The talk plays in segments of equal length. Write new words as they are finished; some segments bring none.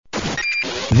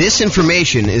This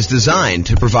information is designed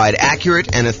to provide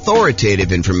accurate and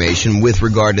authoritative information with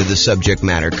regard to the subject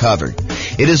matter covered.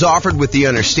 It is offered with the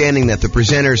understanding that the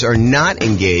presenters are not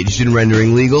engaged in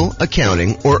rendering legal,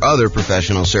 accounting, or other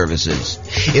professional services.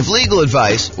 If legal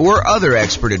advice or other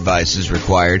expert advice is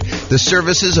required, the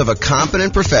services of a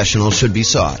competent professional should be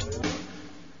sought.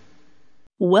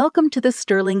 Welcome to the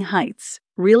Sterling Heights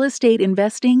Real Estate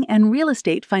Investing and Real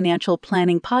Estate Financial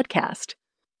Planning Podcast.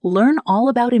 Learn all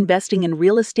about investing in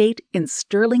real estate in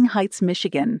Sterling Heights,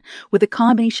 Michigan, with a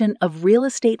combination of real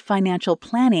estate financial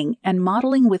planning and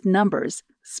modeling with numbers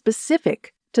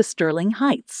specific to Sterling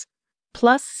Heights,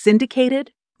 plus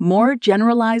syndicated, more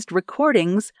generalized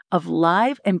recordings of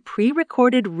live and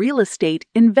pre-recorded real estate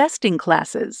investing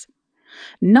classes.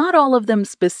 Not all of them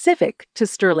specific to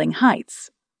Sterling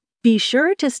Heights. Be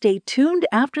sure to stay tuned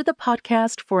after the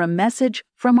podcast for a message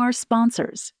from our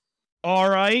sponsors.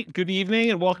 All right. Good evening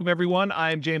and welcome, everyone.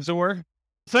 I'm James Orr.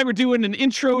 Tonight we're doing an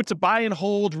intro to buy and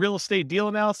hold real estate deal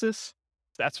analysis.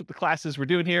 That's what the class is we're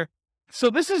doing here. So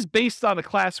this is based on a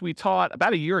class we taught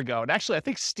about a year ago. And actually, I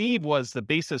think Steve was the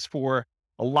basis for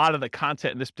a lot of the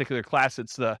content in this particular class.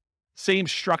 It's the same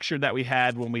structure that we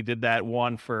had when we did that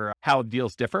one for how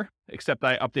deals differ, except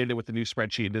I updated it with the new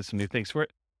spreadsheet and did some new things for it.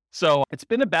 So it's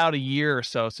been about a year or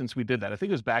so since we did that. I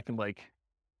think it was back in like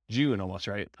June almost,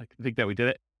 right? I think that we did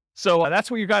it. So that's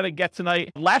what you're going to get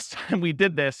tonight. Last time we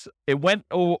did this, it went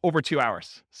over 2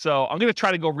 hours. So I'm going to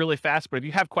try to go really fast, but if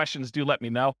you have questions, do let me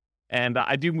know. And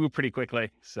I do move pretty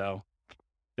quickly. So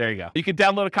there you go. You can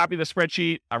download a copy of the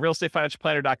spreadsheet on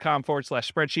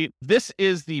realestatefinancialplanner.com/spreadsheet. This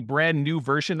is the brand new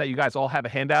version that you guys all have a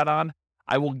handout on.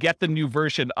 I will get the new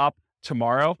version up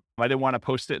tomorrow. I didn't want to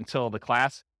post it until the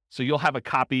class. So you'll have a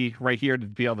copy right here to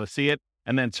be able to see it.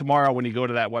 And then tomorrow, when you go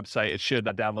to that website, it should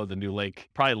download the new link,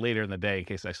 probably later in the day in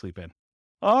case I sleep in.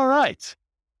 All right.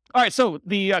 So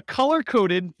the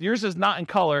color-coded, yours is not in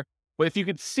color, but if you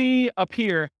could see up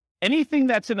here, anything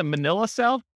that's in a manila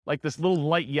cell, like this little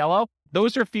light yellow,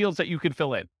 those are fields that you can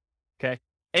fill in, okay?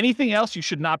 Anything else you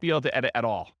should not be able to edit at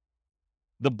all.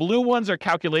 The blue ones are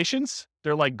calculations.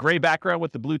 They're like gray background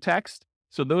with the blue text.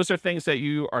 So those are things that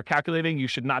you are calculating. You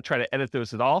should not try to edit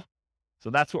those at all. So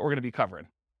that's what we're going to be covering.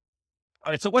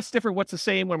 All right, so what's different? What's the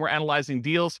same when we're analyzing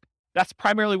deals? That's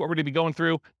primarily what we're going to be going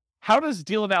through. How does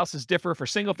deal analysis differ for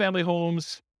single-family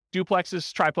homes,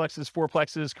 duplexes, triplexes,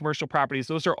 fourplexes, commercial properties?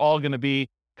 Those are all going to be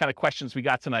kind of questions we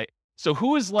got tonight. So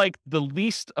who is like the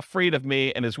least afraid of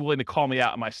me and is willing to call me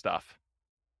out on my stuff?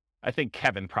 I think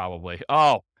Kevin probably.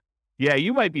 Oh, yeah,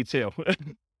 you might be too.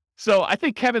 So I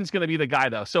think Kevin's going to be the guy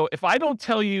though. So if I don't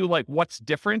tell you like what's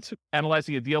different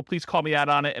analyzing a deal, please call me out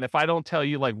on it. And if I don't tell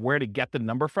you like where to get the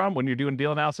number from when you're doing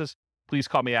deal analysis, please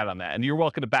call me out on that. And you're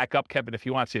welcome to back up Kevin if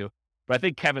you want to, but I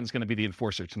think Kevin's going to be the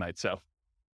enforcer tonight. So,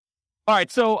 all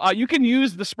right. So you can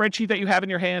use the spreadsheet that you have in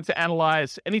your hand to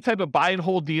analyze any type of buy and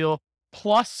hold deal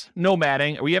plus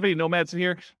nomading. Do we have any nomads in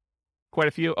here? Quite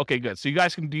a few. Okay, good. So you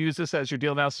guys can use this as your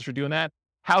deal analysis for doing that.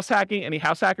 House hacking, any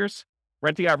house hackers?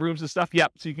 Renting out rooms and stuff.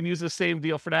 Yep. So you can use the same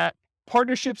deal for that.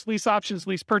 Partnerships, lease options,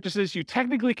 lease purchases. You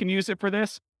technically can use it for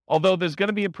this, although there's going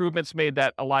to be improvements made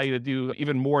that allow you to do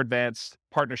even more advanced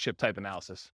partnership type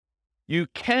analysis. You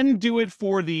can do it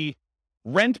for the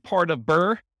rent part of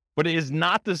BRRRR, but it is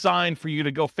not designed for you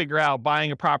to go figure out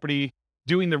buying a property,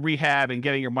 doing the rehab and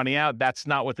getting your money out. That's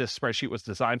not what this spreadsheet was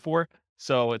designed for.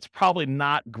 So it's probably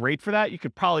not great for that. You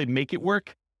could probably make it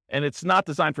work, and it's not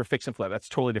designed for fix and flip. That's a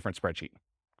totally different spreadsheet.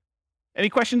 Any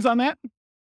questions on that?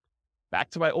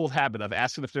 Back to my old habit of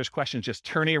asking if there's questions, just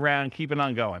turning around, keeping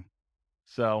on going.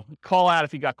 So call out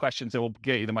if you got questions and we'll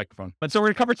get you the microphone. And so we're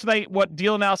going to cover tonight what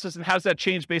deal analysis and how does that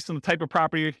change based on the type of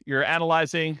property you're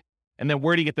analyzing, and then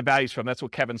where do you get the values from? That's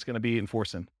what Kevin's going to be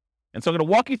enforcing. And so I'm going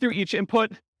to walk you through each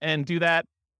input and do that.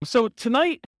 So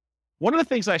tonight, one of the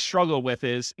things I struggle with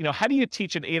is, how do you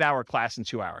teach an 8-hour class in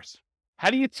 2 hours? How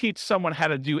do you teach someone how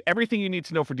to do everything you need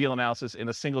to know for deal analysis in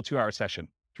a single 2-hour session?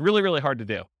 It's really, really hard to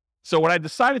do. So what I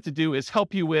decided to do is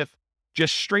help you with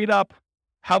just straight up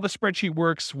how the spreadsheet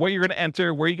works, what you're going to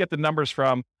enter, where you get the numbers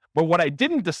from. But what I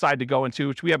didn't decide to go into,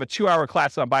 which we have a 2-hour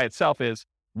class on by itself, is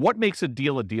what makes a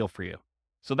deal for you.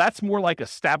 So that's more like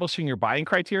establishing your buying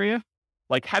criteria.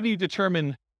 Like, how do you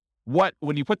determine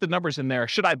when you put the numbers in there,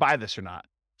 should I buy this or not?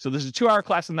 So there's a 2-hour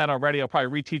class on that already. I'll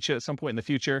probably reteach it at some point in the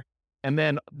future. And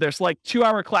then there's like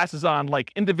 2-hour classes on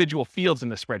like individual fields in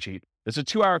the spreadsheet. There's a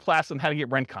 2-hour class on how to get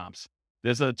rent comps.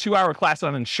 There's a 2-hour class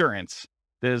on insurance.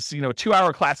 There's,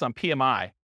 2-hour class on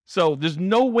PMI. So there's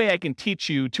no way I can teach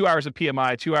you 2 hours of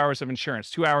PMI, 2 hours of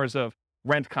insurance, 2 hours of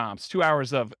rent comps, 2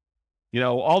 hours of,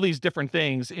 all these different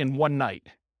things in one night.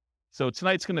 So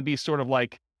tonight's going to be sort of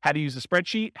like how to use a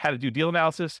spreadsheet, how to do deal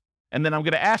analysis, And then I'm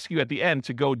going to ask you at the end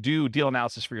to go do deal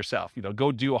analysis for yourself.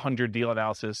 Go do 100 deal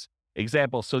analysis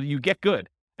examples so that you get good.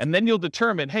 And then you'll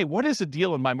determine, hey, what is a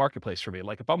deal in my marketplace for me?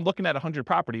 Like if I'm looking at 100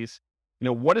 properties,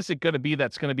 what is it going to be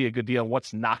that's going to be a good deal?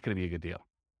 What's not going to be a good deal?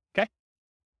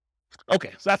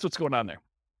 Okay, so that's what's going on there.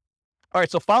 All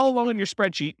right, so follow along in your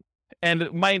spreadsheet.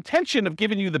 And my intention of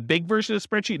giving you the big version of the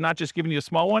spreadsheet, not just giving you a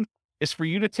small one, is for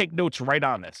you to take notes right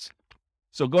on this.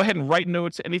 So go ahead and write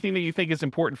notes. Anything that you think is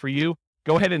important for you,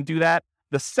 go ahead and do that.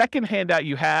 The second handout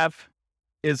you have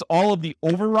is all of the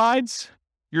overrides.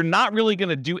 You're not really going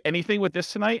to do anything with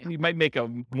this tonight. You might make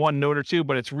one note or two,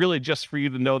 but it's really just for you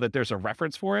to know that there's a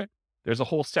reference for it. There's a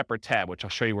whole separate tab, which I'll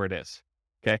show you where it is.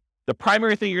 Okay. The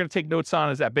primary thing you're going to take notes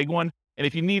on is that big one. And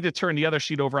if you need to turn the other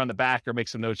sheet over on the back or make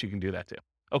some notes, you can do that too.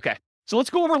 Okay. So let's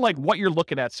go over like what you're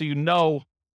looking at so you know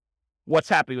what's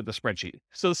happening with the spreadsheet.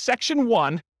 So section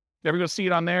 1, everyone see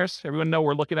it on theirs? Everyone know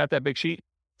we're looking at that big sheet?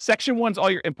 Section 1's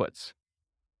all your inputs.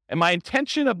 And my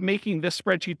intention of making this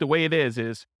spreadsheet the way it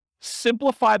is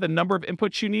simplify the number of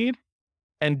inputs you need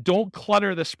and don't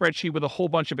clutter the spreadsheet with a whole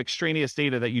bunch of extraneous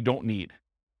data that you don't need,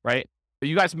 right?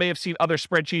 You guys may have seen other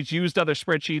spreadsheets, used other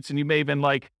spreadsheets, and you may have been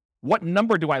like, what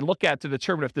number do I look at to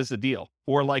determine if this is a deal?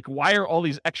 Or like, why are all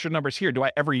these extra numbers here? Do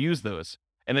I ever use those?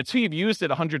 And until you've used it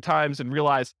 100 times and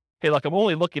realize, hey, look, I'm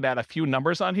only looking at a few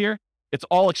numbers on here, it's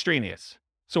all extraneous.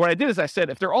 So what I did is I said,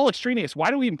 if they're all extraneous,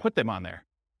 why do we even put them on there?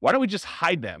 Why don't we just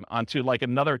hide them onto like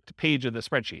another page of the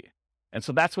spreadsheet? And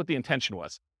so that's what the intention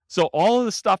was. So all of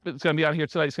the stuff that's going to be on here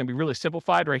tonight is going to be really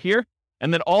simplified right here.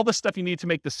 And then all the stuff you need to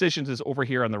make decisions is over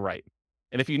here on the right.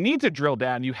 And if you need to drill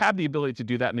down, you have the ability to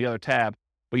do that in the other tab,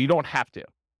 but you don't have to.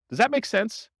 Does that make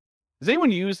sense? Does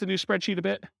anyone use the new spreadsheet a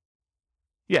bit?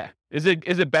 Yeah. Is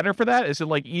it better for that? Is it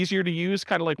like easier to use,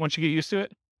 kind of like once you get used to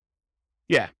it?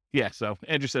 Yeah. So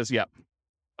Andrew says, yep.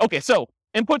 Okay, so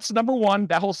inputs, number 1,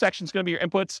 that whole section is going to be your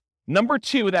inputs. Number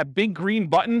 2, that big green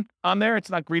button on there, it's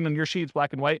not green on your sheet, it's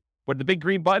black and white, but the big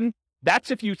green button,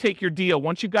 that's if you take your deal.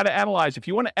 Once you've got to analyze, if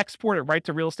you want to export it right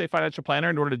to Real Estate Financial Planner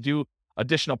in order to do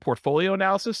additional portfolio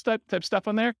analysis type stuff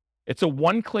on there, it's a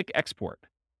one-click export.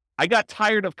 I got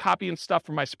tired of copying stuff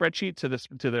from my spreadsheet to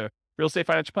the Real Estate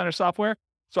Financial Planner software,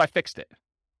 so I fixed it.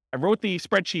 I wrote the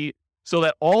spreadsheet so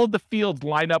that all of the fields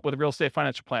line up with Real Estate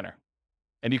Financial Planner.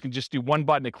 And you can just do one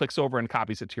button, it clicks over and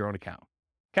copies it to your own account.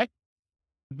 Okay?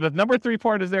 The number 3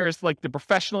 part is like the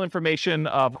professional information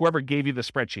of whoever gave you the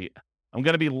spreadsheet. I'm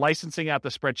going to be licensing out the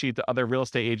spreadsheet to other real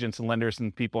estate agents and lenders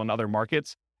and people in other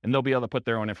markets, and they'll be able to put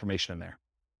their own information in there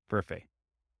for a fee.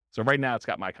 So right now it's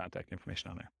got my contact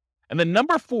information on there. And then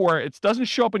number 4, it doesn't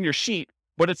show up in your sheet,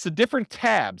 but it's the different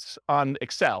tabs on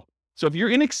Excel. So if you're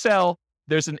in Excel,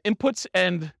 there's an inputs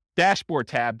and dashboard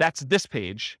tab. That's this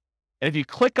page. And if you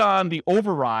click on the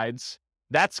overrides,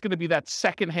 that's going to be that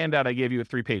second handout I gave you with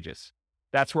 3 pages.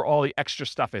 That's where all the extra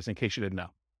stuff is, in case you didn't know.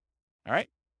 All right.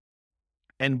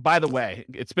 And by the way,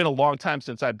 it's been a long time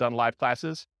since I've done live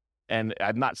classes, and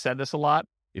I've not said this a lot.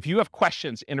 If you have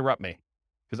questions, interrupt me,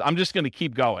 because I'm just going to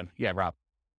keep going. Yeah, Rob.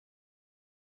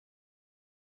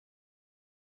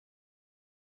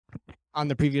 On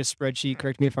the previous spreadsheet,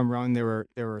 correct me if I'm wrong, there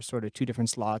were sort of 2 different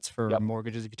slots for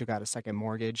mortgages if you took out a second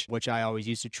mortgage, which I always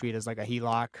used to treat as like a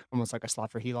HELOC, almost like a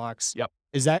slot for HELOCs. Yep.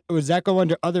 Does that go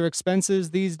under other expenses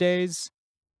these days?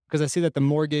 Because I see that the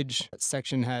mortgage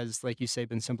section has, like you say,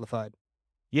 been simplified.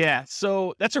 Yeah,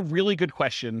 so that's a really good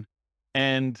question.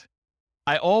 And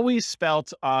I always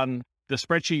felt on the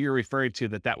spreadsheet you're referring to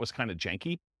that was kind of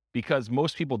janky because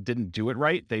most people didn't do it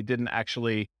right. They didn't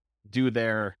actually do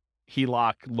their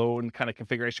HELOC loan kind of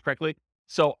configuration correctly.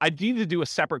 So I need to do a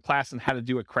separate class on how to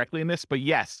do it correctly in this. But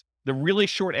yes, the really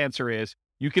short answer is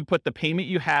you can put the payment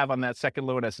you have on that second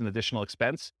loan as an additional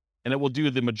expense, and it will do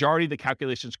the majority of the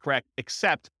calculations correct,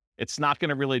 except it's not going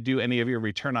to really do any of your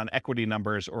return on equity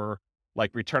numbers or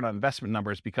like return on investment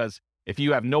numbers, because if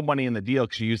you have no money in the deal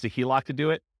because you used a HELOC to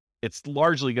do it, it's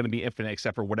largely going to be infinite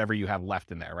except for whatever you have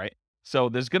left in there, right? So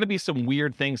there's going to be some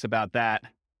weird things about that.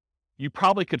 You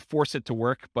probably could force it to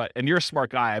work, and you're a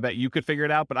smart guy. I bet you could figure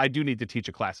it out, but I do need to teach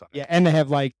a class on it. Yeah, and they have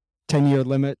like 10-year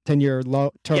limit, 10-year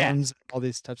low terms, all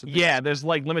these types of things. Yeah, there's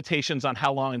like limitations on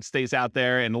how long it stays out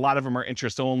there, and a lot of them are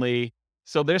interest only.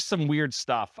 So there's some weird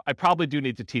stuff. I probably do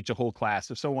need to teach a whole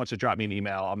class. If someone wants to drop me an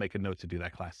email, I'll make a note to do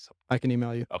that class. I can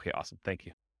email you. Okay, awesome. Thank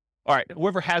you. All right,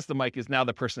 whoever has the mic is now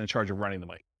the person in charge of running the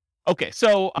mic. Okay,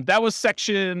 so that was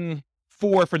section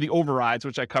 4 for the overrides,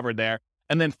 which I covered there.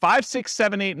 And then 5, 6,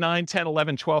 7, 8, 9, 10,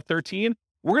 11, 12, 13,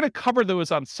 we're going to cover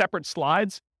those on separate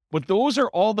slides, but those are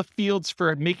all the fields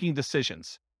for making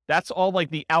decisions. That's all like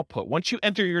the output. Once you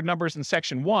enter your numbers in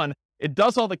section 1, it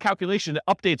does all the calculation. It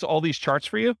updates all these charts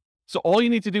for you. So all you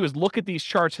need to do is look at these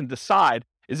charts and decide,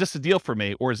 is this a deal for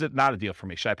me or is it not a deal for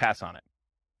me? Should I pass on it?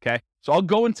 Okay. So I'll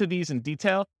go into these in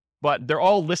detail, but they're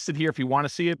all listed here if you want to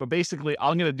see it. But basically,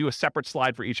 I'm going to do a separate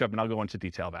slide for each of them and I'll go into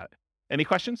detail about it. Any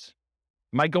questions?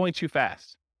 Am I going too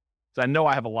fast? So I know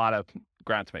I have a lot of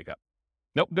ground to make up.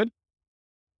 Nope. Good.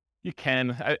 You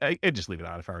can. I'd just leave it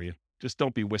on if I were you. Just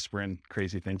don't be whispering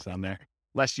crazy things on there,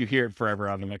 lest you hear it forever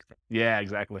on the microphone. Yeah,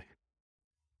 exactly.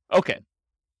 Okay.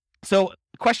 So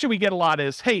the question we get a lot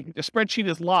is, hey, the spreadsheet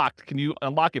is locked. Can you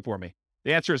unlock it for me?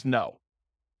 The answer is no.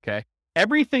 Okay.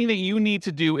 Everything that you need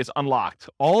to do is unlocked.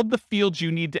 All of the fields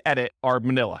you need to edit are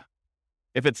Manila.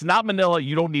 If it's not Manila,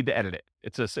 you don't need to edit it.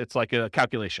 It's like a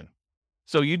calculation.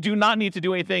 So you do not need to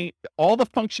do anything. All the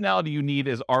functionality you need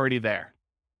is already there.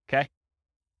 Okay.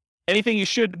 Anything you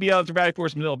should be able to value for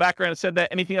is Manila background. It said that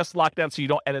anything else is locked down so you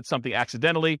don't edit something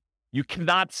accidentally. You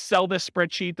cannot sell this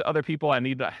spreadsheet to other people. I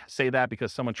need to say that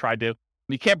because someone tried to.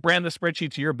 You can't brand the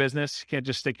spreadsheet to your business. You can't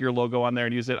just stick your logo on there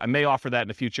and use it. I may offer that in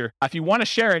the future. If you want to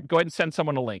share it, go ahead and send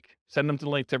someone a link. Send them to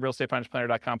the link to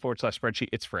realestatefinancialplanner.com/spreadsheet.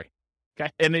 It's free.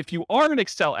 Okay. And if you are an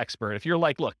Excel expert, if you're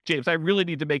like, look, James, I really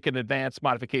need to make an advanced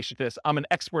modification to this. I'm an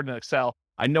expert in Excel.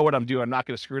 I know what I'm doing. I'm not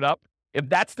going to screw it up. If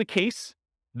that's the case,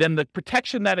 then the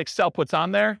protection that Excel puts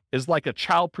on there is like a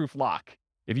childproof lock.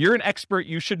 If you're an expert,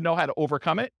 you should know how to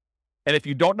overcome it. And if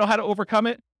you don't know how to overcome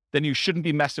it, then you shouldn't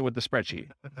be messing with the spreadsheet.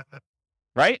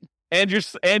 Right?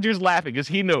 Andrew's laughing because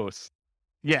he knows.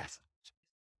 Yes.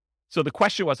 So the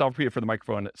question was, I'll repeat it for the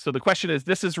microphone. So the question is,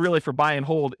 this is really for buy and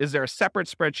hold. Is there a separate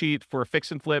spreadsheet for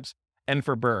fix and flips and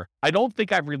for BRRRR? I don't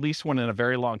think I've released one in a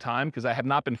very long time because I have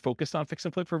not been focused on fix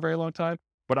and flip for a very long time,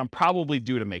 but I'm probably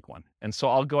due to make one. And so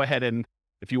I'll go ahead and,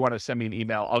 if you want to send me an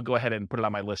email, I'll go ahead and put it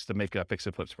on my list to make a fix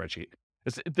and flip spreadsheet.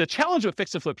 The challenge with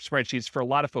fix and flip spreadsheets for a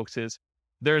lot of folks is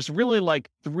there's really like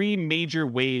 3 major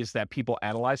ways that people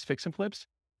analyze fix and flips,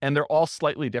 and they're all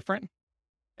slightly different.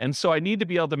 And so I need to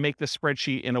be able to make the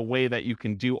spreadsheet in a way that you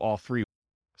can do all 3.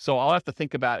 So I'll have to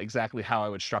think about exactly how I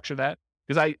would structure that.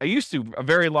 Because I used to, a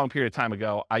very long period of time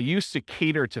ago, I used to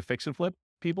cater to fix and flip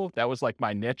people. That was like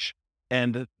my niche.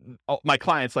 And my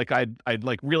clients, like I'd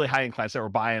like really high-end clients that were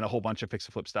buying a whole bunch of fix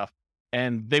and flip stuff.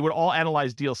 And they would all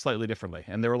analyze deals slightly differently.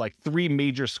 And there were like 3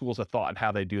 major schools of thought on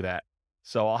how they do that.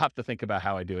 So I'll have to think about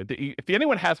how I do it. If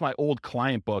anyone has my old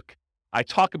client book, I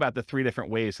talk about the 3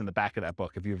 different ways in the back of that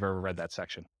book, if you've ever read that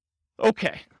section.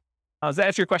 Okay. Does that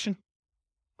answer your question?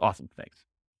 Awesome. Thanks.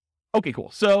 Okay, cool.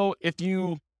 So if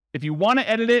you want to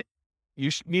edit it,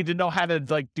 you need to know how to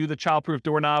like do the childproof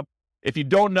doorknob. If you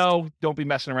don't know, don't be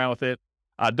messing around with it.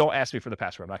 Don't ask me for the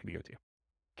password. I'm not going to give it to you.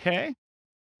 Okay.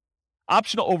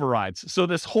 Optional overrides. So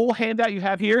this whole handout you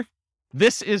have here,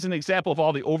 this is an example of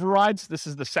all the overrides. This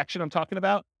is the section I'm talking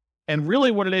about. And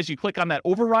really what it is, you click on that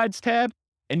overrides tab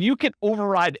and you can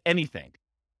override anything.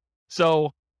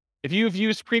 So if you've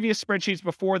used previous spreadsheets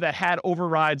before that had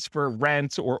overrides for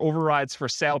rent or overrides for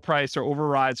sale price or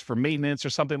overrides for maintenance or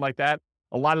something like that,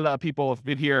 a lot of the people have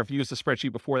been here, have used a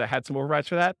spreadsheet before that had some overrides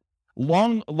for that.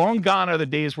 Long gone are the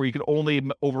days where you could only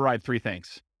override 3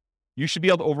 things. You should be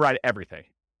able to override everything.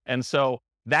 And so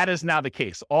that is now the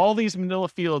case. All these Manila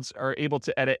fields are able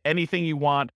to edit anything you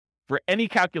want for any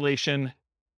calculation,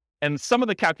 and some of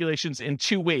the calculations in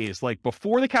 2 ways, like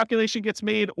before the calculation gets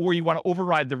made, or you want to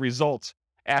override the results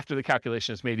after the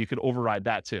calculation is made, you could override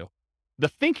that too. The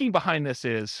thinking behind this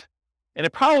is, and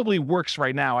it probably works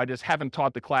right now, I just haven't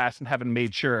taught the class and haven't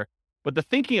made sure, but the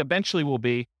thinking eventually will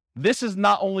be, this is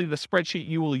not only the spreadsheet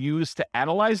you will use to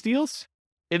analyze deals,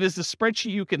 it is the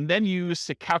spreadsheet you can then use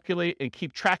to calculate and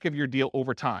keep track of your deal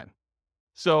over time.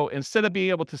 So instead of being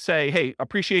able to say, hey,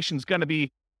 appreciation is going to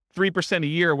be 3% a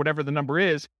year, whatever the number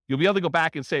is, you'll be able to go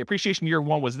back and say, appreciation year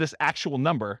 1 was this actual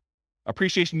number.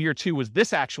 Appreciation year 2 was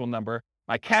this actual number.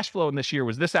 My cash flow in this year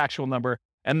was this actual number.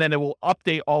 And then it will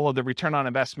update all of the return on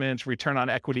investments, return on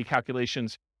equity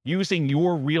calculations using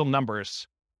your real numbers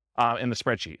in the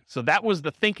spreadsheet. So that was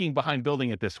the thinking behind building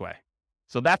it this way.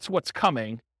 So that's what's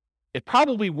coming. It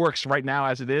probably works right now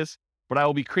as it is, but I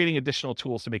will be creating additional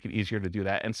tools to make it easier to do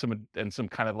that and some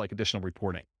kind of like additional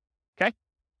reporting. Okay.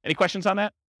 Any questions on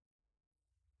that?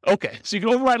 Okay. So you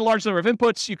can override a large number of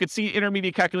inputs. You could see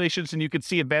intermediate calculations and you could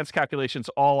see advanced calculations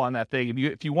all on that thing.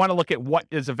 If you want to look at what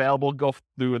is available, go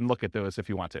through and look at those if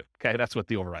you want to. Okay. That's what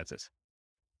the overrides is.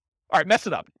 All right. Mess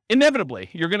it up. Inevitably,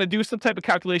 you're going to do some type of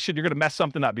calculation. You're going to mess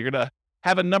something up. You're going to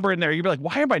have a number in there. You'll be like,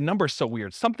 why are my numbers so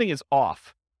weird? Something is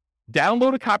off.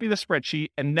 Download a copy of the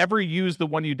spreadsheet and never use the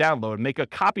one you download. Make a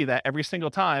copy of that every single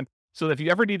time so that if you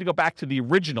ever need to go back to the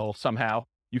original somehow,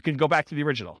 you can go back to the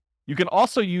original. You can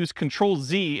also use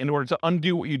Control-Z in order to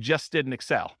undo what you just did in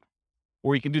Excel,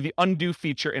 or you can do the undo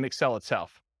feature in Excel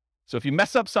itself. So if you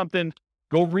mess up something,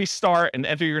 Go restart and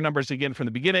enter your numbers again from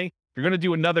the beginning. If you're going to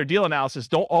do another deal analysis,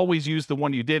 don't always use the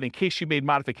one you did in case you made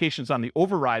modifications on the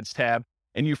overrides tab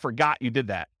and you forgot you did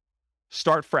that.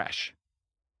 Start fresh.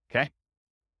 Okay?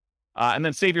 And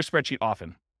then save your spreadsheet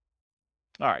often.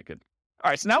 All right, good. All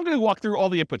right, so now I'm going to walk through all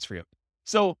the inputs for you.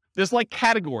 So there's like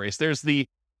categories. There's the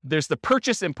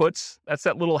purchase inputs. That's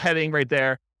that little heading right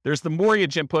there. There's the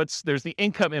mortgage inputs. There's the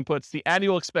income inputs, the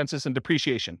annual expenses, and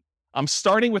depreciation. I'm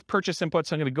starting with purchase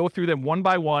inputs. I'm going to go through them one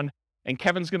by one, and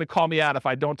Kevin's going to call me out if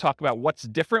I don't talk about what's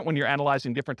different when you're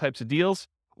analyzing different types of deals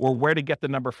or where to get the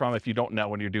number from if you don't know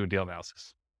when you're doing deal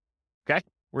analysis. Okay?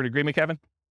 We're in agreement, Kevin?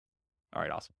 All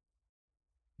right, awesome.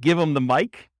 Give him the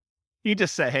mic. You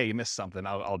just say, hey, you missed something.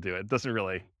 I'll do it. Doesn't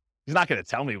really, he's not going to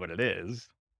tell me what it is.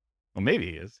 Well,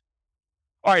 maybe he is.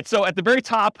 All right, so at the very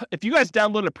top, if you guys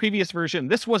downloaded a previous version,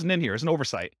 this wasn't in here. It's an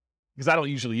oversight because I don't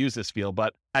usually use this field,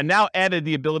 but I now added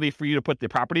the ability for you to put the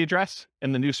property address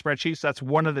in the new spreadsheet. So that's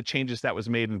one of the changes that was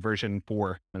made in version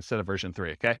 4 instead of version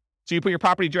 3, okay? So you put your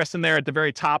property address in there at the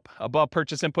very top above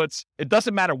purchase inputs. It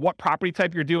doesn't matter what property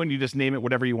type you're doing. You just name it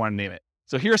whatever you want to name it.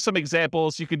 So here's some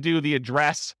examples. You could do the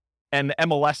address and the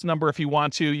MLS number if you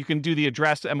want to. You can do the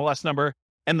address, MLS number,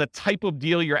 and the type of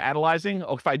deal you're analyzing.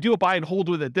 Oh, if I do a buy and hold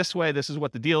with it this way, this is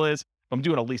what the deal is. If I'm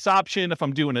doing a lease option, if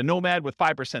I'm doing a Nomad with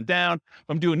 5% down, if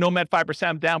I'm doing Nomad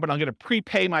 5% down, but I'm going to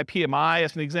prepay my PMI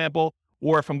as an example,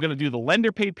 or if I'm going to do the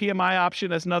lender paid PMI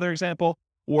option as another example,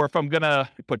 or if I'm going to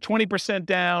put 20%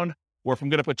 down, or if I'm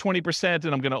going to put 20%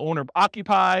 and I'm going to own or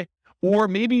occupy, or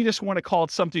maybe you just want to call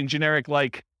it something generic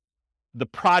like the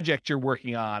project you're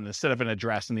working on instead of an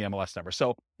address and the MLS number.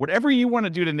 So whatever you want to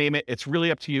do to name it, it's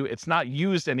really up to you. It's not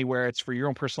used anywhere. It's for your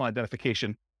own personal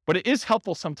identification, but it is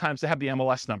helpful sometimes to have the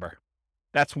MLS number.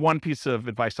 That's one piece of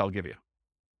advice I'll give you.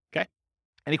 Okay.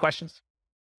 Any questions?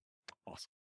 Awesome.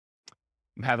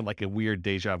 I'm having like a weird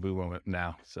deja vu moment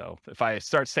now. So if I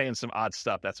start saying some odd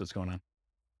stuff, that's what's going on.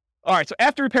 All right. So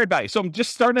after repaired value. So I'm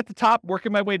just starting at the top,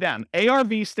 working my way down.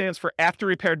 ARV stands for after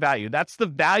repaired value. That's the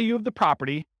value of the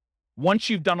property once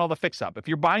you've done all the fix up. If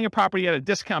you're buying a property at a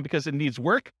discount because it needs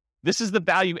work, this is the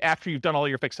value after you've done all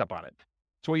your fix up on it.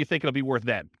 It's what you think it'll be worth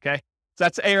then. Okay. So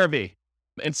that's ARV.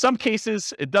 In some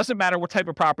cases, it doesn't matter what type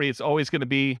of property, it's always going to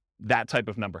be that type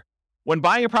of number. When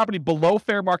buying a property below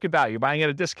fair market value, buying at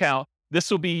a discount,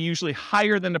 this will be usually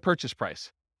higher than the purchase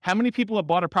price. How many people have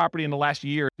bought a property in the last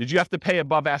year? Did you have to pay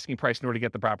above asking price in order to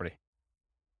get the property?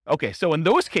 Okay, so in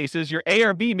those cases, your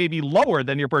ARV may be lower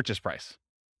than your purchase price.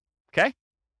 Okay?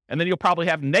 And then you'll probably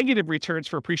have negative returns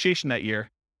for appreciation that year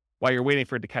while you're waiting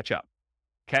for it to catch up.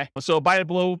 Okay? So buy it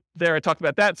below there, I talked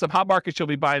about that. Some hot markets, you'll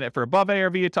be buying it for above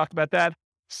ARV, I talked about that.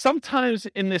 Sometimes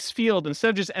in this field, instead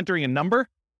of just entering a number,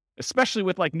 especially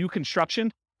with like new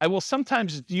construction, I will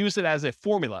sometimes use it as a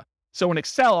formula. So in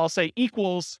Excel, I'll say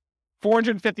equals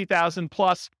 450,000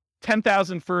 plus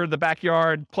 10,000 for the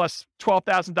backyard, plus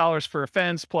 $12,000 for a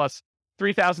fence, plus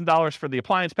 $3,000 for the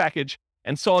appliance package.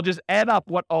 And so I'll just add up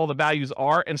what all the values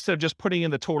are instead of just putting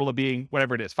in the total of being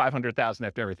whatever it is, 500,000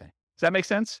 after everything. Does that make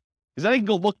sense? Because then I can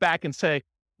go look back and say,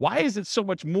 why is it so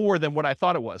much more than what I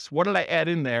thought it was? What did I add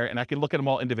in there? And I can look at them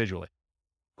all individually.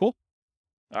 Cool?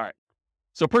 All right.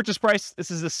 So purchase price, this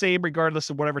is the same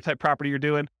regardless of whatever type property you're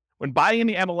doing. When buying in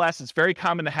the MLS, it's very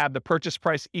common to have the purchase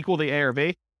price equal the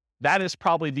ARV. That is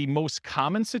probably the most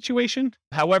common situation.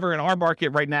 However, in our market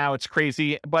right now, it's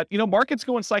crazy. But, markets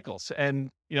go in cycles. And,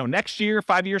 next year,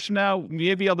 5 years from now, we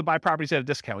may be able to buy properties at a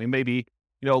discount. We may be,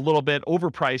 a little bit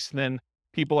overpriced than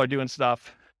people are doing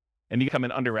stuff. And you come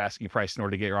in under asking price in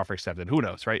order to get your offer accepted. Who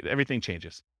knows, right? Everything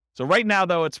changes. So right now,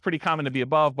 though, it's pretty common to be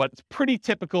above, but it's pretty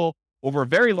typical over a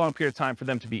very long period of time for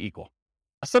them to be equal.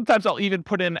 Sometimes I'll even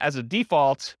put in as a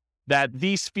default that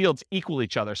these fields equal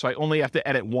each other. So I only have to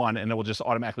edit one and it will just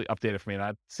automatically update it for me. And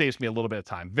that saves me a little bit of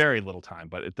time, very little time,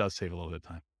 but it does save a little bit of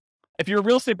time. If you're a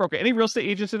real estate broker, any real estate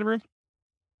agents in the room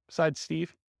besides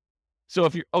Steve? So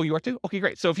if you are too? Okay,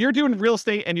 great. So if you're doing real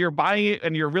estate and you're buying it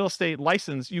and your real estate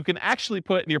license, you can actually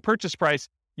put in your purchase price,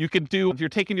 if you're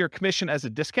taking your commission as a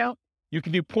discount, you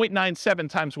can do 0.97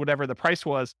 times whatever the price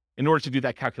was in order to do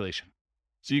that calculation.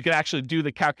 So you can actually do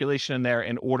the calculation in there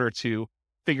in order to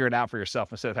figure it out for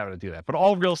yourself instead of having to do that. But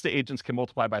all real estate agents can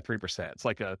multiply by 3%. It's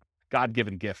like a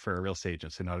God-given gift for a real estate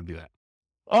agent to know how to do that.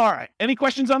 All right. Any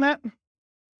questions on that?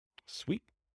 Sweet.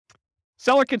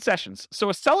 Seller concessions.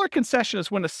 So a seller concession is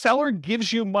when a seller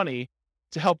gives you money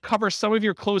to help cover some of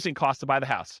your closing costs to buy the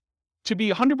house. To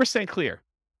be 100% clear,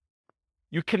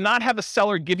 you cannot have a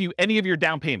seller give you any of your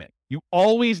down payment. You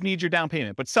always need your down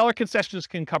payment, but seller concessions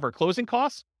can cover closing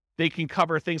costs. They can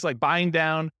cover things like buying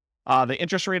down the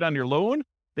interest rate on your loan.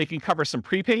 They can cover some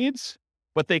prepaids.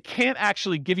 but they can't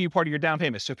actually give you part of your down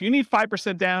payment. So if you need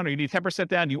 5% down or you need 10%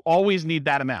 down, you always need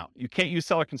that amount. You can't use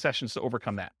seller concessions to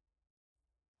overcome that.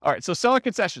 All right, so seller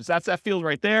concessions, that's that field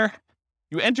right there.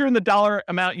 You enter in the dollar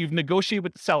amount you've negotiated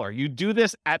with the seller. You do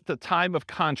this at the time of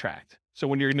contract. So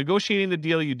when you're negotiating the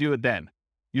deal, you do it then.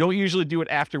 You don't usually do it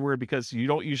afterward because you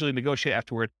don't usually negotiate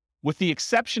afterward, with the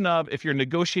exception of if you're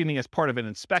negotiating as part of an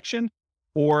inspection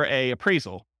or a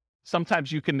appraisal.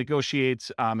 Sometimes you can negotiate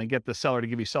and get the seller to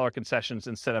give you seller concessions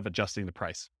instead of adjusting the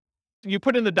price. You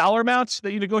put in the dollar amounts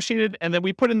that you negotiated, and then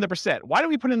we put in the percent. Why do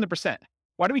we put in the percent?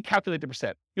 Why do we calculate the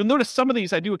percent? You'll notice some of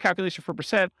these, I do a calculation for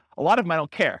percent. A lot of them I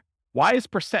don't care. Why is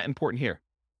percent important here?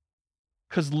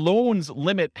 Because loans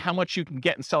limit how much you can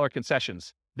get in seller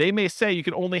concessions. They may say you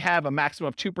can only have a maximum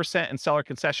of 2% in seller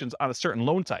concessions on a certain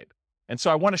loan type. And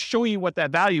so I want to show you what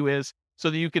that value is so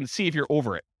that you can see if you're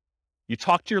over it. You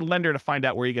talk to your lender to find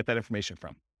out where you get that information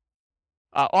from.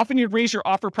 Often you'd raise your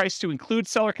offer price to include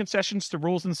seller concessions to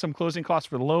rules and some closing costs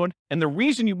for the loan. And the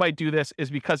reason you might do this is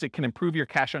because it can improve your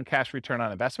cash-on-cash return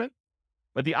on investment.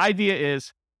 But the idea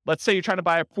is, let's say you're trying to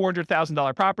buy a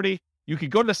 $400,000 property. You could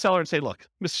go to the seller and say, look,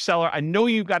 Mr. Seller, I know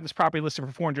you've got this property listed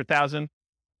for $400,000.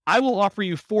 I will offer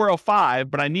you $405,000,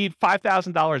 but I need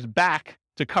 $5,000 back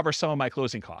to cover some of my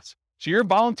closing costs. So you're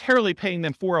voluntarily paying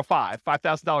them $405,000,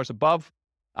 $5,000 above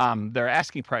their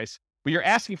asking price, but you're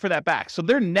asking for that back. So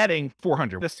they're netting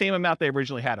 $400,000, the same amount they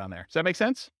originally had on there. Does that make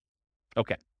sense?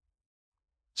 Okay.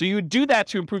 So you would do that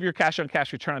to improve your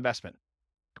cash-on-cash return on investment.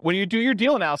 When you do your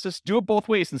deal analysis, do it both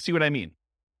ways and see what I mean.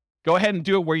 Go ahead and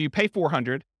do it where you pay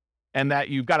 $400,000 and that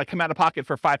you've got to come out of pocket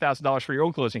for $5,000 for your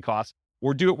own closing costs,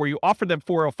 or do it where you offer them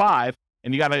 $405,000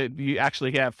 and you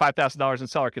actually have $5,000 in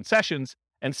seller concessions,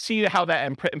 and see how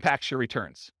that impacts your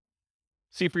returns.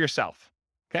 See for yourself.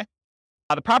 Okay.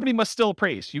 The property must still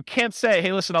appraise. You can't say,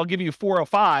 hey, listen, I'll give you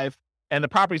 $405,000 and the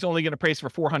property's only going to appraise for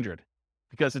 $400,000,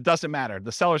 because it doesn't matter.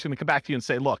 The seller's going to come back to you and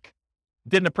say, look,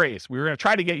 didn't appraise. We were going to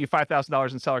try to get you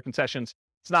 $5,000 in seller concessions.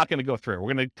 It's not going to go through.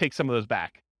 We're going to take some of those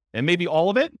back. And maybe all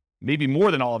of it, maybe more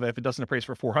than all of it if it doesn't appraise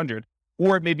for $400,000,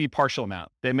 or it may be partial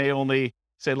amount. They may only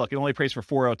say, look, it only appraised for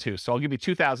 $402,000. So I'll give you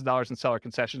 $2,000 in seller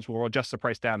concessions. We'll adjust the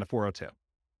price down to $402,000.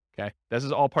 Okay. This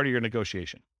is all part of your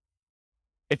negotiation.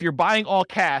 If you're buying all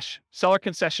cash, seller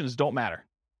concessions don't matter.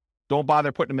 Don't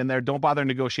bother putting them in there. Don't bother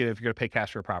negotiating if you're going to pay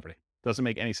cash for a property. Doesn't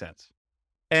make any sense.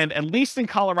 And at least in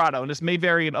Colorado, and this may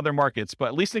vary in other markets, but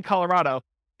at least in Colorado,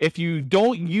 if you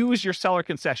don't use your seller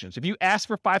concessions, if you ask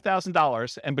for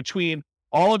 $5,000 and between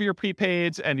all of your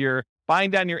prepaids and your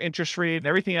buying down your interest rate and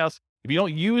everything else, if you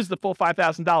don't use the full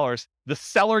 $5,000, the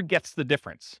seller gets the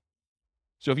difference.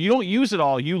 So if you don't use it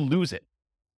all, you lose it.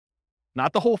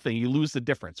 Not the whole thing, you lose the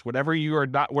difference, whatever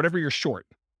you're short.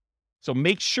 So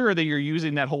make sure that you're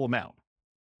using that whole amount.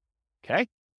 Okay?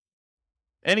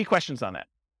 Any questions on that?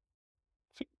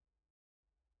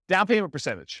 Down payment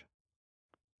percentage.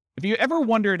 If you ever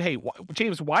wondered, hey,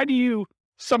 James, why do you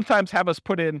sometimes have us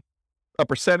put in a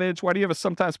percentage? Why do you have us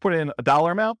sometimes put in a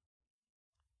dollar amount?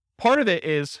 Part of it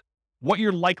is what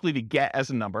you're likely to get as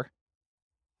a number.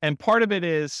 And part of it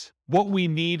is what we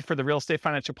need for the real estate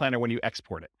financial planner when you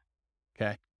export it.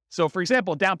 Okay. So for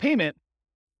example, down payment,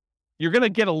 you're going to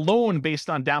get a loan based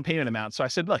on down payment amount. So I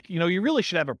said, look, you really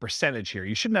should have a percentage here.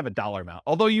 You shouldn't have a dollar amount.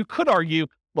 Although you could argue,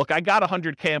 look, I got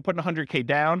 $100K, I'm putting $100K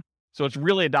down. So it's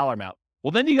really a dollar amount.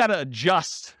 Well, then you got to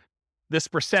adjust this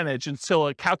percentage until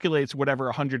it calculates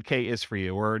whatever $100K is for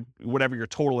you, or whatever your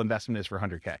total investment is for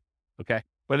 $100K. Okay.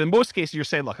 But in most cases, you're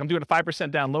saying, look, I'm doing a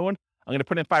 5% down loan. I'm going to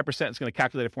put in 5%. It's going to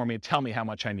calculate it for me and tell me how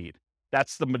much I need.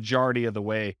 That's the majority of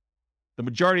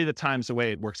the times the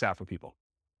way it works out for people.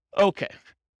 Okay.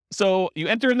 So you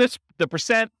enter in the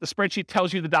percent, the spreadsheet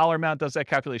tells you the dollar amount, does that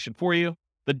calculation for you.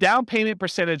 The down payment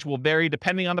percentage will vary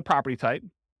depending on the property type.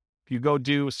 If you go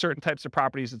do certain types of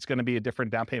properties, it's going to be a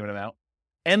different down payment amount.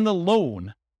 And the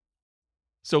loan.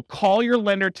 So call your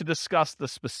lender to discuss the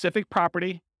specific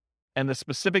property and the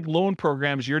specific loan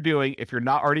programs you're doing if you're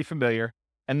not already familiar.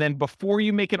 And then before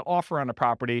you make an offer on a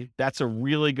property, that's a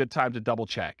really good time to double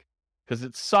check. Because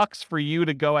it sucks for you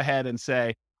to go ahead and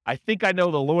say, I think I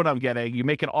know the loan I'm getting. You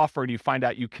make an offer and you find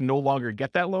out you can no longer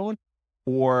get that loan,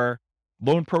 or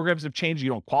loan programs have changed. You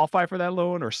don't qualify for that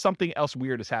loan, or something else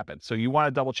weird has happened. So you want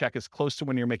to double check as close to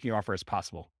when you're making your offer as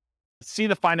possible. See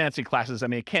the financing classes. I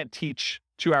mean, I can't teach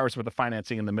 2 hours worth of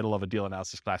financing in the middle of a deal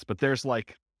analysis class, but there's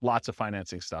like lots of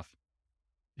financing stuff.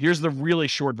 Here's the really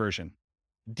short version.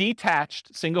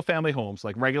 Detached single family homes,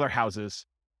 like regular houses,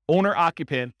 owner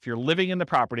occupant, if you're living in the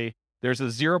property, there's a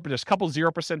couple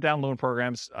 0% down loan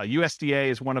programs. USDA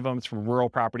is one of them. It's for rural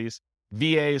properties.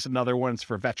 VA is another one. It's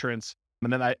for veterans.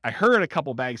 And then I heard a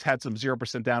couple banks had some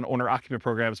 0% down owner occupant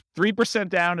programs. 3%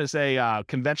 down is a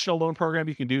conventional loan program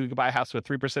you can do. You can buy a house with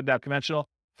 3% down conventional.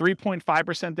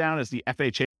 3.5% down is the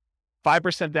FHA.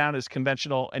 5% down is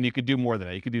conventional, and you could do more than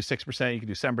that. You could do 6%, you could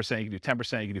do 7%, you could do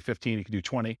 10%, you could do 15%, you could do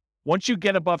 20%. Once you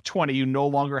get above 20%, you no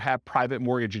longer have private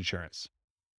mortgage insurance.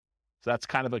 So that's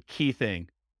kind of a key thing.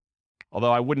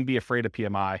 Although I wouldn't be afraid of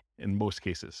PMI in most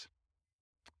cases.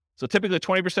 So typically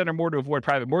 20% or more to avoid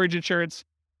private mortgage insurance.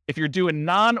 If you're doing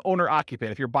non-owner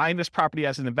occupant, if you're buying this property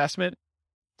as an investment,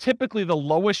 typically the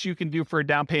lowest you can do for a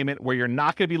down payment where you're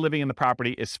not going to be living in the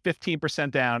property is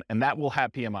 15% down, and that will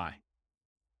have PMI.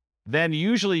 Then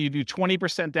usually you do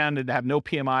 20% down to have no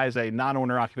PMI as a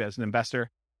non-owner occupant as an investor,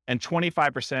 and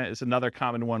 25% is another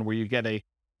common one where you get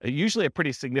usually a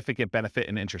pretty significant benefit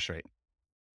in interest rate.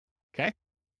 Okay?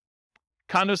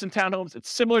 Condos and townhomes, it's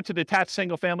similar to detached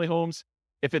single-family homes.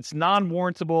 If it's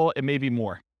non-warrantable, it may be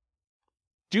more.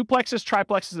 Duplexes,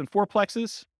 triplexes, and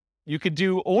fourplexes, you could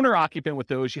do owner-occupant with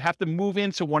those. You have to move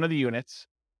into one of the units,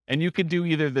 and you could do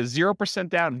either the 0%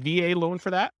 down VA loan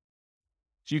for that.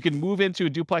 So you can move into a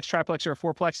duplex, triplex, or a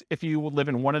fourplex if you would live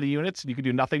in one of the units, and you can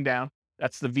do nothing down.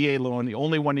 That's the VA loan, the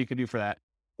only one you can do for that.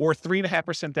 Or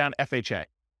 3.5% down FHA.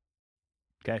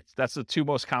 Okay, so that's the two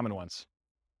most common ones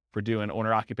for doing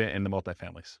owner-occupant in the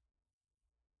multifamilies.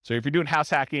 So if you're doing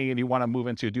house hacking and you want to move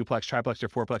into a duplex, triplex, or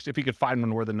fourplex, if you could find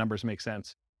one where the numbers make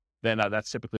sense, then that's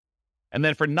typically. And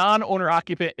then for non-owner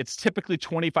occupant, it's typically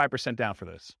 25% down for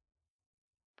this.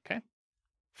 Okay.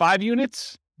 5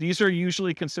 units, these are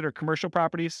usually considered commercial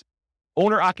properties.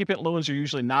 Owner occupant loans are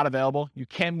usually not available. You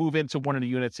can move into one of the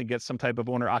units and get some type of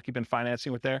owner occupant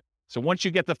financing with there. So once you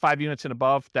get the 5 units and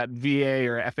above, that VA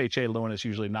or FHA loan is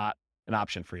usually not an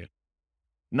option for you.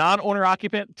 Non-owner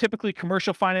occupant, typically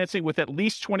commercial financing with at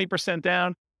least 20%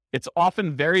 down. It's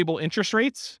often variable interest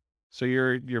rates. So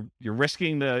you're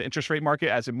risking the interest rate market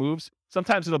as it moves.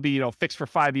 Sometimes it'll be, fixed for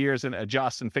 5 years and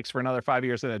adjust, and fixed for another 5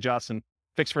 years and adjust, and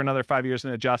fixed for another 5 years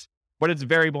and adjust. But it's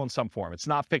variable in some form. It's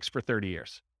not fixed for 30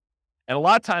 years. And a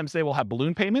lot of times they will have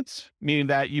balloon payments, meaning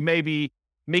that you may be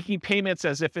making payments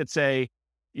as if it's a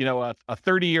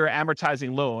 30-year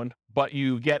amortizing loan, but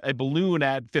you get a balloon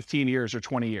at 15 years or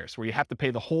 20 years where you have to pay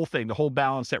the whole thing, the whole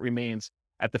balance that remains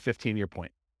at the 15-year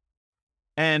point.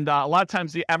 And a lot of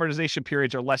times the amortization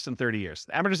periods are less than 30 years.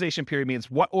 The amortization period means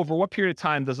over what period of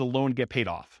time does a loan get paid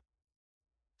off?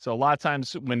 So a lot of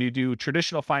times when you do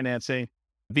traditional financing,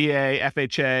 VA,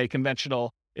 FHA,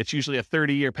 conventional, it's usually a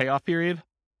 30-year payoff period.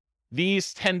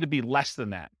 These tend to be less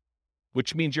than that,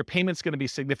 which means your payment's going to be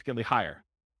significantly higher,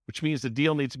 which means the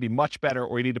deal needs to be much better,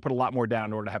 or you need to put a lot more down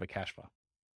in order to have a cash flow.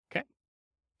 Okay.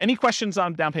 Any questions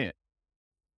on down payment?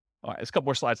 All right, there's a couple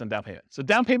more slides on down payment. So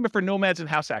down payment for nomads and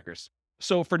house hackers.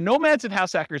 So for nomads and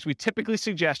house hackers, we typically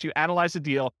suggest you analyze the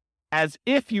deal as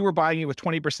if you were buying it with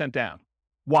 20% down.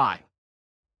 Why?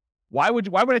 Why would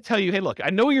I tell you, hey, look, I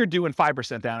know you're doing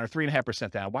 5% down or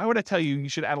 3.5% down. Why would I tell you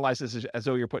should analyze this as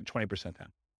though you're putting 20% down?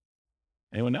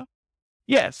 Anyone know?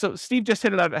 Yeah, so Steve just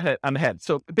hit it on the head.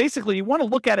 So basically, you want to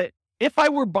look at it, if I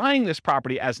were buying this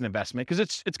property as an investment, because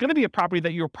it's going to be a property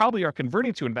that you probably are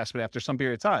converting to investment after some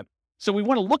period of time. So we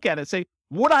want to look at it and say,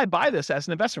 would I buy this as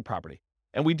an investment property?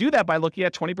 And we do that by looking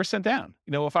at 20% down.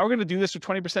 If I were going to do this with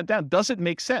 20% down, does it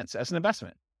make sense as an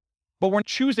investment? But we're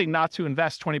choosing not to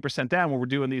invest 20% down when we're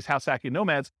doing these house hacking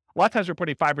nomads. A lot of times we're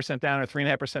putting 5% down or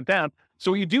 3.5% down.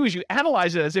 So what you do is you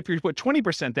analyze it as if you put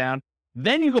 20% down.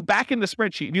 Then you go back in the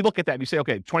spreadsheet and you look at that and you say,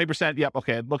 okay, 20%, yep,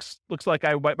 okay, it looks like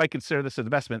I might consider this an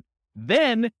investment.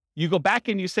 Then you go back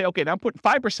and you say, okay, now I'm putting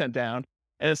 5% down.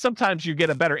 And then sometimes you get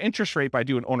a better interest rate by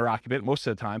doing owner occupant most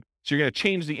of the time. So you're going to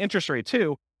change the interest rate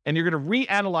too. And you're going to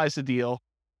reanalyze the deal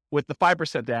with the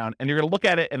 5% down. And you're going to look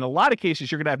at it. In a lot of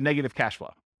cases, you're going to have negative cash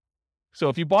flow. So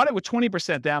if you bought it with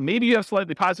 20% down, maybe you have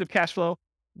slightly positive cash flow.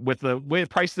 With the way the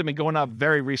prices have been going up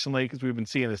very recently, because we've been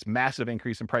seeing this massive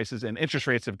increase in prices and interest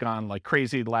rates have gone like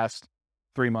crazy the last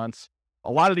 3 months.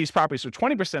 A lot of these properties with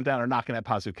 20% down are not going to have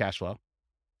positive cash flow.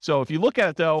 So if you look at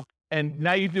it though, and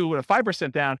now you do it with a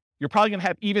 5% down, you're probably going to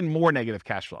have even more negative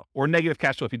cash flow, or negative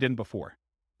cash flow if you didn't before.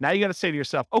 Now you got to say to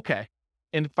yourself, okay,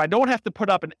 and if I don't have to put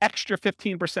up an extra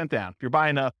 15% down, if you're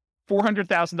buying a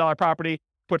 $400,000 property,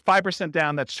 put 5%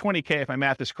 down, that's $20K if my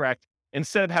math is correct,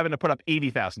 instead of having to put up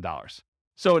 $80,000.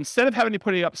 So instead of having to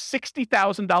put up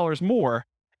 $60,000 more,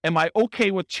 am I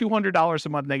okay with $200 a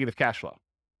month negative cash flow?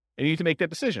 And you need to make that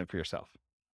decision for yourself.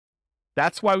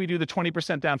 That's why we do the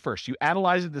 20% down first. You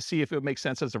analyze it to see if it makes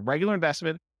sense as a regular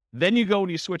investment. Then you go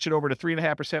and you switch it over to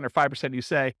 3.5% or 5%. You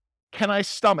say, can I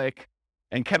stomach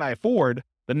and can I afford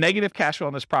the negative cash flow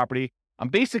on this property? I'm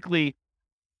basically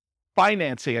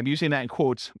financing, I'm using that in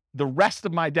quotes, the rest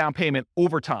of my down payment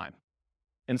over time.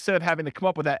 instead of having to come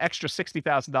up with that extra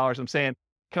 $60,000, I'm saying,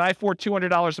 can I afford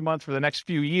 $200 a month for the next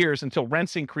few years until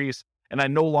rents increase and I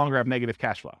no longer have negative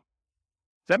cash flow?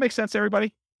 Does that make sense,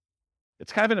 everybody?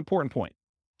 It's kind of an important point.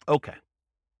 Okay.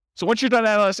 So once you're done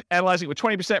analyzing with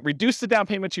 20%, reduce the down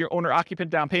payment to your owner-occupant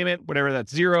down payment, whatever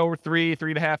that's 0, 3,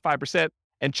 3.5%, 5%,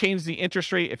 and change the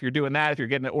interest rate if you're doing that, if you're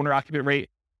getting an owner-occupant rate.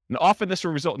 And often this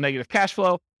will result in negative cash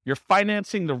flow. You're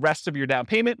financing the rest of your down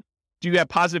payment. Do you have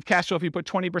positive cash flow if you put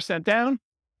 20% down?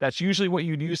 That's usually what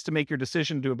you'd use to make your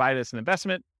decision to buy it as an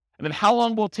investment. And then how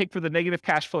long will it take for the negative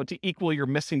cash flow to equal your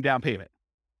missing down payment?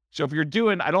 So if you're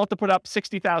doing, I don't have to put up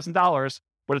 $60,000,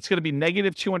 but it's going to be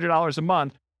negative $200 a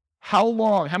month. How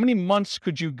many months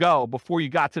could you go before you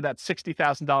got to that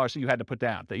 $60,000 that you had to put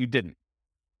down, that you didn't?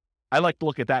 I like to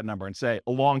look at that number and say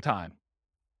a long time.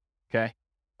 Okay.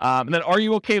 And then are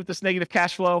you okay with this negative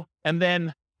cash flow? And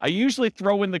then I usually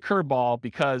throw in the curveball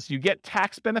because you get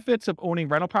tax benefits of owning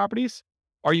rental properties.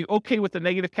 Are you okay with the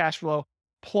negative cash flow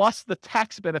plus the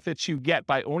tax benefits you get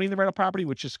by owning the rental property,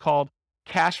 which is called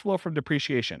cash flow from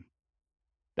depreciation?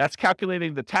 That's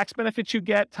calculating the tax benefits you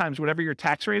get times whatever your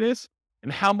tax rate is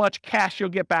and how much cash you'll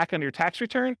get back on your tax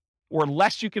return, or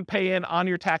less you can pay in on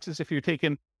your taxes if you're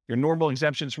taking your normal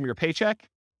exemptions from your paycheck.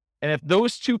 And if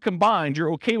those two combined,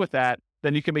 you're okay with that,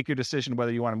 then you can make your decision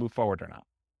whether you want to move forward or not.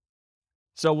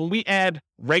 So when we add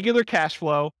regular cash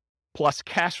flow plus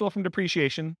cash flow from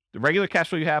depreciation, the regular cash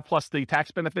flow you have plus the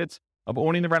tax benefits of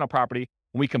owning the rental property,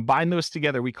 when we combine those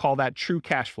together, we call that true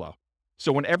cash flow.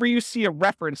 So whenever you see a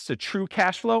reference to true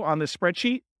cash flow on this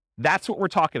spreadsheet, that's what we're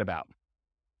talking about.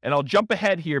 And I'll jump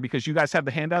ahead here because you guys have the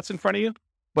handouts in front of you.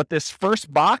 But this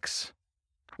first box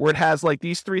where it has like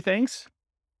these three things,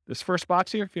 this first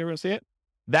box here, if you ever see it,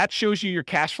 that shows you your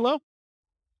cash flow.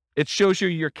 It shows you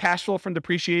your cash flow from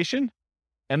depreciation.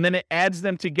 And then it adds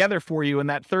them together for you in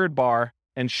that third bar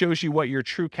and shows you what your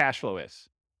true cash flow is.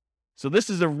 So this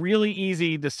is a really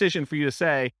easy decision for you to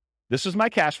say, this is my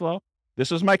cash flow.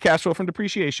 This is my cash flow from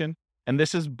depreciation. And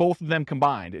this is both of them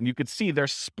combined. And you could see they're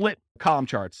split column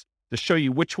charts to show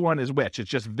you which one is which. It's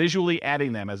just visually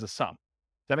adding them as a sum.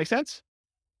 Does that make sense?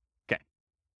 Okay.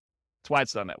 That's why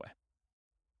it's done that way.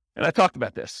 And I talked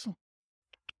about this.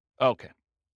 Okay.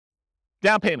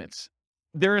 Down payments.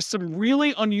 There are some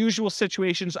really unusual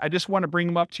situations. I just want to bring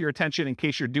them up to your attention in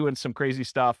case you're doing some crazy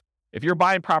stuff. If you're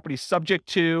buying property subject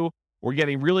to or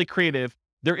getting really creative,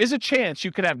 there is a chance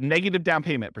you could have negative down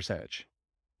payment percentage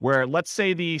where, let's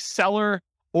say, the seller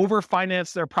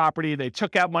overfinanced their property. They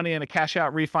took out money in a cash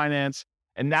out refinance.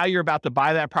 And now you're about to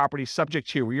buy that property subject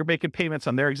to where you're making payments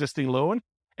on their existing loan.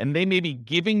 And they may be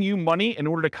giving you money in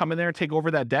order to come in there and take over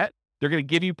that debt. They're going to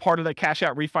give you part of that cash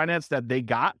out refinance that they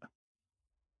got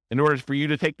in order for you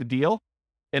to take the deal.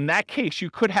 In that case, you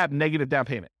could have negative down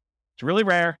payment. It's really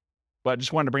rare, but I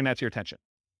just wanted to bring that to your attention.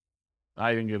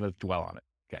 I didn't going to dwell on it.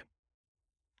 Okay.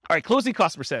 All right, closing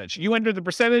cost percentage. You enter the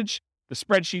percentage. The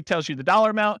spreadsheet tells you the dollar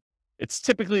amount. It's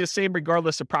typically the same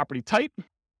regardless of property type,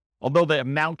 although the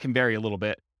amount can vary a little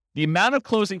bit. The amount of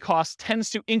closing costs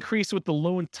tends to increase with the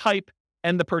loan type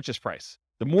and the purchase price.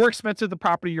 The more expensive the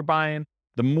property you're buying,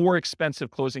 the more expensive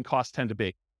closing costs tend to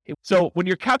be. So when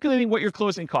you're calculating what your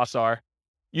closing costs are,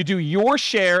 you do your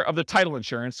share of the title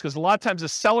insurance, because a lot of times the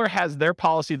seller has their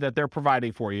policy that they're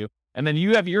providing for you, and then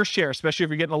you have your share, especially if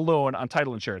you're getting a loan on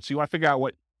title insurance. So you want to figure out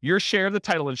what your share of the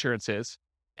title insurance is,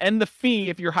 and the fee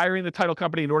if you're hiring the title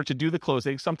company in order to do the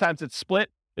closing. Sometimes it's split.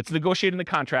 It's negotiated in the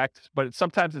contract, but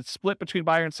sometimes it's split between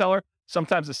buyer and seller.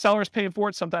 Sometimes the seller's paying for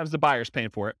it. Sometimes the buyer's paying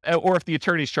for it, or if the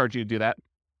attorneys charge you to do that.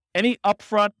 Any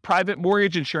upfront private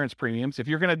mortgage insurance premiums, if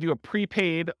you're going to do a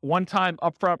prepaid one-time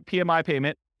upfront PMI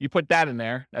payment, you put that in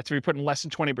there. That's where you're putting less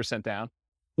than 20% down.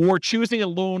 Or choosing a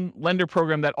loan lender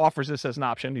program that offers this as an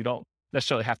option. You don't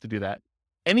necessarily have to do that.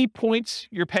 Any points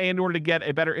you're paying in order to get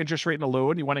a better interest rate in a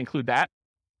loan, you want to include that.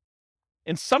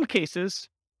 In some cases,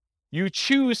 you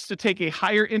choose to take a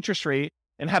higher interest rate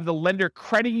and have the lender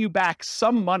credit you back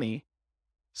some money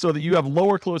so that you have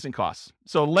lower closing costs.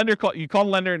 So you call the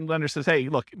lender and the lender says, hey,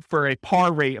 look, for a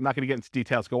par rate, I'm not going to get into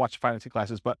details, go watch the financing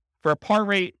classes, but for a par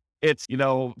rate, it's,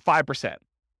 5%.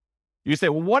 You say,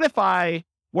 well, what if I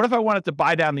wanted to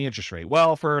buy down the interest rate?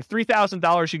 Well, for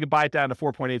 $3,000, you could buy it down to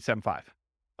 4.875.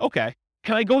 Okay.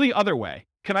 Can I go the other way?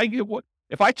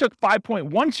 If I took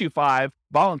 5.125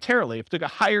 voluntarily, if I took a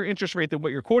higher interest rate than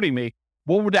what you're quoting me,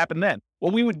 what would happen then?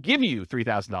 Well, we would give you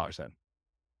 $3,000 then.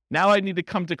 Now I need to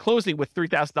come to closing with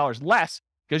 $3,000 less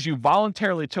because you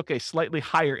voluntarily took a slightly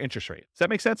higher interest rate. Does that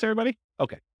make sense, everybody?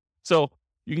 Okay. So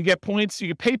you can get points, you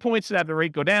can pay points to have the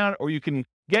rate go down, or you can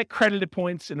get credited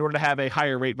points in order to have a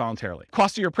higher rate voluntarily.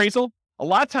 Cost of your appraisal. A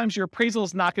lot of times your appraisal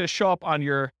is not going to show up on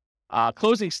your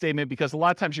closing statement, because a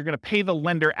lot of times you're going to pay the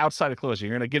lender outside of closing.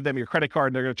 You're going to give them your credit card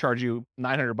and they're going to charge you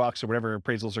 $900 or whatever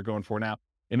appraisals are going for now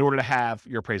in order to have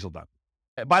your appraisal done.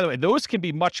 By the way, those can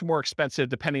be much more expensive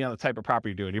depending on the type of property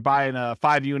you're doing. You're buying a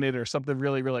 5-unit or something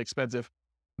really, really expensive,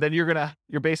 then you're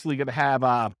basically going to have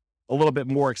a little bit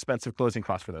more expensive closing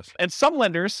costs for those. And some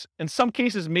lenders, in some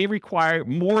cases, may require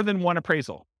more than one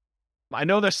appraisal. I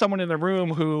know there's someone in the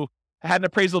room who had an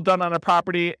appraisal done on a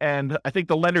property, and I think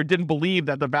the lender didn't believe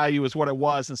that the value is what it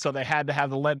was, and so they had to have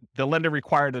the lender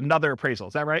required another appraisal.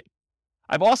 Is that right?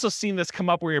 I've also seen this come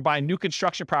up where you're buying new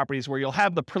construction properties where you'll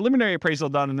have the preliminary appraisal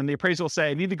done, and then the appraisal will say,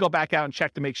 I need to go back out and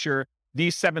check to make sure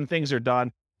these 7 things are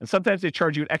done. And sometimes they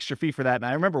charge you an extra fee for that. And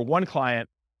I remember one client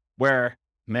where,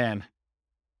 man,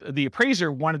 the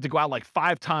appraiser wanted to go out like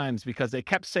 5 times because they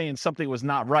kept saying something was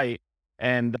not right.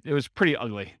 And it was pretty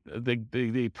ugly.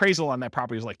 The appraisal on that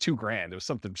property was like $2,000. It was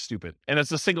something stupid. And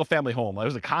it's a single family home. It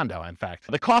was a condo, in fact.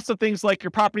 The cost of things like your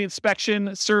property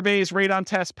inspection, surveys, radon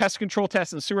tests, pest control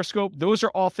tests, and sewer scope, those are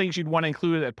all things you'd want to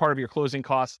include as part of your closing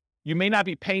costs. You may not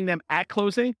be paying them at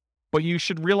closing, but you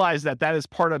should realize that that is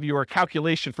part of your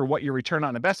calculation for what your return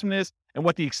on investment is and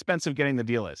what the expense of getting the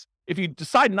deal is. If you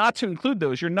decide not to include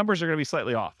those, your numbers are going to be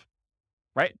slightly off,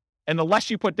 right? And the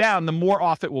less you put down, the more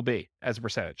off it will be as a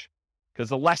percentage. Because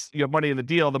the less you have money in the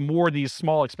deal, the more these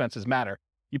small expenses matter.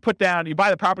 You buy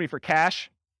the property for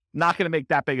cash, not going to make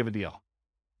that big of a deal.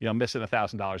 Missing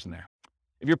 $1,000 in there.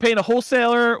 If you're paying a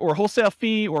wholesaler or wholesale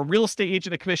fee or real estate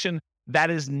agent a commission, that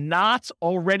is not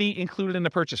already included in the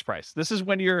purchase price. This is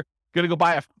when you're going to go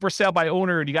buy a for sale by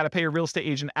owner and you got to pay a real estate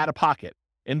agent out of pocket.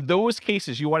 In those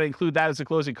cases, you want to include that as a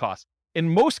closing cost. In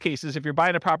most cases, if you're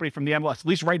buying a property from the MLS, at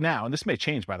least right now, and this may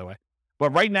change, by the way, but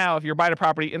right now, if you're buying a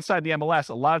property inside the MLS,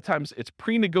 a lot of times it's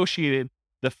pre-negotiated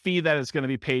the fee that is going to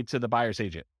be paid to the buyer's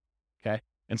agent, okay?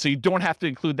 And so you don't have to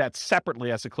include that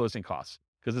separately as a closing cost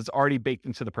because it's already baked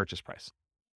into the purchase price.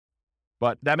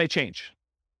 But that may change.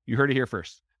 You heard it here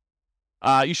first.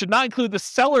 You should not include the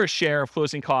seller's share of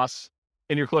closing costs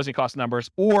in your closing cost numbers,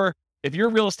 or if your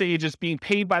real estate agent is being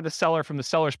paid by the seller from the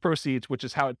seller's proceeds, which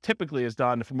is how it typically is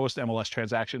done for most MLS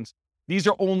transactions, these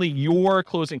are only your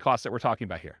closing costs that we're talking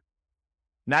about here.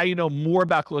 Now you know more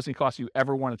about closing costs you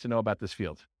ever wanted to know about this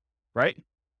field, right?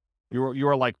 You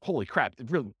were like, holy crap,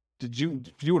 did you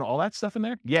doing all that stuff in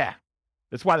there? Yeah.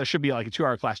 That's why there should be like a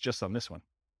 2-hour class just on this one.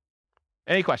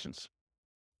 Any questions?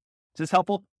 Is this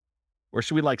helpful? Or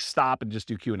should we like stop and just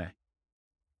do Q&A?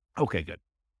 Okay, good.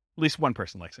 At least one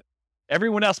person likes it.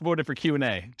 Everyone else voted for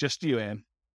Q&A. Just you, Ann.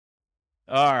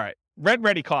 All right. Rent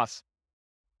ready costs.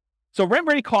 So rent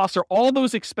ready costs are all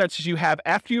those expenses you have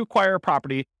after you acquire a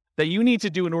property that you need to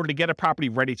do in order to get a property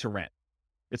ready to rent.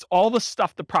 It's all the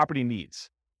stuff the property needs.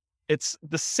 It's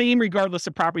the same regardless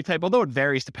of property type, although it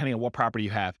varies depending on what property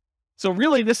you have. So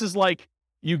really, this is like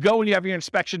you go and you have your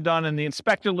inspection done and the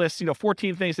inspector lists,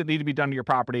 14 things that need to be done to your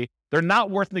property. They're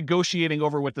not worth negotiating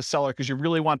over with the seller because you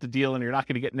really want the deal and you're not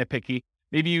going to get nitpicky.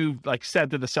 Maybe you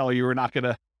said to the seller you were not going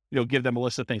to give them a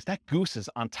list of things. That goose is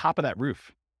on top of that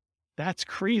roof. That's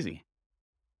crazy.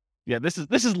 Yeah, this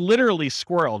is literally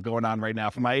squirrel going on right now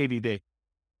for my ADD.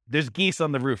 There's geese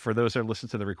on the roof for those that listen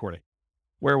to the recording.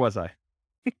 Where was I?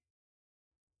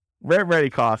 Rent ready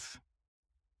costs.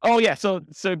 Oh yeah, so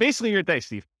basically your day,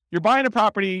 Steve. You're buying a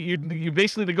property, you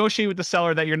basically negotiate with the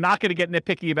seller that you're not going to get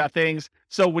nitpicky about things.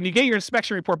 So when you get your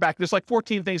inspection report back, there's like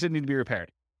 14 things that need to be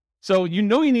repaired. So you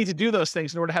need to do those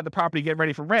things in order to have the property get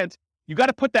ready for rent. You got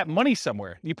to put that money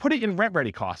somewhere. You put it in rent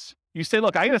ready costs. You say,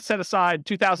 look, I got to set aside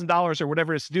 $2,000 or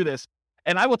whatever it is to do this.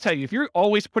 And I will tell you, if you're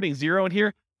always putting zero in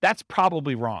here, that's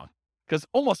probably wrong because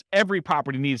almost every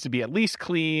property needs to be at least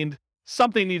cleaned.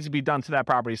 Something needs to be done to that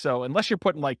property. So unless you're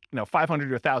putting $500 or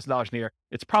 $1,000 in here,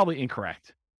 it's probably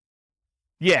incorrect.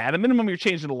 Yeah, at a minimum, you're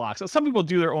changing the locks. So some people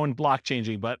do their own block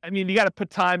changing, but you got to put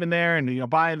time in there and,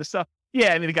 buying the stuff.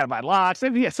 Yeah, you got to buy locks.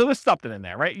 Yeah, so there's something in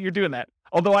there, right? You're doing that.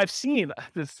 Although I've seen,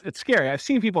 it's scary. I've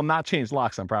seen people not change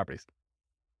locks on properties.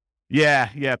 Yeah,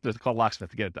 you have to call locksmith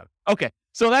to get it done. Okay,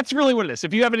 so that's really what it is.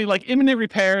 If you have any imminent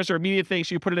repairs or immediate things,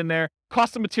 you put it in there.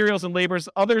 Cost of materials and labors,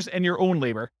 others and your own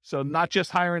labor. So not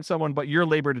just hiring someone, but your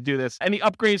labor to do this. Any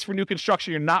upgrades for new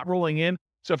construction you're not rolling in.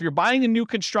 So if you're buying a new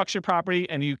construction property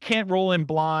and you can't roll in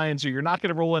blinds or you're not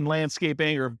going to roll in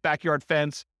landscaping or backyard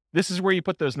fence, this is where you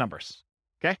put those numbers.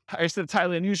 Okay, I said it's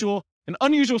highly unusual. An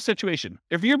unusual situation.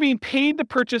 If you're being paid to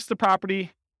purchase the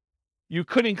property, you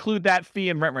could include that fee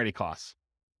in rent ready costs.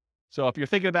 So if you're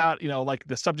thinking about,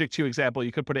 the subject to example,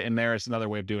 you could put it in there as another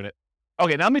way of doing it.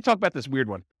 Okay, now let me talk about this weird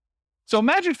one. So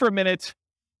imagine for a minute,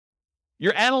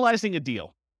 you're analyzing a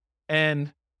deal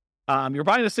and you're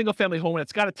buying a single family home and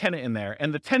it's got a tenant in there.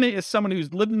 And the tenant is someone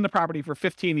who's lived in the property for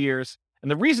 15 years And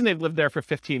the reason they've lived there for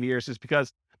 15 years is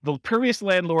because the previous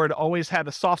landlord always had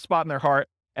a soft spot in their heart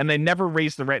and they never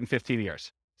raised the rent in 15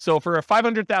 years. So for a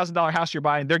 $500,000 house you're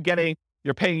buying,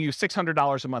 you're paying you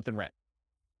 $600 a month in rent.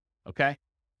 Okay.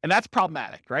 And that's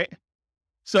problematic, right?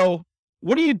 So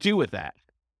what do you do with that?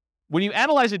 When you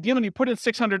analyze a deal and you put in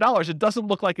 $600, it doesn't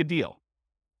look like a deal.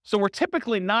 So we're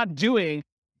typically not doing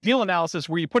deal analysis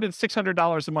where you put in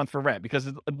 $600 a month for rent because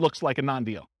it looks like a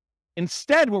non-deal.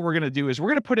 Instead, what we're going to do is we're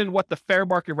going to put in what the fair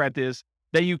market rent is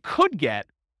that you could get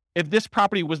if this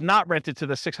property was not rented to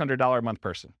the $600 a month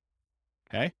person.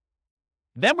 Okay.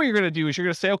 Then what you're going to do is you're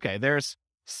going to say, okay, there's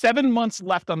 7 months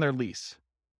left on their lease.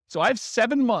 So I have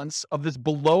 7 months of this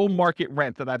below market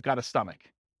rent that I've got to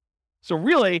stomach. So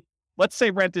really, let's say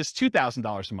rent is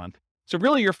 $2,000 a month. So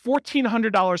really you're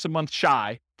 $1,400 a month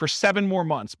shy for 7 more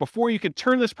months before you can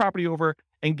turn this property over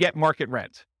and get market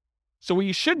rent. So what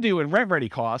you should do in rent ready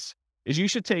costs is you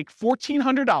should take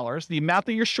 $1,400, the amount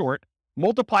that you're short,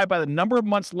 multiply by the number of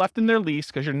months left in their lease,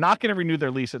 because you're not going to renew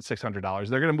their lease at $600.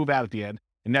 They're going to move out at the end.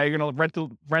 And now you're going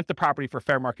to rent the property for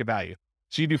fair market value.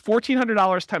 So you do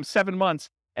 $1,400 times 7 months,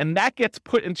 and that gets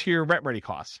put into your rent ready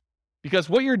costs. Because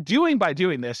what you're doing by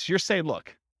doing this, you're saying,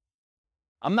 look,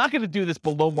 I'm not going to do this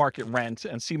below market rent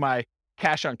and see my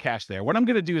cash on cash there. What I'm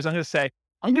going to do is I'm going to say,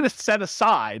 I'm going to set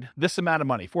aside this amount of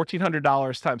money,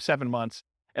 $1,400 times 7 months,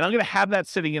 and I'm going to have that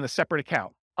sitting in a separate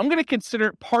account. I'm going to consider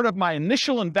it part of my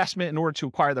initial investment in order to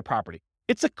acquire the property.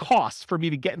 It's a cost for me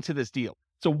to get into this deal.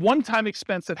 It's a one-time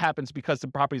expense that happens because the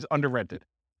property is under rented.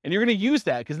 And you're going to use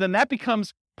that because then that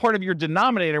becomes part of your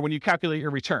denominator when you calculate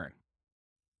your return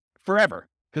forever,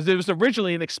 because it was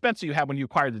originally an expense that you had when you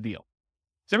acquired the deal.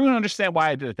 Does everyone understand why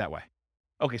I did it that way?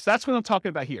 Okay, so that's what I'm talking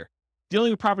about here.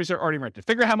 Dealing with properties that are already rented.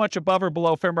 Figure out how much above or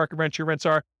below fair market rent your rents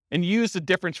are and use the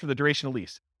difference for the duration of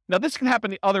lease. Now, this can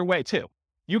happen the other way too.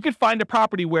 You could find a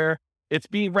property where it's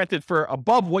being rented for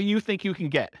above what you think you can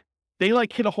get. They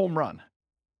hit a home run.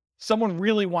 Someone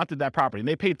really wanted that property and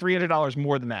they paid $300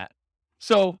 more than that.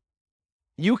 So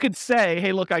you could say,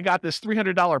 hey, look, I got this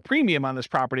 $300 premium on this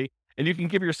property, and you can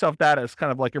give yourself that as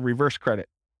kind of like a reverse credit.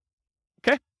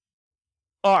 Okay?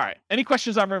 All right. Any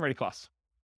questions on rent ready costs?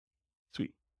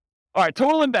 Sweet. All right.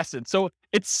 Total invested. So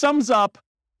it sums up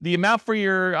the amount for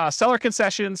your seller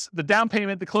concessions, the down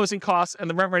payment, the closing costs, and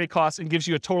the rent ready costs, and gives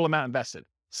you a total amount invested.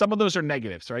 Some of those are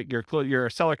negatives, right? Your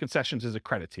seller concessions is a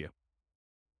credit to you.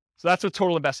 So that's what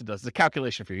total invested does. It's a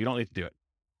calculation for you. You don't need to do it.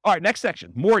 All right, next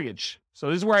section, mortgage. So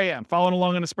this is where I am. Following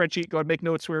along on the spreadsheet. Go ahead and make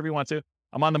notes wherever you want to.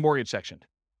 I'm on the mortgage section.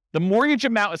 The mortgage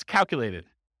amount is calculated.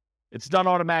 It's done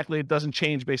automatically. It doesn't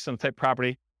change based on the type of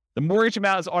property. The mortgage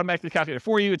amount is automatically calculated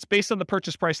for you. It's based on the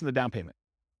purchase price and the down payment.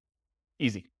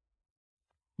 Easy.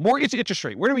 Mortgage interest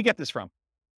rate. Where do we get this from?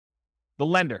 The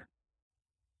lender.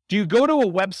 Do you go to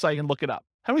a website and look it up?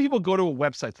 How many people go to a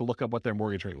website to look up what their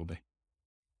mortgage rate will be?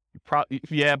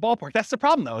 Yeah, ballpark. That's the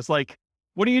problem, though. It's like,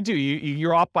 what do?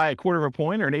 You're off by a quarter of a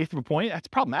point or an eighth of a point. That's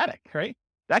problematic, right?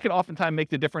 That could oftentimes make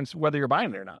the difference whether you're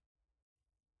buying it or not.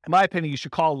 In my opinion, you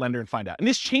should call a lender and find out. And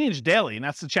this changes daily, and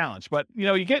that's the challenge. But,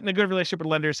 you get in a good relationship with a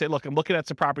lender, say, look, I'm looking at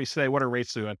some properties today. What are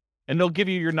rates doing? And they'll give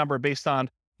you your number based on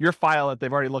your file that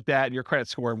they've already looked at, and your credit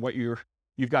score, and what you've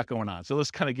got going on. So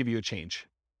let's kind of give you a change.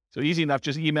 So easy enough,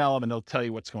 just email them, and they'll tell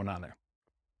you what's going on there.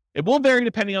 It will vary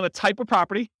depending on the type of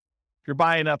property. If you're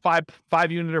buying a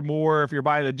five unit or more, if you're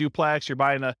buying a duplex, you're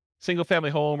buying a single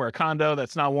family home or a condo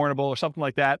that's not warrantable or something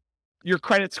like that. Your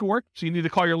credit score, so you need to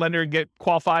call your lender and get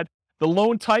qualified. The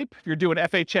loan type, if you're doing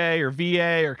FHA or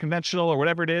VA or conventional or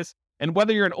whatever it is, and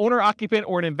whether you're an owner occupant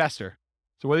or an investor.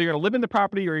 So whether you're going to live in the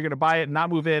property or you're going to buy it and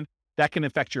not move in, that can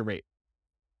affect your rate.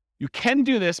 You can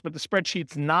do this, but the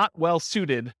spreadsheet's not well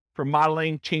suited for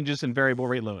modeling changes in variable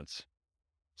rate loans.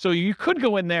 So you could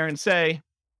go in there and say,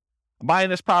 I'm buying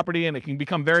this property and it can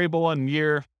become variable in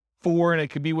year 4 and it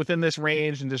could be within this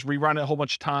range, and just rerun it a whole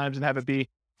bunch of times and have it be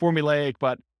formulaic,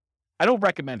 but I don't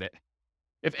recommend it.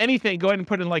 If anything, go ahead and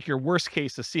put in your worst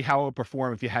case to see how it would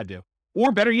perform if you had to.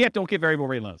 Or better yet, don't get variable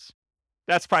rate loans.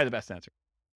 That's probably the best answer.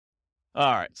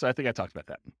 All right, so I think I talked about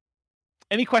that.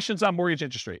 Any questions on mortgage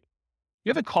interest rate? You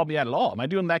haven't called me out at all. Am I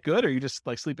doing that good, or are you just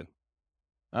sleeping?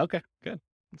 Okay, good.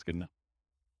 That's good enough.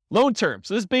 Loan term.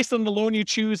 So this is based on the loan you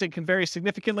choose and can vary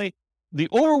significantly. The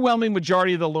overwhelming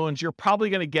majority of the loans you're probably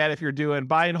going to get if you're doing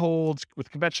buy and holds with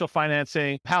conventional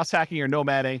financing, house hacking, or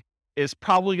nomading is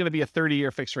probably going to be a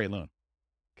 30-year fixed rate loan.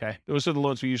 Okay. Those are the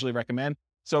loans we usually recommend.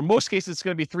 So in most cases, it's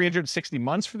going to be 360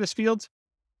 months for this field.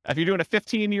 If you're doing a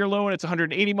 15-year loan, it's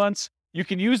 180 months. You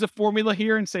can use the formula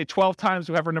here and say 12 times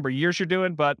whatever number of years you're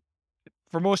doing, but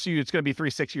for most of you, it's going to be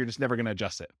 360. You're just never going to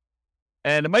adjust it.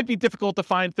 And it might be difficult to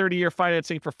find 30-year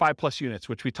financing for 5+ units,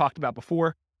 which we talked about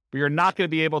before. but you're not going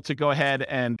to be able to go ahead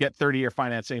and get 30-year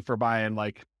financing for buying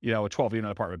a 12-unit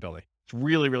apartment building. It's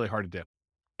really, really hard to do.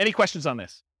 Any questions on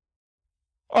this?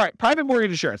 All right, private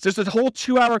mortgage insurance. There's a whole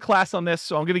 2-hour class on this,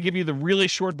 so I'm going to give you the really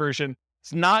short version.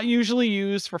 It's not usually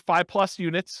used for 5+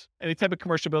 units, any type of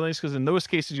commercial buildings, because in those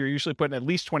cases, you're usually putting at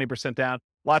least 20% down.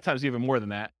 A lot of times even more than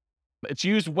that. It's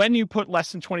used when you put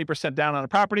less than 20% down on a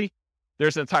property.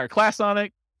 There's an entire class on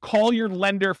it. Call your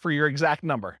lender for your exact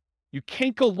number. You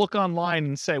can't go look online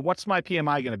and say, what's my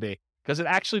PMI going to be? Because it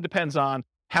actually depends on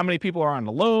how many people are on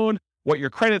the loan, what your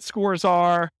credit scores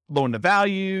are, loan to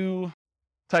value,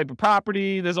 type of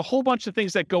property. There's a whole bunch of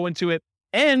things that go into it,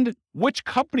 and which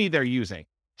company they're using.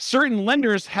 Certain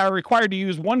lenders are required to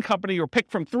use one company or pick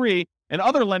from 3, and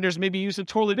other lenders may be using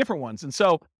totally different ones. And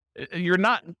so you're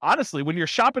not, honestly, when you're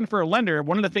shopping for a lender,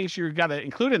 one of the things you've got to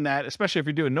include in that, especially if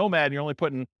you're doing Nomad and you're only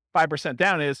putting 5%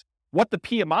 down, is what the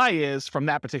PMI is from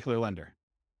that particular lender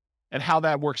and how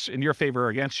that works in your favor or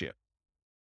against you.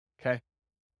 Okay.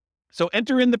 So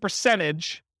enter in the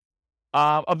percentage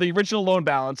of the original loan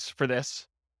balance for this,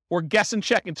 or guess and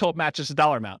check until it matches the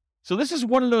dollar amount. So this is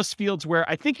one of those fields where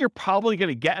I think you're probably going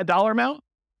to get a dollar amount,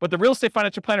 but the real estate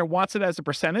financial planner wants it as a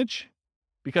percentage,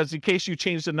 because in case you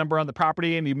change the number on the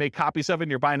property and you make copies of it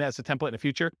and you're buying it as a template in the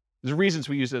future, there's reasons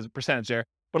we use it as a percentage there.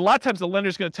 But a lot of times the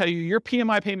lender's going to tell you your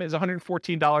PMI payment is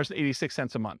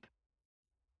 $114.86 a month.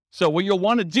 So what you'll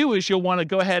want to do is you'll want to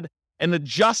go ahead and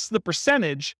adjust the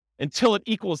percentage until it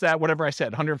equals that, whatever I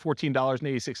said,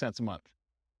 $114.86 a month.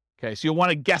 Okay, so you'll want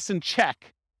to guess and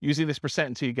check using this percent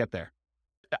until you get there.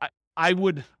 I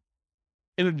would,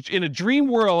 in a dream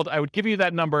world, I would give you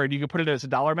that number and you can put it as a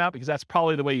dollar amount, because that's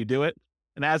probably the way you do it.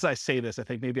 And as I say this, I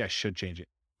think maybe I should change it.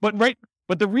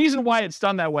 But the reason why it's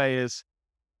done that way is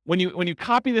when you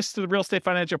copy this to the real estate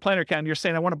financial planner account, you're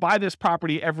saying, I want to buy this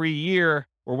property every year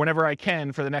or whenever I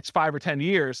can for the next 5 or 10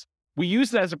 years. We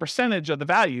use it as a percentage of the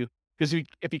value, because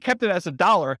if you kept it as a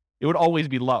dollar, it would always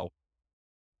be low.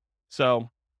 So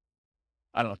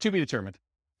I don't know, to be determined.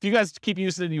 If you guys keep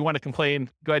using it and you want to complain,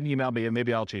 go ahead and email me and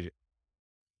maybe I'll change it.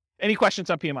 Any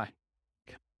questions on PMI?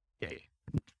 Yeah. You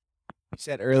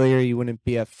said earlier you wouldn't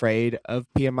be afraid of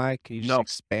PMI. Can you just No.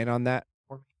 expand on that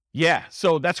for me? Yeah,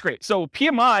 so that's great. So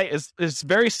PMI is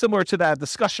very similar to that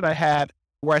discussion I had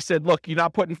where I said, look, you're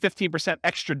not putting 15%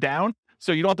 extra down,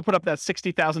 so you don't have to put up that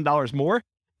 $60,000 more.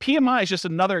 PMI is just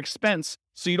another expense,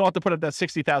 so you don't have to put up that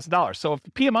 $60,000. So if the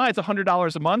PMI is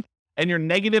 $100 a month and you're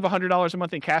negative $100 a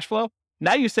month in cash flow,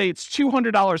 now you say it's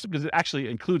 $200 because it actually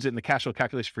includes it in the cash flow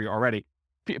calculation for you already.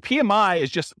 PMI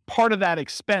is just part of that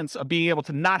expense of being able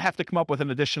to not have to come up with an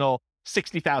additional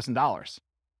 $60,000.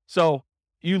 So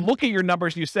you look at your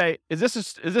numbers and you say, is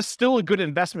this still a good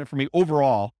investment for me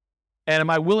overall? And am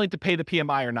I willing to pay the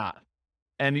PMI or not?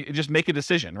 And you just make a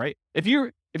decision, right? If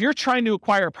you're trying to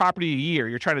acquire a property a year,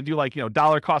 you're trying to do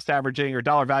dollar cost averaging or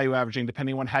dollar value averaging,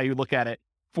 depending on how you look at it,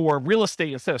 for real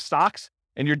estate instead of stocks,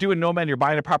 and you're doing Nomad, you're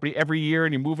buying a property every year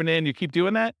and you're moving in, you keep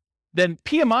doing that, then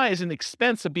PMI is an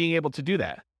expense of being able to do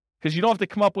that, because you don't have to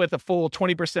come up with a full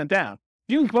 20% down.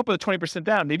 If you can come up with a 20%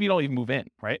 down, maybe you don't even move in,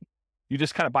 right? You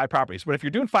just kind of buy properties. But if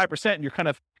you're doing 5% and you're kind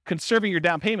of conserving your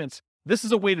down payments, this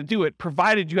is a way to do it,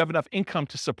 provided you have enough income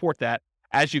to support that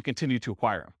as you continue to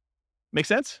acquire them. Make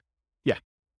sense? Yeah.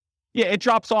 Yeah, it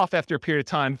drops off after a period of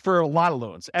time for a lot of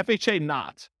loans. FHA,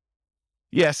 not.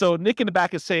 Yeah, so Nick in the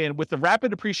back is saying, with the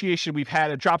rapid appreciation we've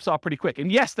had, it drops off pretty quick.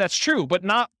 And yes, that's true, but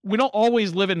we don't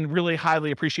always live in really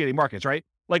highly appreciating markets, right?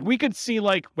 Like we could see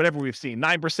whatever we've seen,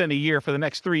 9% a year for the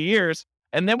next 3 years,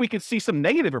 and then we could see some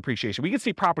negative appreciation. We could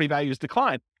see property values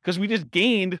decline because we just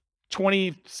gained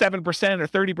 27% or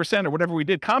 30% or whatever we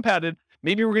did compounded.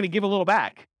 Maybe we're going to give a little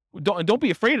back. Don't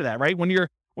be afraid of that, right? When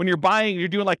you're buying, you're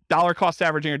doing like dollar cost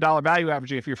averaging or dollar value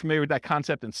averaging. If you're familiar with that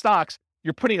concept in stocks,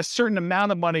 you're putting a certain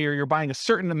amount of money or you're buying a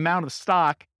certain amount of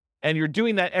stock, and you're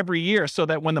doing that every year so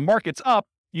that when the market's up,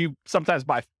 you sometimes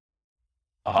buy.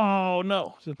 Oh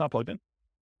no, it's not plugged in.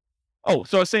 Oh,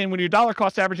 so I was saying when you're dollar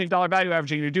cost averaging, dollar value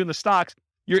averaging, you're doing the stocks,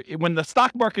 when the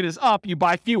stock market is up, you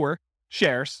buy fewer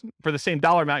shares for the same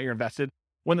dollar amount you're invested.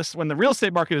 When the real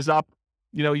estate market is up,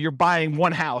 you're buying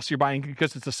one house, you're buying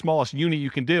because it's the smallest unit you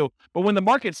can do. But when the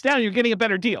market's down, you're getting a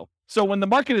better deal. So when the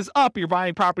market is up, you're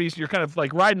buying properties, you're kind of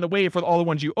like riding the wave for all the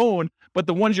ones you own, but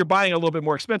the ones you're buying are a little bit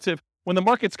more expensive. When the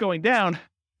market's going down,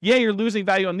 yeah, you're losing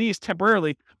value on these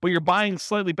temporarily, but you're buying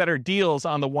slightly better deals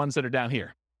on the ones that are down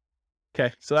here.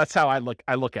 Okay, so that's how I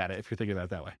look at it, if you're thinking about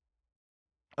it that way.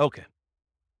 Okay.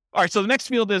 All right, so the next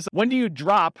field is, when do you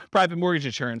drop private mortgage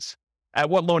insurance at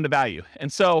what loan to value?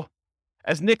 And so,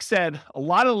 as Nick said, a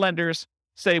lot of lenders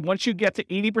say once you get to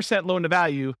 80% loan to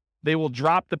value, they will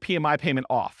drop the PMI payment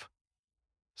off.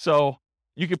 So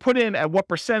you can put in at what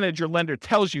percentage your lender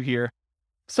tells you here.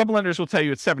 Some lenders will tell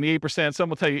you it's 78%. Some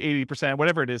will tell you 80%,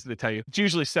 whatever it is they tell you. It's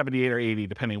usually 78 or 80,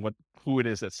 depending on who it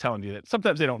is that's telling you that.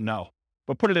 Sometimes they don't know,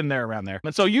 but put it in there around there.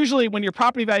 And so usually when your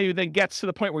property value then gets to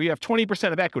the point where you have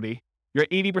 20% of equity, you're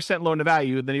 80% loan to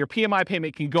value, then your PMI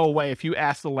payment can go away if you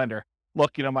ask the lender,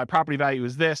 look, my property value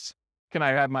is this. Can I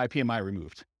have my PMI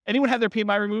removed? Anyone have their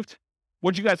PMI removed?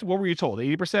 What were you told?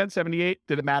 80%, 78?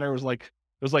 Did it matter? It was like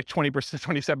 20%,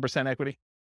 27% equity.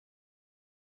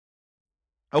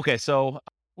 Okay, so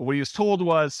what he was told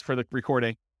was, for the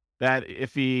recording, that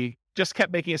if he just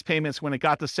kept making his payments, when it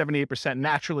got to 78%,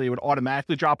 naturally it would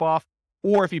automatically drop off.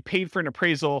 Or if he paid for an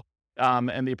appraisal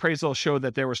and the appraisal showed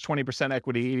that there was 20%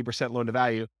 equity, 80% loan to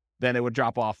value, then it would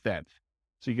drop off then.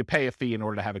 So you could pay a fee in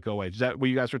order to have it go away. Is that what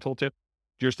you guys were told too?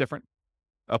 Yours different?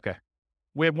 Okay.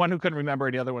 We had one who couldn't remember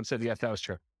and the other one said, yes, that was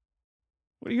true.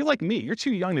 Well, you're like me. You're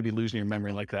too young to be losing your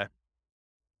memory like that.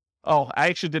 Oh, I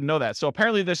actually didn't know that. So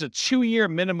apparently there's a 2-year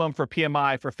minimum for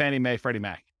PMI for Fannie Mae, Freddie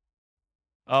Mac.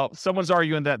 Oh, someone's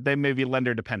arguing that they may be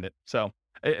lender dependent. So,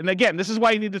 and again, this is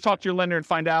why you need to talk to your lender and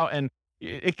find out, and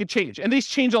it could change. And these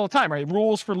change all the time, right?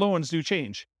 Rules for loans do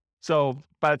change. So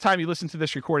by the time you listen to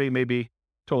this recording, it may be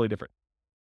totally different.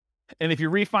 And if you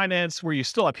refinance where you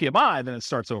still have PMI, then it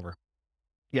starts over.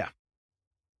 Yeah.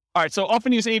 All right, so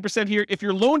often use 8% here. If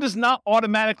your loan does not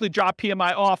automatically drop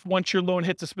PMI off once your loan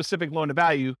hits a specific loan to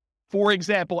value, for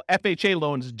example, FHA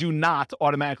loans do not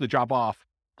automatically drop off.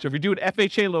 So if you're doing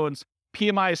FHA loans,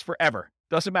 PMI is forever.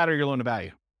 Doesn't matter your loan to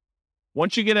value.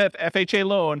 Once you get an FHA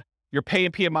loan, you're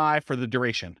paying PMI for the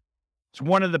duration. It's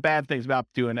one of the bad things about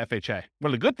doing FHA.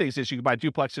 One of the good things is you can buy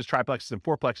duplexes, triplexes, and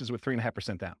fourplexes with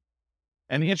 3.5% down.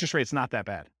 And the interest rate's not that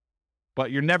bad.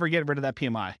 But you're never getting rid of that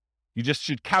PMI. You just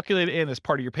should calculate it in as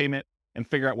part of your payment and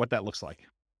figure out what that looks like.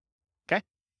 Okay?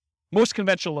 Most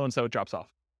conventional loans, though, it drops off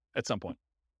at some point.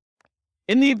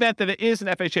 In the event that it is an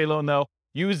FHA loan, though,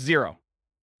 use 0.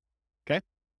 Okay?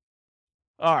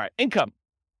 All right. Income.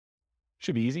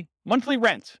 Should be easy. Monthly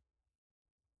rent.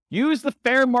 Use the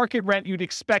fair market rent you'd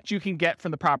expect you can get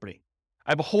from the property.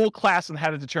 I have a whole class on how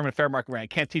to determine fair market rent. I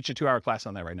can't teach a 2-hour class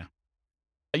on that right now.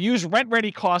 I use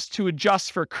rent-ready costs to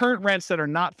adjust for current rents that are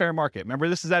not fair market. Remember,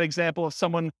 this is that example of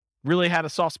someone really had a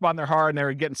soft spot in their heart and they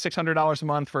were getting $600 a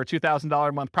month for a $2,000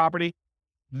 a month property.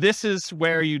 This is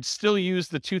where you'd still use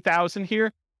the $2,000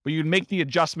 here, but you'd make the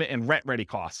adjustment in rent-ready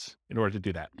costs in order to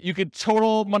do that. You could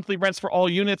total monthly rents for all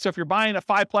units. So if you're buying a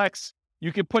 5-plex,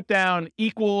 you could put down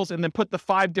equals and then put the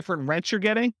 5 different rents you're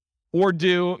getting, or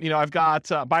do, I've got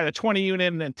buy a 20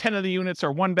 unit and then 10 of the units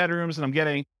are 1 bedrooms and I'm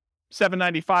getting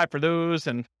 $795 for those.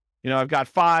 And, I've got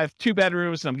 5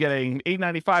 2-bedrooms and I'm getting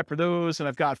 $895 for those. And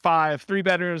I've got 5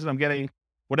 3-bedrooms and I'm getting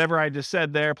whatever I just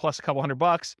said there, plus a couple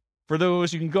 $100 for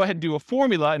those. You can go ahead and do a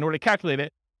formula in order to calculate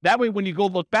it. That way, when you go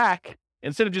look back,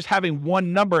 instead of just having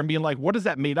one number and being like, what is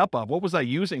that made up of? What was I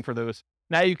using for those?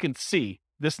 Now you can see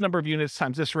this number of units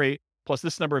times this rate, plus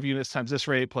this number of units times this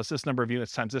rate, plus this number of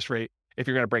units times this rate, if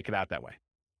you're going to break it out that way.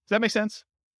 Does that make sense?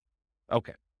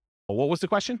 Okay. Well, what was the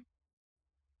question?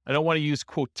 I don't want to use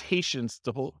quotations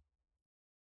to hold.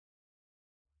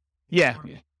 Yeah.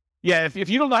 If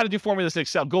you don't know how to do formulas in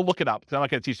Excel, go look it up. I'm not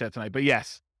going to teach that tonight. But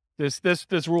yes,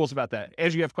 there's rules about that.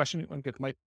 Andrew, you have a question? You want to get the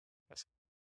mic? Yes.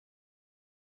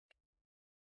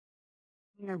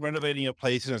 You're renovating a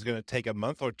place and it's going to take a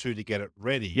month or 2 to get it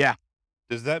ready. Yeah.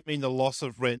 Does that mean the loss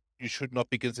of rent, you should not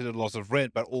be considered loss of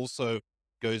rent, but also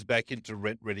goes back into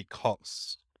rent-ready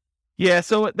costs? Yeah,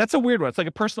 so that's a weird one. It's like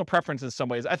a personal preference in some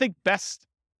ways. I think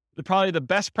probably the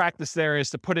best practice there is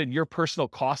to put in your personal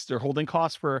costs or holding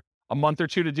costs for a month or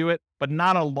 2 to do it, but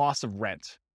not a loss of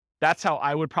rent. That's how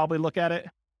I would probably look at it.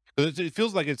 It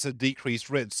feels like it's a decreased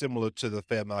rent, similar to the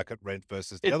fair market rent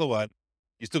versus the other one.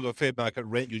 You still got fair market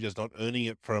rent, you're just not earning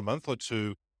it for a month or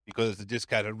 2 because it's a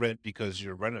discounted rent because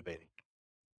you're renovating.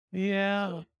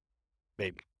 Yeah.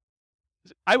 Maybe.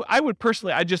 I would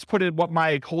personally, I just put in what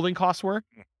my holding costs were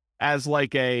as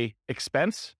like a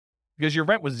expense because your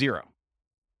rent was 0.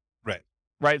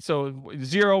 Right. So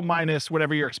 0 minus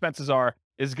whatever your expenses are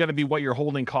is going to be what your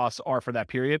holding costs are for that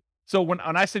period. So when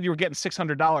I said you were getting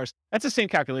 $600, that's the same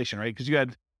calculation, right? Because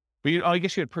I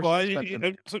guess you had personal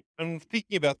I'm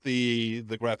thinking about the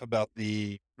graph about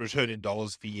the return in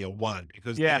dollars for year 1,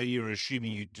 because there you're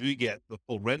assuming you do get the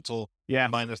full rental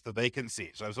minus the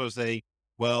vacancy. So I was sort of saying,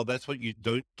 well, that's what you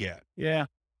don't get. Yeah.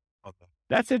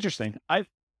 That's interesting.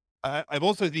 I'm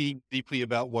also deeply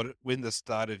about when the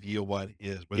start of year 1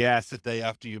 is, whether it's the day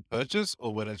after you purchase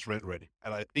or when it's rent ready.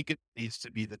 And I think it needs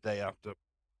to be the day after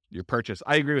your purchase.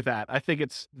 I agree with that. I think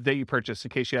it's the day you purchase in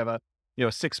case you have a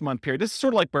 6-month period. This is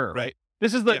sort of like Burr, right?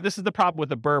 This is the problem with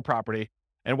the Burr property.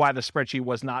 and why the spreadsheet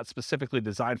was not specifically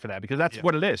designed for that, because that's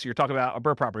what it is. You're talking about a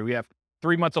BRRRR property. We have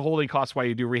 3 months of holding costs while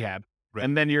you do rehab,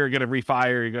 and then you're going to refi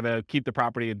or you're going to keep the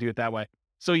property and do it that way.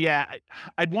 So yeah,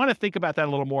 I'd want to think about that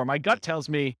a little more. My gut tells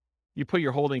me you put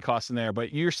your holding costs in there,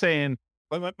 but you're saying.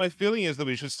 My feeling is that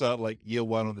we should start like year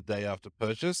one on the day after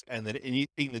purchase, and then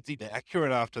anything that's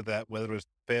inaccurate after that, whether it's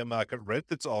fair market rent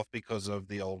that's off because of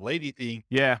the old lady thing,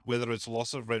 whether it's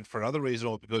loss of rent for another reason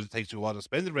or because it takes too long to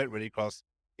spend the rent ready costs,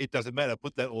 it doesn't matter.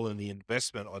 Put that all in the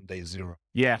investment on day zero.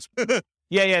 Yeah.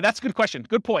 Yeah. That's a good question.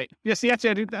 Good point. Yes, yeah,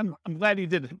 I'm glad you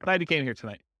did. Glad you came here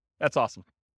tonight. That's awesome.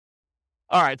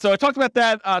 All right. So I talked about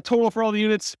that total for all the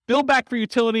units, build back for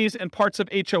utilities and parts of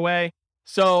HOA.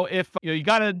 So if you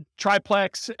got a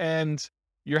triplex and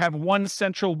you have one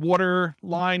central water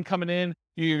line coming in,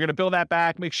 you're going to build that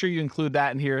back. Make sure you include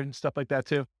that in here and stuff like that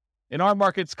too. In our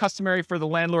market, it's customary for the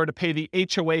landlord to pay the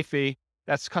HOA fee.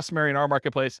 That's customary in our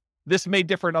marketplace. This may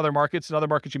differ in other markets. In other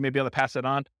markets, you may be able to pass it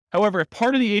on. However, if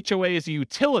part of the HOA is a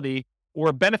utility or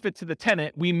a benefit to the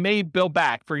tenant, we may bill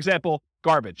back. For example,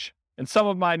 garbage. In some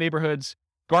of my neighborhoods,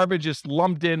 garbage is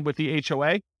lumped in with the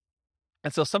HOA.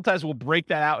 And so sometimes we'll break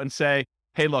that out and say,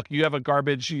 hey, look, you have a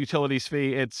garbage utilities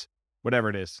fee. It's whatever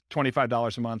it is,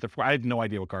 $25 a month. I have no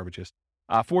idea what garbage is.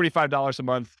 $45 a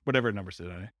month, whatever numbers it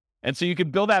is. And so you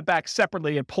can bill that back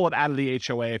separately and pull it out of the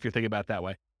HOA if you're thinking about it that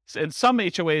way. So in some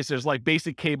HOAs, there's like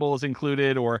basic cables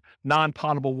included or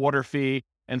non-potable water fee.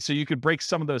 And so you could break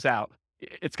some of those out.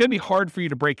 It's going to be hard for you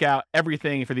to break out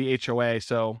everything for the HOA.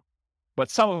 But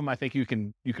some of them, I think you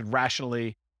can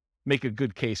rationally make a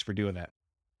good case for doing that.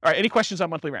 All right, any questions on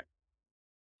monthly rent?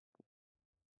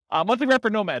 Monthly rent for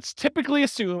nomads typically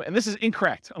assume, and this is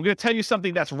incorrect. I'm going to tell you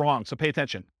something that's wrong, so pay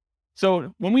attention.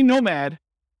 So when we nomad,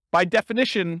 by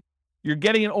definition, you're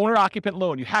getting an owner-occupant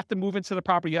loan. You have to move into the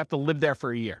property. You have to live there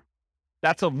for a year.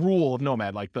 That's a rule of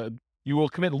nomad. You will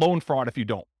commit loan fraud if you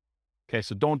don't. Okay,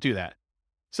 so don't do that.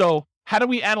 So how do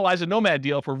we analyze a nomad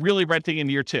deal if we're really renting in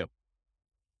year 2?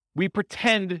 We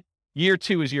pretend year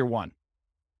 2 is year 1.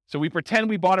 So we pretend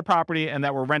we bought a property and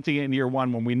that we're renting it in year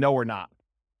 1 when we know we're not.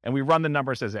 And we run the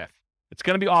numbers as if. It's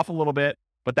going to be off a little bit,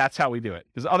 but that's how we do it.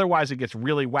 Because otherwise it gets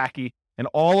really wacky. And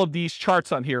all of these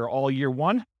charts on here are all year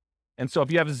 1. And so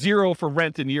if you have 0 for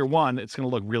rent in year 1, it's going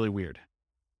to look really weird.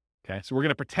 Okay, so we're going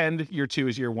to pretend year 2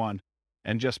 is year 1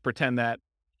 and just pretend that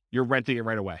you're renting it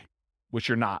right away, which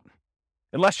you're not.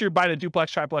 Unless you're buying a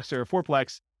duplex, triplex, or a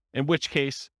fourplex, in which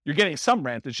case you're getting some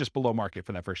rent that's just below market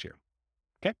for that first year.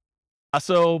 Okay,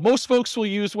 so most folks will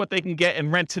use what they can get in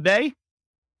rent today.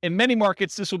 In many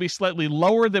markets, this will be slightly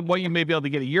lower than what you may be able to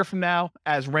get a year from now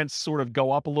as rents sort of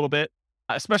go up a little bit,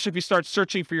 especially if you start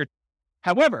searching for your.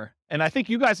 However, and I think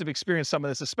you guys have experienced some of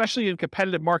this, especially in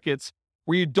competitive markets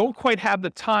where you don't quite have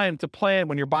the time to plan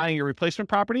when you're buying your replacement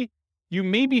property, you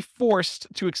may be forced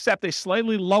to accept a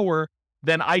slightly lower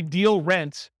than ideal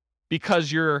rent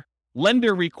because your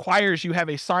lender requires you have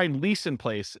a signed lease in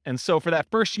place. And so for that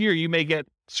first year, you may get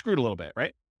screwed a little bit,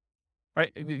 right?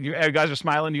 Right? You guys are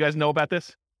smiling. You guys know about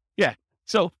this? Yeah.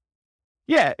 So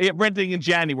renting in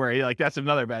January, like that's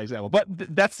another bad example, but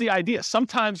that's the idea.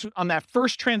 Sometimes on that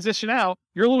first transition out,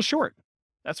 you're a little short.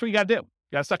 That's what you got to do.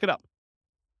 You got to suck it up.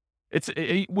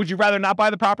 Would you rather not buy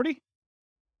the property?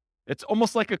 It's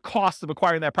almost like a cost of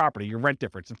acquiring that property, your rent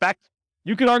difference. In fact,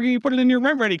 you could argue you put it in your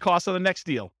rent ready cost on the next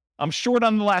deal. I'm short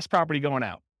on the last property going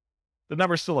out. The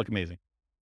numbers still look amazing.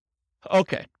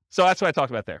 Okay. So that's what I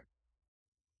talked about there.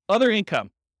 Other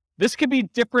income. This could be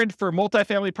different for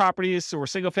multifamily properties or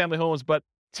single family homes, but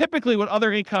typically what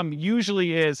other income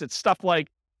usually is, it's stuff like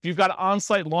if you've got an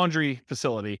on-site laundry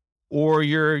facility or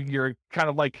you're kind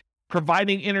of like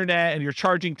providing internet and you're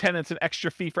charging tenants an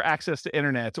extra fee for access to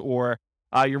internet, or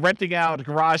you're renting out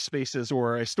garage spaces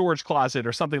or a storage closet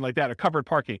or something like that, or covered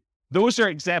parking. Those are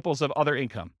examples of other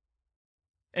income.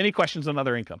 Any questions on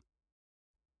other income?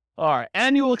 All right,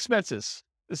 annual expenses.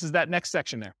 This is that next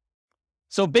section there.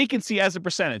 So vacancy as a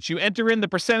percentage. You enter in the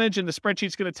percentage and the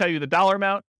spreadsheet's going to tell you the dollar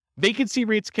amount. Vacancy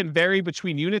rates can vary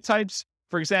between unit types.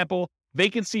 For example,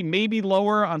 vacancy may be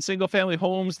lower on single family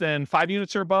homes than 5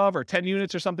 units or above or 10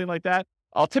 units or something like that.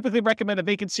 I'll typically recommend a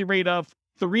vacancy rate of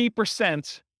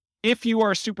 3% if you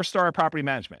are a superstar of property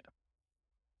management.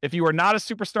 If you are not a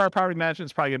superstar of property management,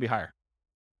 it's probably going to be higher.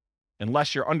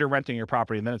 Unless you're under renting your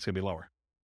property, and then it's going to be lower.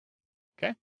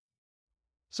 Okay?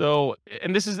 So,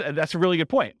 and that's a really good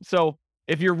point. So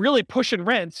if you're really pushing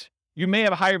rent, you may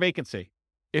have a higher vacancy.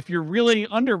 If you're really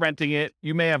under renting it,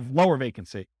 you may have lower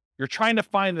vacancy. You're trying to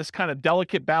find this kind of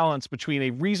delicate balance between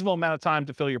a reasonable amount of time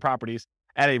to fill your properties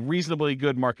at a reasonably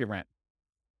good market rent.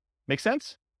 Make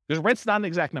sense? Because rent's not an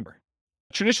exact number.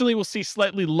 Traditionally, we'll see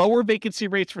slightly lower vacancy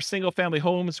rates for single-family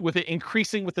homes, with it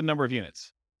increasing with the number of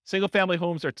units. Single-family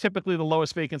homes are typically the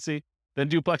lowest vacancy, then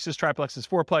duplexes, triplexes,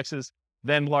 fourplexes,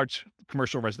 then large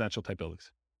commercial residential type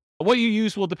buildings. What you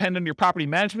use will depend on your property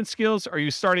management skills. Are you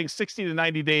starting 60 to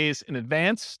 90 days in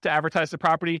advance to advertise the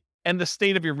property, and the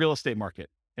state of your real estate market?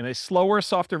 In a slower,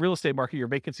 softer real estate market, your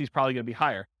vacancy is probably going to be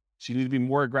higher. So you need to be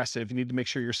more aggressive. You need to make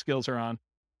sure your skills are on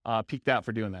peaked out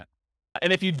for doing that.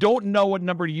 And if you don't know what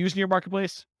number to use in your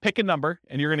marketplace, pick a number,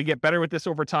 and you're going to get better with this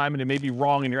over time, and it may be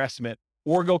wrong in your estimate,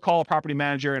 or go call a property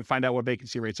manager and find out what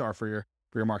vacancy rates are for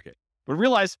your market. But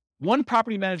realize one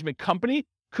property management company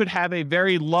could have a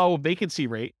very low vacancy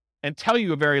rate and tell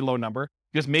you a very low number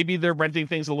because maybe they're renting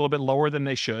things a little bit lower than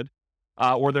they should,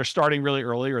 or they're starting really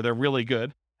early, or they're really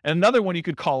good. And another one you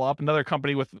could call up, another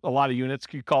company with a lot of units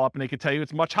could call up and they could tell you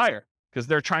it's much higher because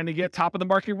they're trying to get top of the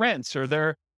market rents, or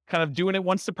they're kind of doing it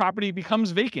once the property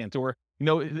becomes vacant, or,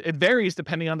 it varies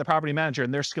depending on the property manager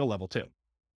and their skill level too,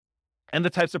 and the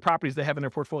types of properties they have in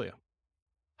their portfolio.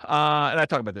 And I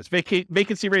talk about this.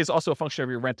 Vacancy rate is also a function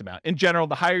of your rent amount. In general,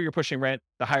 the higher you're pushing rent,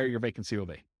 the higher your vacancy will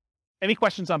be. Any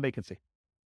questions on vacancy?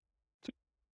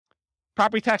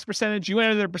 Property tax percentage, you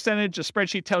enter the percentage, a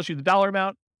spreadsheet tells you the dollar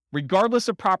amount. Regardless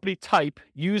of property type,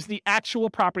 use the actual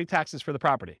property taxes for the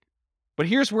property. But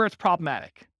here's where it's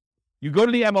problematic. You go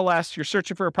to the MLS, you're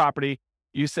searching for a property,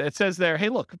 it says there, hey,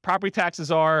 look, property taxes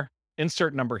are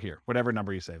insert number here, whatever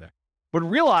number you say there. But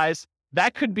realize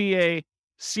that could be a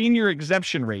senior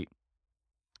exemption rate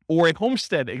or a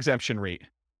homestead exemption rate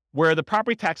where the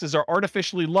property taxes are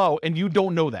artificially low and you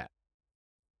don't know that.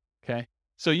 Okay.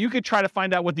 So you could try to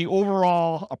find out what the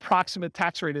overall approximate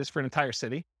tax rate is for an entire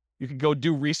city. You could go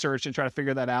do research and try to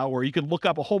figure that out, or you could look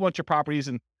up a whole bunch of properties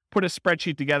and put a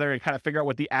spreadsheet together and kind of figure out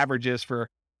what the average is for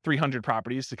 300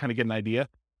 properties to kind of get an idea,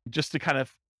 just to kind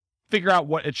of figure out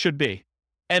what it should be.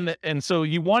 And so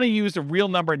you want to use a real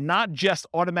number, not just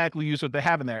automatically use what they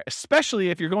have in there, especially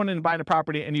if you're going in and buying a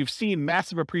property and you've seen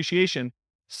massive appreciation.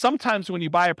 Sometimes when you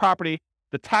buy a property,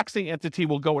 the taxing entity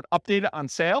will go and update it on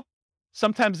sale.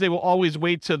 Sometimes they will always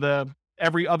wait to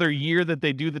every other year that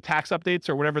they do the tax updates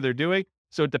or whatever they're doing.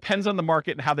 So it depends on the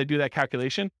market and how they do that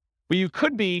calculation. But you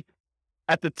could be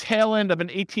at the tail end of an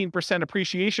 18%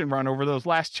 appreciation run over those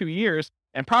last 2 years,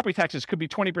 and property taxes could be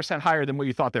 20% higher than what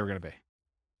you thought they were going to be.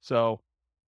 So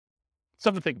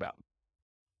something to think about.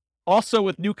 Also,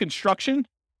 with new construction,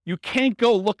 you can't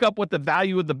go look up what the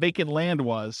value of the vacant land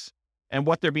was and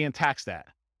what they're being taxed at,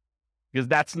 because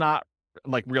that's not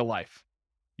like real life.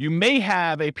 You may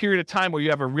have a period of time where you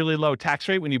have a really low tax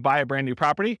rate when you buy a brand new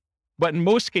property, but in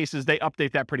most cases, they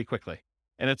update that pretty quickly.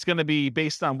 And it's going to be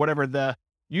based on whatever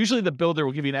usually the builder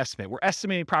will give you an estimate. We're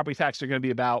estimating property taxes are going to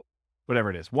be about whatever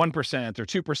it is, 1% or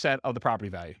 2% of the property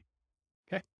value.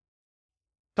 Okay.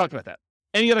 Talked about that.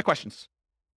 Any other questions?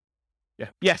 Yeah.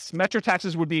 Yes. Metro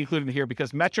taxes would be included here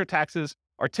because metro taxes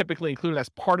are typically included as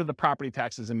part of the property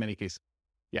taxes in many cases.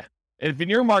 Yeah. And if in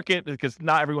your market, because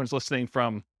not everyone's listening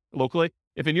from locally,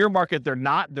 if in your market they're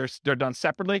not, they're done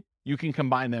separately, you can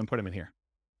combine them and put them in here.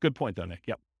 Good point though, Nick.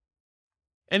 Yep.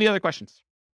 Any other questions?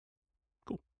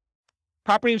 Cool.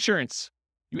 Property insurance.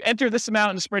 You enter this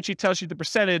amount and the spreadsheet tells you the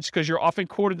percentage because you're often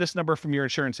quoted this number from your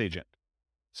insurance agent.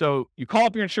 So you call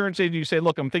up your insurance agent, you say,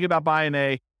 look, I'm thinking about buying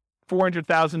a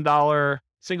 $400,000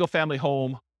 single family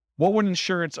home. What would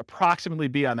insurance approximately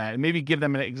be on that? And maybe give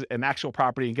them an actual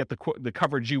property and get the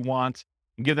coverage you want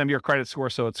and give them your credit score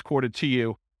so it's quoted to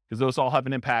you, because those all have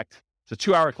an impact. It's a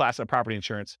 2-hour class on property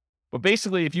insurance. But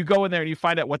basically, if you go in there and you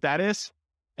find out what that is,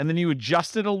 and then you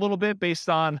adjust it a little bit based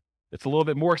on it's a little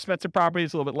bit more expensive property,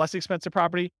 it's a little bit less expensive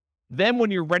property, then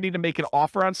when you're ready to make an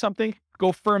offer on something,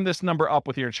 go firm this number up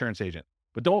with your insurance agent.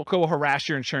 But don't go harass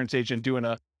your insurance agent doing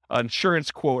an insurance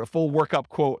quote, a full workup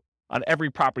quote on every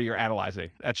property you're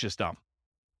analyzing. That's just dumb.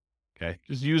 Okay.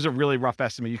 Just use a really rough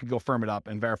estimate. You can go firm it up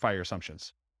and verify your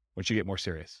assumptions once you get more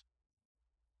serious.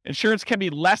 Insurance can be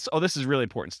less. Oh, this is really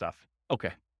important stuff.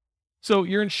 Okay. So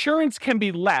your insurance can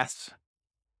be less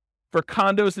for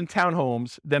condos and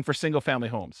townhomes than for single family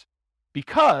homes,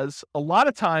 because a lot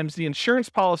of times the insurance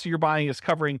policy you're buying is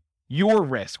covering your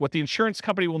risk, what the insurance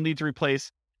company will need to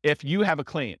replace if you have a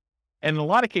claim. And in a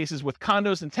lot of cases with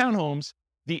condos and townhomes,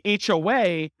 the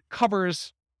HOA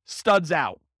covers studs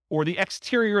out or the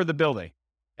exterior of the building.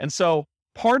 And so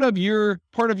part of your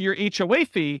HOA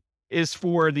fee is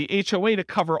for the HOA to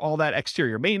cover all that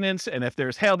exterior maintenance, and if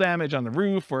there's hail damage on the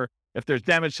roof or if there's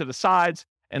damage to the sides.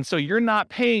 And so you're not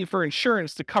paying for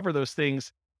insurance to cover those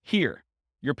things here.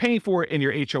 You're paying for it in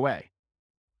your HOA.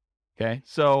 Okay.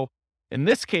 So in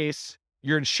this case,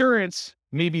 your insurance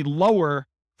may be lower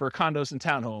for condos and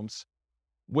townhomes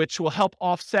which will help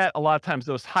offset a lot of times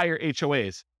those higher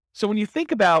HOAs. So when you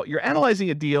think about, you're analyzing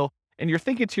a deal and you're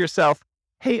thinking to yourself,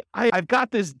 hey, I've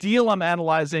got this deal I'm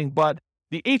analyzing, but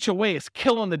the HOA is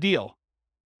killing the deal.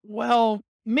 Well,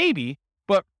 maybe,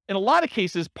 but in a lot of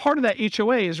cases, part of that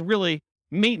HOA is really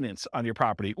maintenance on your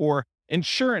property or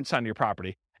insurance on your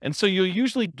property. And so you'll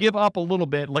usually give up a little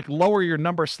bit, like lower your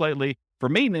number slightly for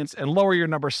maintenance and lower your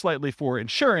number slightly for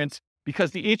insurance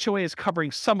because the HOA is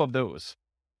covering some of those.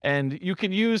 And you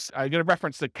can use, I'm going to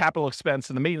reference the capital expense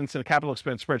and the maintenance and the capital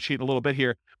expense spreadsheet a little bit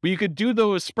here, but you could do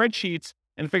those spreadsheets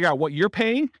and figure out what you're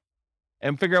paying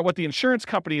and figure out what the insurance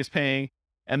company is paying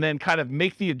and then kind of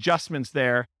make the adjustments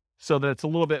there so that it's a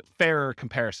little bit fairer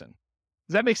comparison.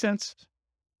 Does that make sense?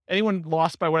 Anyone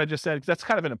lost by what I just said? Because that's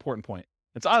kind of an important point.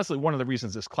 It's honestly one of the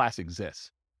reasons this class exists.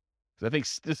 Because I think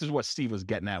this is what Steve was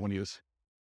getting at when he was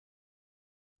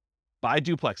buy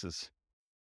duplexes.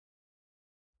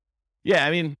 Yeah,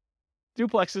 I mean,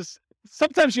 duplexes,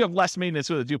 sometimes you have less maintenance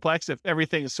with a duplex if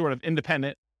everything is sort of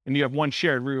independent and you have one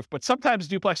shared roof. But sometimes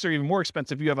duplexes are even more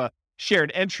expensive. You have a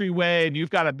shared entryway and you've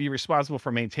got to be responsible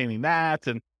for maintaining that.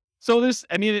 And so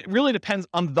it really depends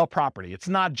on the property. It's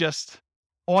not just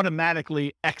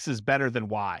automatically X is better than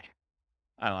Y.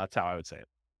 I don't know. That's how I would say it.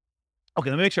 Okay,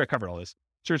 let me make sure I covered all this.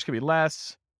 Insurance can be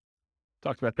less.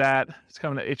 Talked about that. It's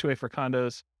coming to HOA for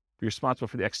condos. Be responsible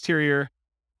for the exterior.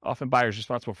 Often buyers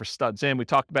responsible for studs in. We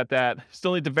talked about that.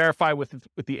 Still need to verify with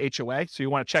the HOA. So you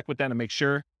want to check with them to make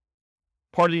sure.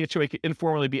 Part of the HOA can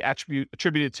informally be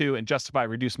attributed to and justify a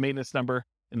reduced maintenance number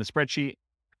in the spreadsheet.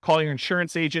 Call your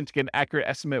insurance agent to get an accurate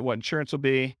estimate of what insurance will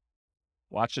be.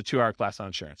 Watch the 2-hour class on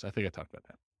insurance. I think I talked about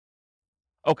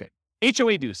that. Okay.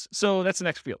 HOA dues. So that's the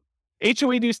next field.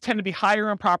 HOA dues tend to be higher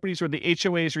on properties where the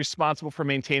HOA is responsible for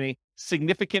maintaining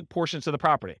significant portions of the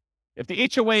property. If the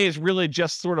HOA is really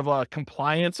just sort of a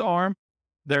compliance arm,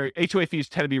 their HOA fees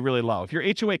tend to be really low. If your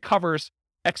HOA covers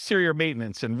exterior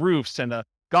maintenance and roofs and a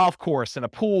golf course and a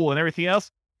pool and everything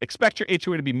else, expect your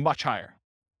HOA to be much higher.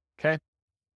 Okay?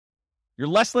 You're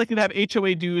less likely to have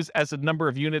HOA dues as the number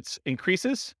of units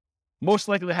increases. Most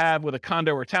likely to have with a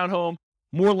condo or townhome,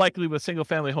 more likely with a single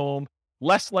family home,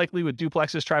 less likely with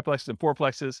duplexes, triplexes, and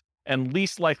fourplexes, and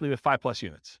least likely with 5+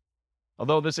 units.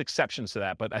 Although there's exceptions to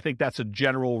that, but I think that's a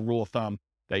general rule of thumb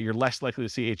that you're less likely to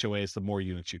see HOAs the more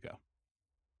units you go.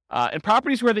 In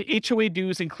properties where the HOA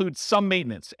dues include some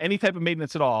maintenance, any type of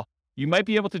maintenance at all, you might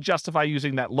be able to justify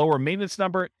using that lower maintenance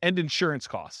number and insurance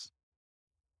costs.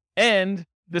 And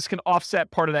this can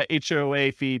offset part of that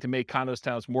HOA fee to make condos,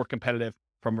 towns more competitive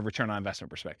from a return on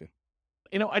investment perspective.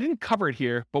 I didn't cover it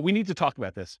here, but we need to talk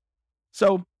about this.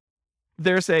 So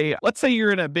let's say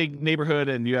you're in a big neighborhood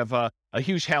and you have a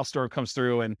huge hailstorm comes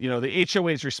through and, the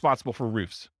HOA is responsible for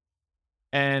roofs.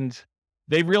 And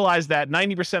they realize that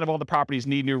 90% of all the properties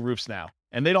need new roofs now.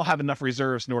 And they don't have enough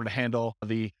reserves in order to handle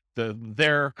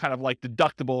their kind of like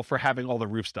deductible for having all the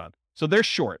roofs done. So they're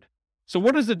short. So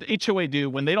what does the HOA do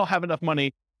when they don't have enough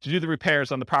money to do the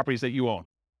repairs on the properties that you own?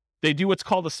 They do what's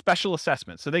called a special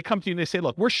assessment. So they come to you and they say,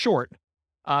 look, we're short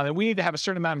and we need to have a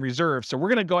certain amount of reserve. So we're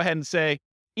going to go ahead and say,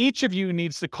 each of you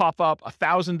needs to cough up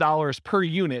 $1,000 per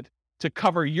unit to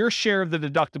cover your share of the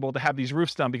deductible to have these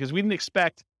roofs done because we didn't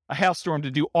expect a hailstorm to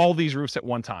do all these roofs at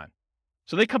one time.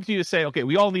 So they come to you to say, okay,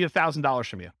 we all need $1,000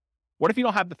 from you. What if you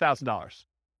don't have the $1,000?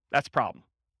 That's a problem.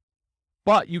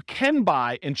 But you can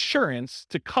buy insurance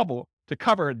to cover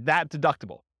that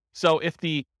deductible. So if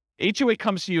the HOA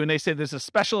comes to you and they say there's a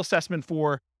special assessment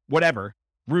for whatever,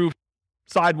 roof,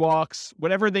 sidewalks,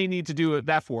 whatever they need to do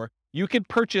that for, you can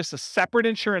purchase a separate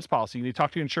insurance policy. You need to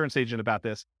talk to your insurance agent about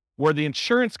this, where the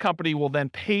insurance company will then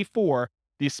pay for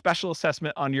the special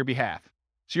assessment on your behalf.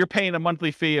 So you're paying a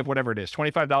monthly fee of whatever it is,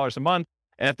 $25 a month.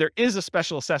 And if there is a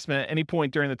special assessment at any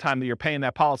point during the time that you're paying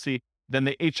that policy, then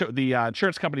the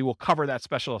insurance company will cover that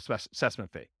special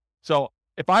assessment fee. So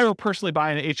if I were personally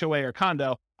buying an HOA or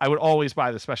condo, I would always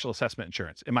buy the special assessment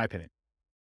insurance, in my opinion.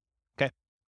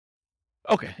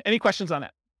 Okay. Any questions on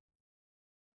that?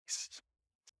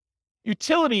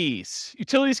 Utilities.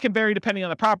 Utilities can vary depending on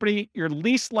the property. You're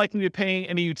least likely to be paying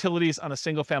any utilities on a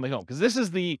single family home because this is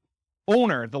the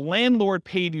owner, the landlord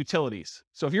paid utilities.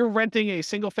 So if you're renting a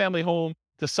single family home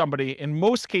to somebody, in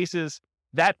most cases,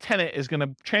 that tenant is going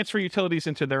to transfer utilities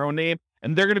into their own name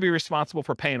and they're going to be responsible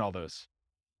for paying all those.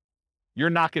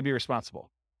 You're not going to be responsible.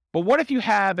 But what if you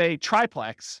have a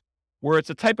triplex where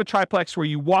it's a type of triplex where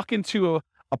you walk into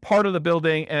a part of the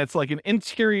building and it's like an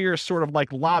interior sort of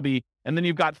like lobby, and then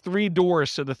you've got 3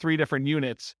 doors to the 3 different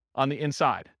units on the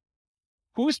inside?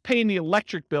 Who's paying the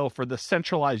electric bill for the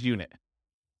centralized unit?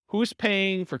 Who's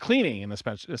paying for cleaning in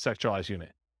the centralized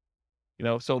unit?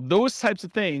 So those types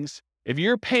of things, If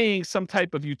you're paying some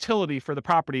type of utility for the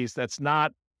properties that's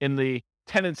not in the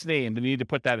tenant's name, then you need to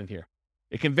put that in here.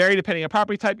 It can vary depending on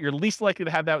property type. You're least likely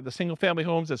to have that with the single family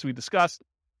homes, as we discussed.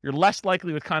 You're less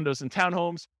likely with condos and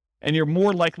townhomes, and you're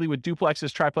more likely with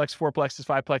duplexes, triplexes, fourplexes,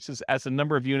 fiveplexes as the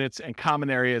number of units and common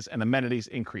areas and amenities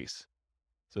increase.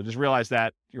 So just realize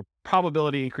that your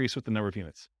probability increase with the number of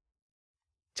units.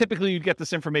 Typically, you'd get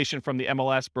this information from the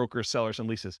MLS, brokers, sellers, and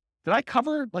leases. Did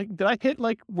I hit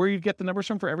where you get the numbers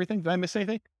from for everything? Did I miss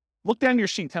anything? Look down your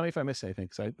sheet. Tell me if I missed anything,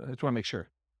 because I just want to make sure.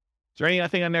 Is there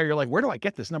anything on there you're like, where do I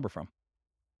get this number from?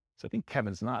 So I think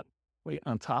Kevin's not way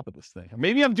on top of this thing. Or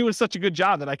maybe I'm doing such a good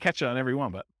job that I catch it on every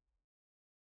one, but.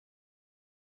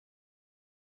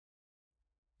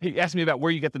 He asked me about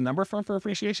where you get the number from for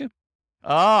appreciation.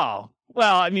 Oh,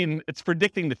 well, I mean, it's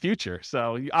predicting the future.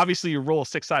 So obviously you roll a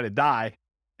 6-sided die.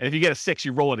 And if you get a 6,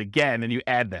 you roll it again and you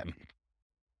add them.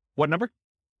 What number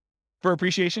for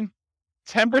appreciation?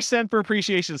 10% for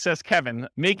appreciation, says Kevin.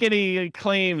 Make any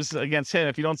claims against him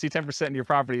if you don't see 10% in your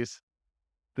properties.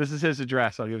 This is his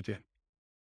address. I'll give it to you.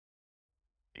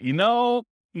 You know,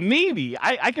 maybe.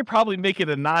 I could probably make it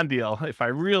a non-deal if I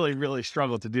really, really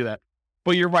struggle to do that.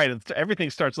 But you're right. Everything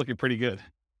starts looking pretty good,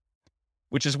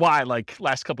 which is why,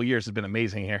 last couple of years have been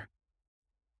amazing here.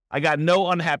 I got no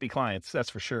unhappy clients, that's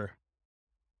for sure.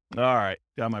 All right,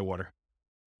 got my water.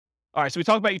 All right, so we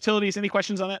talked about utilities. Any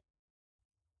questions on that?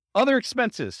 Other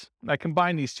expenses. I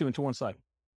combine these two into one slide.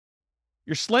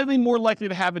 You're slightly more likely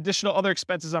to have additional other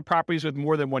expenses on properties with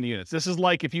more than one unit. This is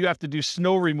like if you have to do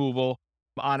snow removal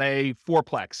on a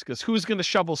fourplex, because who's going to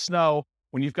shovel snow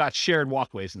when you've got shared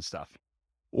walkways and stuff?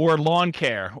 Or lawn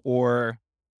care, or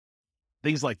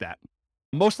things like that.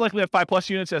 Most likely have 5+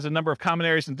 units as a number of common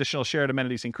areas and additional shared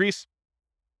amenities increase.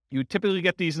 You typically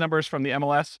get these numbers from the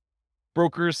MLS,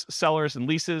 brokers, sellers, and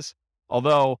leases,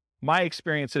 although my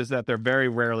experience is that they're very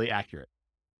rarely accurate.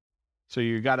 So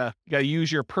you gotta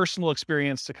use your personal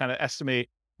experience to kind of estimate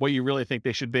what you really think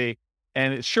they should be.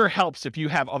 And it sure helps if you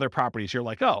have other properties. You're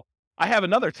like, oh, I have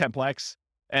another 10plex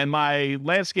and my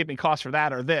landscaping costs for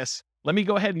that are this. Let me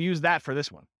go ahead and use that for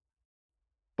this one.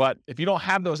 But if you don't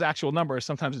have those actual numbers,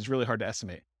 sometimes it's really hard to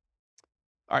estimate.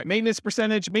 All right, maintenance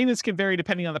percentage. Maintenance can vary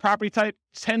depending on the property type.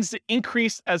 It tends to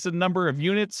increase as the number of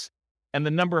units and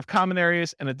the number of common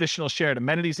areas and additional shared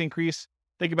amenities increase.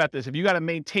 Think about this. If you got to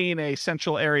maintain a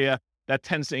central area, that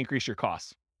tends to increase your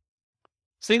costs.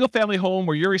 Single family home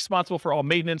where you're responsible for all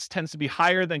maintenance tends to be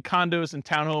higher than condos and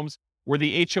townhomes where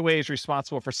the HOA is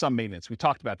responsible for some maintenance. We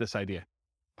talked about this idea.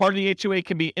 Part of the HOA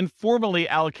can be informally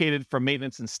allocated for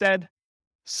maintenance instead.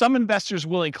 Some investors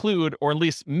will include or at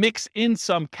least mix in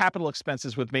some capital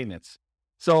expenses with maintenance.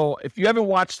 So if you haven't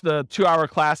watched the 2-hour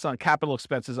class on capital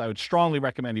expenses, I would strongly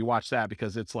recommend you watch that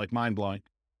because it's mind-blowing.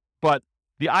 But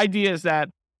the idea is that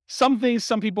some things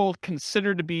some people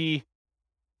consider to be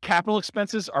capital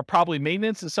expenses are probably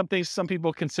maintenance, and some things some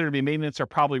people consider to be maintenance are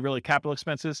probably really capital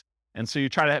expenses. And so you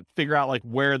try to figure out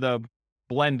where the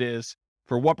blend is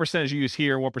for what percentage you use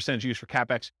here, what percentage you use for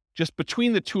CapEx. Just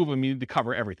between the two of them, you need to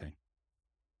cover everything.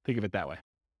 Think of it that way.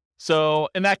 So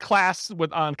in that class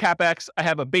on CapEx, I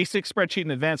have a basic spreadsheet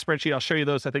and advanced spreadsheet. I'll show you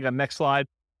those, I think, on the next slide.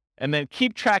 And then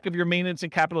keep track of your maintenance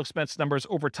and capital expense numbers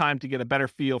over time to get a better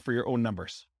feel for your own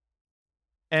numbers.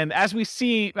 And as we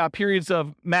see periods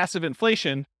of massive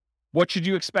inflation, what should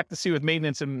you expect to see with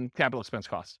maintenance and capital expense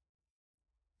costs?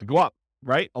 To go up,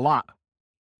 right? A lot.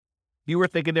 You were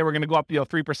thinking they were going to go up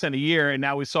 3% a year, and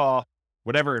now we saw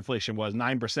whatever inflation was,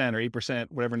 9% or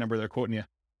 8%, whatever number they're quoting you.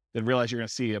 Then realize you're going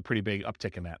to see a pretty big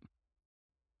uptick in that.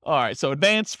 All right, so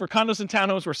advance for condos and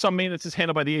townhomes where some maintenance is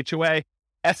handled by the HOA.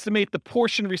 Estimate the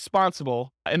portion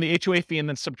responsible in the HOA fee and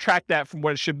then subtract that from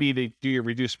what it should be to do your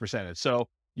reduced percentage. So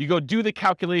you go do the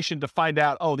calculation to find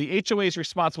out, oh, the HOA is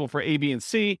responsible for A, B, and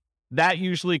C. That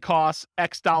usually costs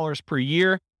X dollars per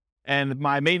year. And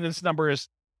my maintenance number is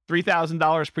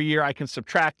 $3,000 per year. I can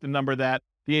subtract the number that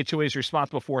the HOA is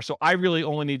responsible for. So I really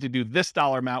only need to do this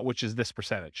dollar amount, which is this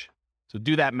percentage. So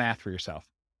do that math for yourself.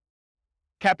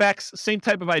 CapEx, same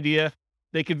type of idea.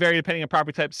 They can vary depending on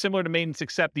property type, similar to maintenance,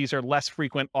 except these are less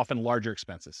frequent, often larger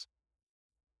expenses.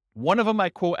 One of them I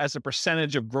quote as a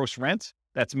percentage of gross rent.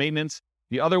 That's maintenance.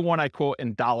 The other one I quote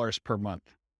in dollars per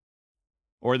month.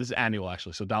 Or this is annual,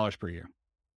 actually, so dollars per year.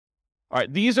 All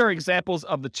right, these are examples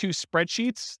of the two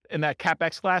spreadsheets in that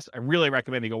CapEx class. I really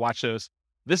recommend you go watch those.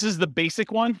 This is the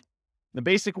basic one. The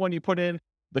basic one you put in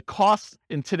the cost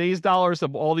in today's dollars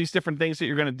of all these different things that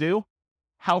you're going to do,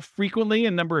 how frequently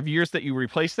and number of years that you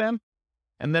replace them.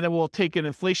 And then it will take an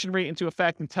inflation rate into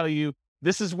effect and tell you,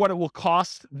 this is what it will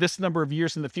cost this number of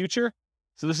years in the future.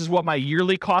 So this is what my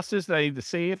yearly cost is that I need to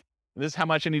save. And this is how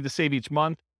much I need to save each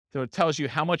month. So it tells you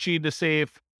how much you need to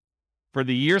save for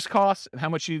the year's costs and how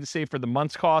much you need to save for the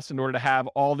month's costs in order to have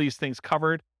all these things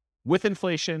covered with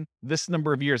inflation this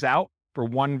number of years out for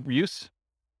one use.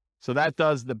 So that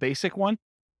does the basic one.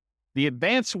 The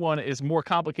advanced one is more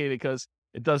complicated because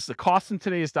it does the cost in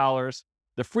today's dollars,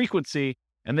 the frequency,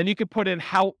 and then you can put in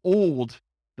how old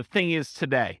the thing is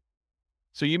today.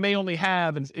 So you may only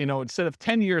have, instead of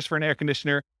 10 years for an air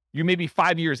conditioner, you may be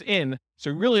 5 years in. So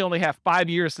you really only have 5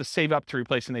 years to save up to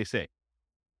replace an AC.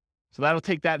 So that'll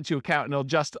take that into account, and it'll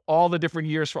adjust all the different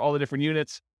years for all the different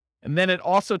units. And then it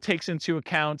also takes into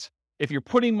account if you're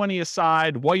putting money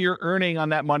aside, what you're earning on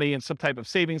that money in some type of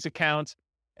savings account,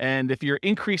 and if you're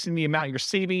increasing the amount you're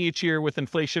saving each year with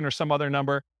inflation or some other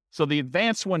number. So the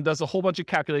advanced one does a whole bunch of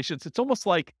calculations. It's almost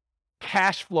like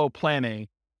cash flow planning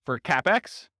for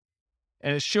CapEx.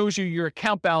 And it shows you your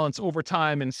account balance over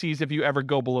time and sees if you ever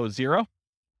go below zero,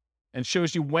 and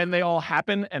shows you when they all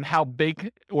happen and how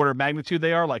big order of magnitude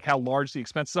they are, like how large the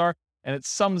expenses are. And it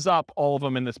sums up all of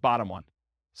them in this bottom one.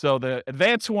 So the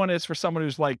advanced one is for someone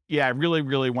who's like, yeah, I really,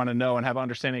 really want to know and have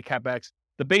understanding of CapEx.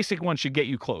 The basic one should get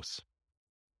you close.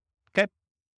 Okay.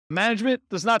 Management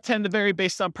does not tend to vary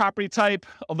based on property type,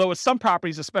 although with some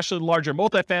properties, especially larger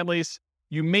multifamilies,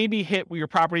 you may be hit with your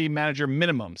property manager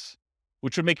minimums,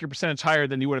 which would make your percentage higher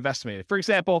than you would have estimated. For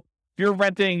example, if you're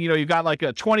renting, you've got like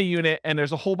a 20 unit and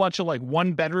there's a whole bunch of like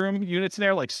 1-bedroom units in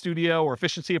there, like studio or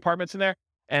efficiency apartments in there.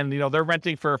 And, they're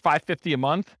renting for $550 a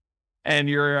month and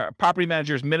your property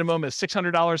manager's minimum is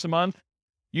 $600 a month.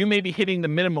 You may be hitting the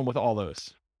minimum with all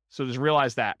those. So just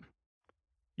realize that.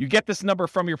 You get this number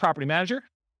from your property manager.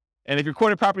 And if your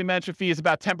quoted property management fee is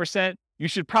about 10%, you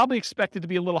should probably expect it to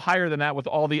be a little higher than that with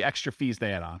all the extra fees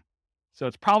they add on. So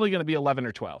it's probably going to be 11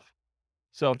 or 12.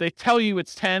 So if they tell you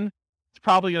it's 10, it's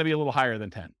probably going to be a little higher than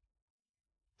 10.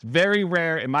 It's very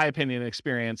rare, in my opinion and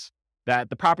experience, that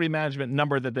the property management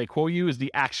number that they quote you is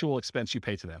the actual expense you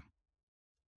pay to them.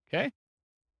 Okay?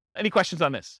 Any questions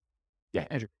on this? Yeah,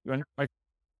 Andrew. You want to?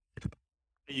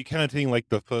 Are you counting like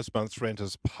the first month's rent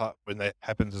as part when that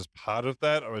happens as part of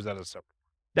that, or is that a separate?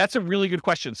 That's a really good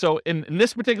question. So in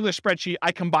this particular spreadsheet,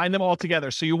 I combine them all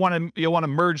together. So you want to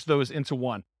merge those into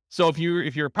one. So if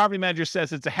your property manager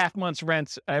says it's a half month's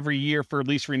rent every year for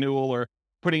lease renewal or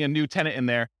putting a new tenant in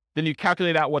there, then you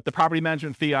calculate out what the property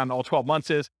management fee on all 12 months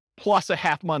is, plus a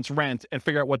half month's rent, and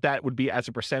figure out what that would be as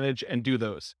a percentage and do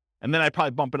those. And then I'd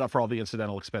probably bump it up for all the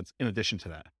incidental expense in addition to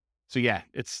that. So yeah,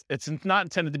 it's not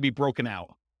intended to be broken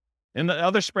out. In the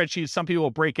other spreadsheets, some people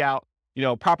will break out,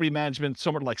 property management,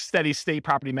 somewhat like steady state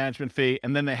property management fee,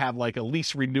 and then they have like a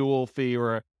lease renewal fee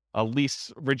or a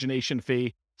lease origination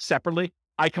fee separately.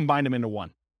 I combine them into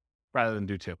one rather than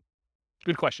do two.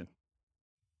 Good question.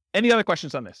 Any other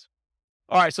questions on this?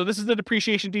 All right, so this is the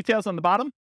depreciation details on the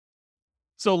bottom.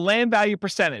 So land value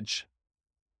percentage.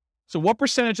 So what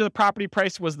percentage of the property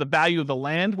price was the value of the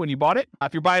land when you bought it?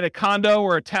 If you're buying a condo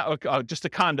or just a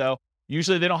condo,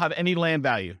 usually they don't have any land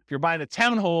value. If you're buying a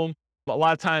townhome, a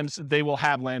lot of times they will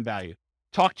have land value.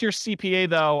 Talk to your CPA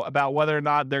though about whether or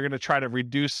not they're going to try to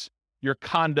reduce your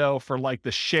condo for like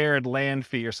the shared land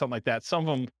fee or something like that. Some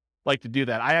of them like to do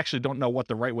that. I actually don't know what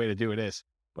the right way to do it is,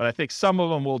 but I think some of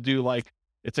them will do like,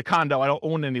 it's a condo, I don't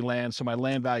own any land, so my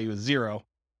land value is zero.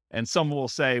 And some will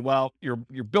say, well, you're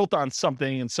built on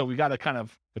something, and so we got to kind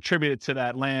of attribute it to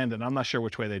that land, and I'm not sure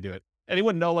which way they do it.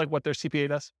 Anyone know like what their CPA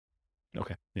does?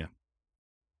 Okay, yeah.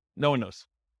 No one knows.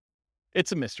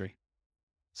 It's a mystery.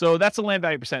 So that's a land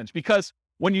value percentage, because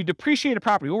when you depreciate a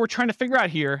property, what we're trying to figure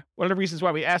out here, one of the reasons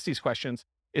why we ask these questions,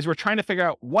 is we're trying to figure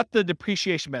out what the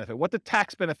depreciation benefit, what the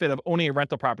tax benefit of owning a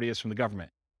rental property is from the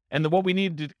government. And then what we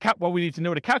need to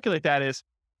know to calculate that is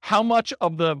how much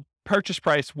of the purchase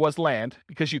price was land,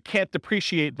 because you can't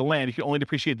depreciate the land, you can only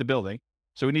depreciate the building.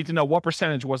 So we need to know what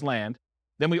percentage was land.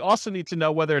 Then we also need to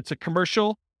know whether it's a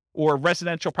commercial or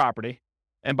residential property.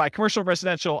 And by commercial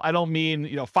residential, I don't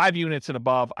mean, 5 units and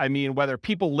above. I mean whether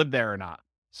people live there or not.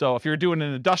 So if you're doing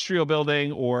an industrial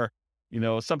building or,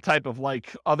 some type of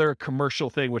like other commercial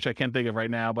thing, which I can't think of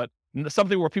right now, but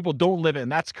something where people don't live in,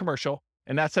 that's commercial.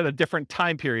 And that's at a different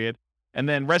time period. And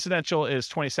then residential is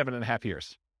 27.5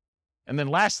 years. And then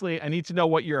lastly, I need to know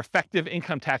what your effective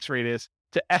income tax rate is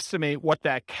to estimate what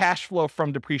that cash flow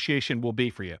from depreciation will be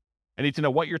for you. I need to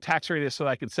know what your tax rate is so that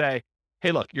I can say,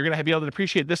 hey, look, you're going to be able to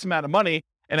depreciate this amount of money,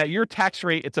 and at your tax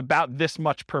rate, it's about this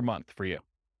much per month for you.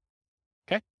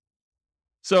 Okay?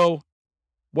 So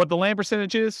what the land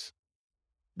percentage is,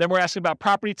 then we're asking about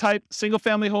property type, single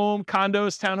family home,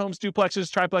 condos, townhomes, duplexes,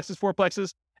 triplexes,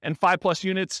 fourplexes, and 5+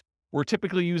 units. We're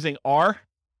typically using R,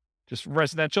 just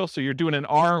residential. So you're doing an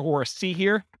R or a C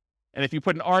here. And if you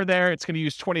put an R there, it's going to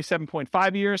use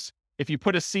 27.5 years. If you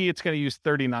put a C, it's going to use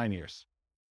 39 years.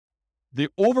 The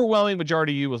overwhelming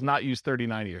majority of you will not use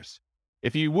 39 years.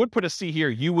 If you would put a C here,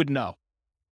 you would know.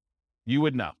 You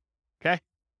would know. Okay?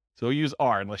 So use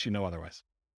R unless you know otherwise.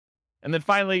 And then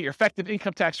finally, your effective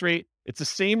income tax rate, it's the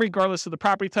same regardless of the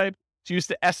property type. It's used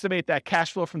to estimate that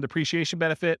cash flow from depreciation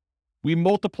benefit. We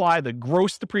multiply the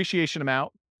gross depreciation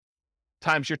amount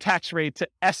times your tax rate to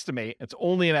estimate, it's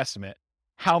only an estimate,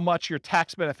 how much your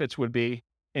tax benefits would be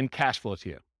in cash flow to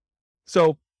you.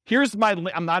 So here's I'm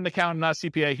not an accountant, I'm not a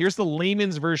CPA. Here's the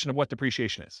layman's version of what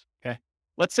depreciation is, okay?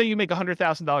 Let's say you make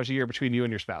 $100,000 a year between you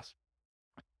and your spouse,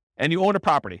 and you own a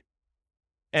property.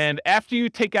 And after you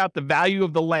take out the value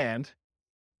of the land,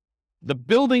 the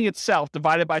building itself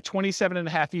divided by 27 and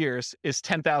a half years is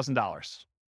 $10,000,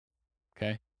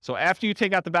 okay? So after you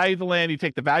take out the value of the land, you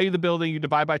take the value of the building, you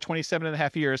divide by 27 and a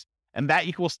half years, and that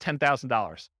equals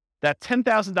 $10,000. That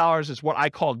 $10,000 is what I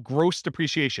call gross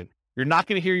depreciation. You're not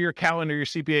going to hear your accountant or your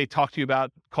CPA talk to you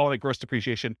about calling it gross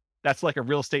depreciation. That's like a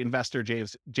real estate investor,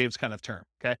 James kind of term,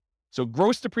 okay? So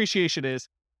gross depreciation is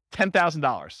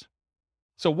 $10,000.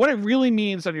 So what it really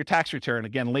means on your tax return,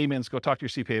 again, layman's, go talk to your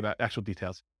CPA about actual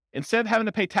details. Instead of having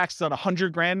to pay taxes on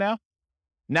 $100,000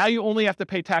 now you only have to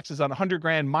pay taxes on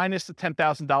 $100,000 minus the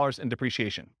 $10,000 in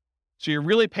depreciation. So you're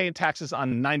really paying taxes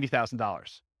on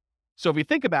 $90,000. So if you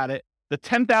think about it, the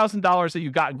 $10,000 that you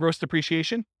got in gross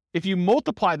depreciation, if you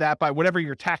multiply that by whatever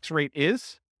your tax rate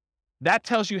is, that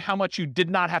tells you how much you did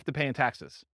not have to pay in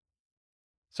taxes.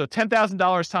 So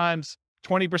 $10,000 times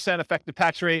 20% effective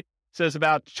tax rate says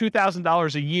about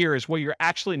 $2,000 a year is what you're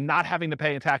actually not having to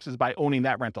pay in taxes by owning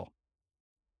that rental.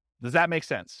 Does that make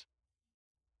sense?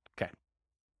 Okay.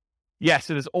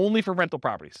 Yes, it is only for rental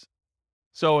properties.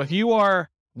 So if you are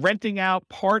renting out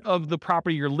part of the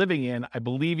property you're living in, I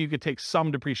believe you could take some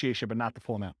depreciation, but not the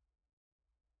full amount.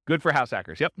 Good for house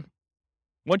hackers. Yep.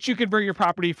 Once you convert your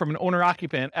property from an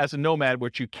owner-occupant as a nomad,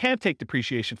 which you can't take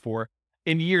depreciation for,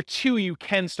 in year 2, you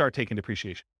can start taking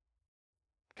depreciation.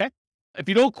 Okay? If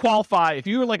you don't qualify, if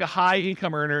you're like a high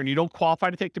income earner and you don't qualify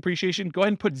to take depreciation, go ahead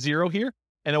and put 0 here,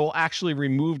 and it will actually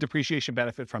remove depreciation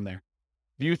benefit from there.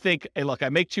 If you think, hey, look, I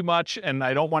make too much and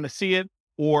I don't want to see it,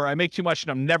 or I make too much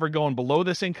and I'm never going below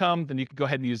this income, then you can go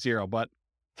ahead and use 0. But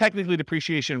technically,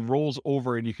 depreciation rolls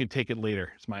over and you can take it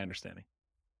later, is my understanding.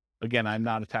 Again, I'm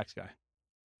not a tax guy.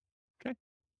 Okay.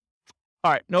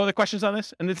 All right. No other questions on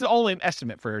this? And it's all an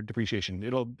estimate for depreciation.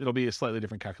 It'll be a slightly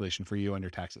different calculation for you on your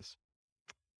taxes.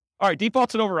 All right.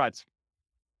 Defaults and overrides.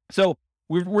 So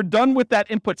we're done with that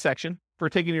input section for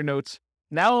taking your notes.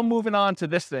 Now I'm moving on to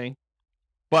this thing,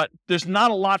 but there's not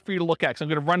a lot for you to look at. So I'm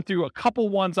going to run through a couple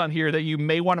ones on here that you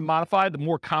may want to modify, the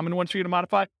more common ones for you to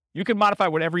modify. You can modify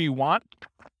whatever you want.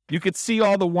 You could see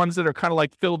all the ones that are kind of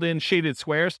like filled in shaded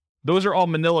squares. Those are all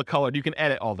manila colored. You can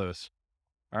edit all those.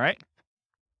 All right.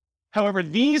 However,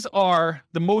 these are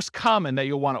the most common that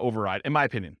you'll want to override, in my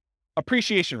opinion.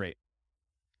 Appreciation rate.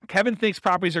 Kevin thinks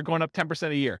properties are going up 10%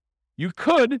 a year. You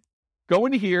could go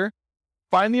into here,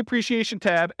 find the appreciation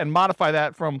tab, and modify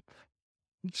that from,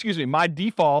 my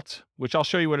default, which I'll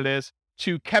show you what it is,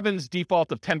 to Kevin's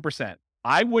default of 10%.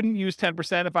 I wouldn't use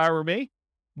 10% if I were me,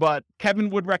 but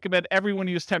Kevin would recommend everyone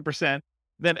use 10%.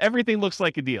 Then everything looks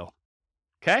like a deal.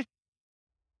 Okay?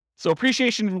 So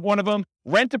appreciation is one of them.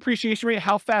 Rent appreciation rate,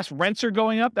 how fast rents are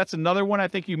going up. That's another one I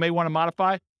think you may want to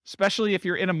modify, especially if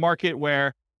you're in a market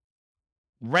where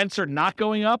rents are not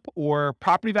going up or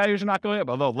property values are not going up.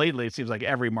 Although lately it seems like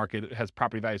every market has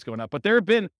property values going up. But there have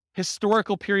been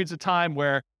historical periods of time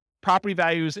where property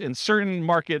values in certain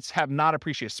markets have not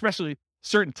appreciated, especially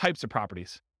certain types of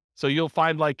properties. So you'll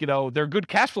find they're good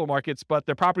cash flow markets, but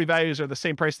their property values are the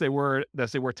same price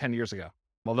as they were 10 years ago.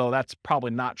 Although that's probably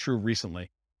not true recently.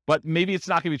 But maybe it's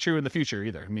not going to be true in the future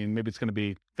either. I mean, maybe it's going to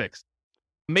be fixed.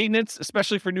 Maintenance,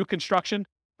 especially for new construction.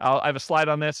 I have a slide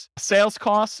on this. Sales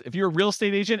costs. If you're a real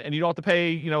estate agent and you don't have to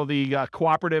pay, the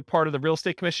cooperative part of the real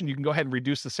estate commission, you can go ahead and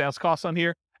reduce the sales costs on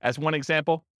here as one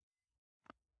example.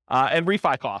 And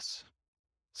refi costs.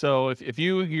 So if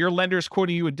your lender is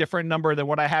quoting you a different number than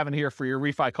what I have in here for your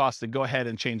refi costs, then go ahead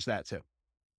and change that too.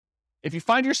 If you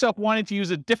find yourself wanting to use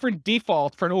a different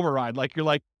default for an override, like you're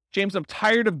like, James, I'm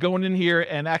tired of going in here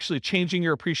and actually changing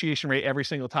your appreciation rate every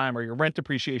single time, or your rent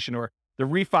appreciation, or the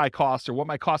refi costs, or what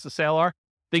my cost of sale are,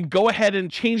 then go ahead and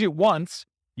change it once.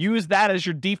 Use that as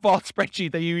your default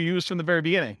spreadsheet that you used from the very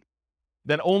beginning.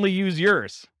 Then only use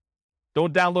yours.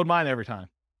 Don't download mine every time.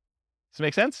 Does it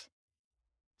make sense?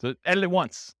 So edit it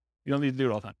once. You don't need to do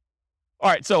it all the time. All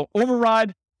right, so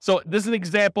override. So this is an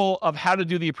example of how to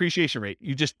do the appreciation rate.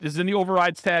 This is in the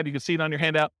overrides tab. You can see it on your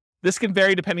handout. This can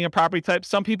vary depending on property type.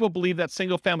 Some people believe that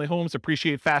single family homes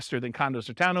appreciate faster than condos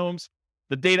or townhomes.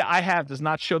 The data I have does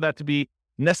not show that to be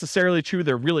necessarily true.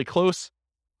 They're really close.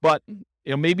 But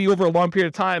maybe over a long period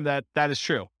of time that is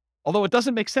true. Although it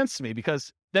doesn't make sense to me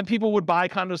because then people would buy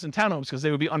condos and townhomes because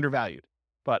they would be undervalued.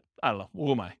 But I don't know.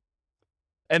 Who am I?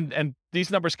 And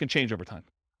these numbers can change over time.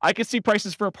 I can see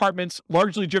prices for apartments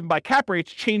largely driven by cap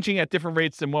rates changing at different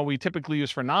rates than what we typically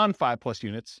use for non-5+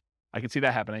 units. I can see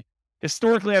that happening.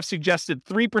 Historically, I've suggested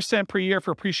 3% per year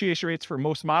for appreciation rates for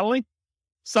most modeling.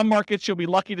 Some markets you'll be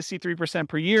lucky to see 3%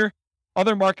 per year.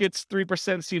 Other markets,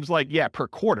 3% seems like, per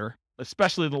quarter,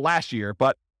 especially the last year.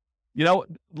 But,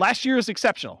 last year is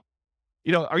exceptional.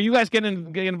 Are you guys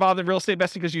getting involved in real estate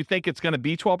investing because you think it's going to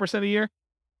be 12% a year?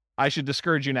 I should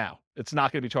discourage you now. It's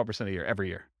not going to be 12% a year every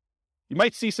year. You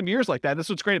might see some years like that. This is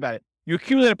what's great about it. You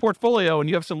accumulate a portfolio and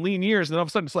you have some lean years, and then all of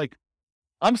a sudden it's like,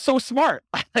 I'm so smart.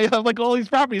 I have like all these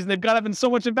properties and they've got up in so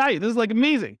much in value. This is like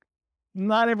amazing.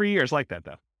 Not every year is like that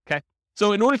though. Okay.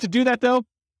 So in order to do that though,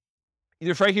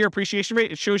 either right here, appreciation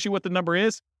rate, it shows you what the number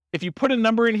is. If you put a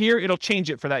number in here, it'll change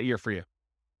it for that year for you.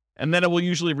 And then it will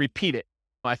usually repeat it,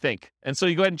 I think. And so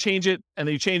you go ahead and change it, and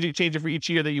then you change it for each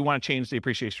year that you want to change the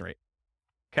appreciation rate.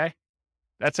 Okay.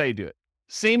 That's how you do it.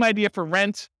 Same idea for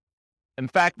rent. In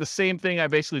fact, the same thing I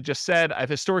basically just said. I've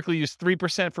historically used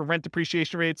 3% for rent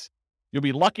depreciation rates. You'll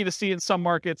be lucky to see in some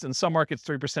markets. In some markets,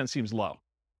 3% seems low.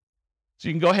 So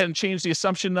you can go ahead and change the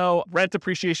assumption though. Rent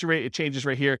depreciation rate, it changes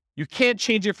right here. You can't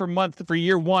change it for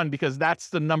year one because that's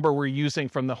the number we're using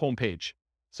from the homepage.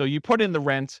 So you put in the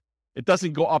rent, it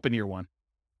doesn't go up in year one,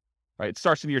 right? It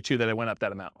starts in year two that it went up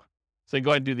that amount. So you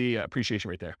go ahead and do the appreciation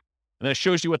rate there. And then it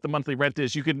shows you what the monthly rent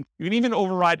is. You can even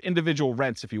override individual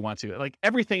rents if you want to. Like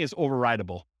everything is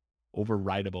overrideable.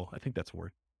 Overrideable. I think that's a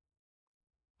word.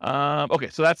 Okay,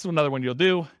 so that's another one you'll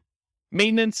do.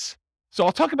 Maintenance. So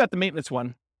I'll talk about the maintenance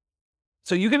one.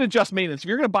 So you can adjust maintenance. If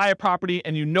you're going to buy a property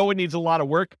and you know it needs a lot of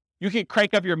work, you can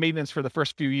crank up your maintenance for the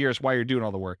first few years while you're doing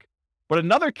all the work. But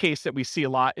another case that we see a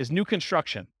lot is new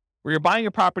construction, where you're buying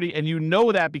a property and you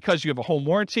know that because you have a home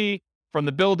warranty from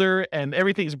the builder and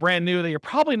everything's brand new, that you're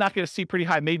probably not going to see pretty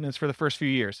high maintenance for the first few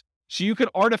years. So you could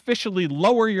artificially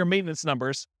lower your maintenance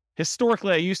numbers.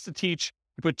 Historically, I used to teach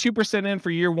you put 2% in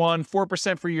for year one,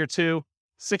 4% for year two,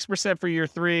 6% for year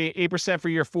three, 8% for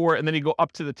year four, and then you go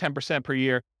up to the 10% per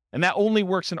year. And that only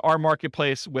works in our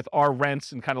marketplace with our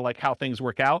rents and kind of like how things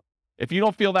work out. If you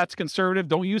don't feel that's conservative,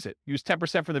 don't use it. Use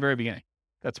 10% from the very beginning.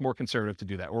 That's more conservative to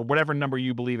do that, or whatever number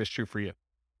you believe is true for you.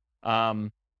 So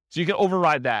you can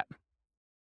override that.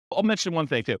 I'll mention one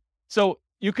thing too. So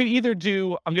you could either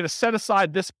do, I'm going to set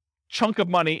aside this chunk of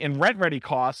money in rent-ready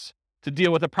costs to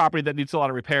deal with a property that needs a lot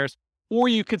of repairs, or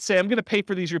you could say, I'm going to pay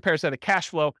for these repairs out of cash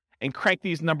flow and crank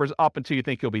these numbers up until you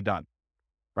think you'll be done,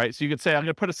 right? So you could say, I'm going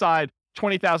to put aside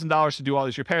 $20,000 to do all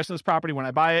these repairs in this property when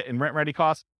I buy it in rent-ready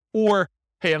costs, or,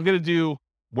 hey, I'm going to do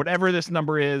whatever this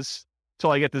number is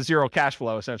till I get to zero cash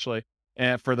flow, essentially,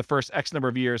 and for the first X number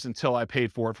of years until I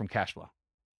paid for it from cash flow.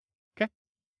 Okay.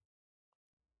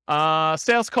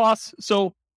 Sales costs.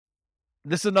 So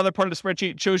this is another part of the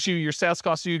spreadsheet. It shows you your sales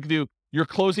costs. So you can do your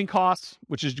closing costs,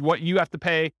 which is what you have to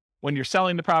pay when you're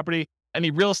selling the property,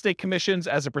 any real estate commissions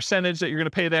as a percentage that you're going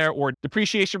to pay there, or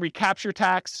depreciation recapture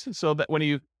tax, so that when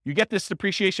you get this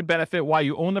depreciation benefit while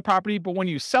you own the property, but when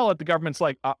you sell it, the government's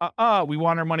like, we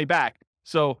want our money back.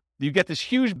 So you get this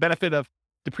huge benefit of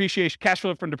depreciation, cash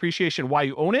flow from depreciation while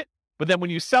you own it. But then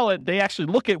when you sell it, they actually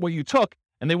look at what you took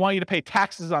and they want you to pay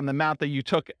taxes on the amount that you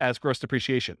took as gross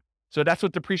depreciation. So that's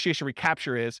what depreciation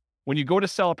recapture is. When you go to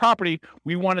sell a property,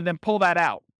 we want to then pull that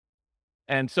out.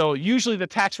 And so usually the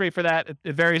tax rate for that,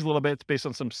 it varies a little bit. It's based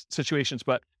on some situations,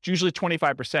 but it's usually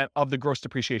 25% of the gross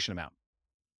depreciation amount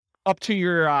up to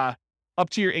your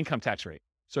income tax rate.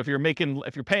 So if you're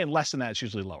paying less than that, it's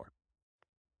usually lower.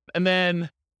 And then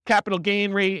capital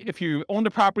gain rate, if you own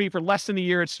the property for less than a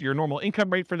year, it's your normal income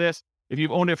rate for this. If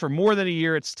you've owned it for more than a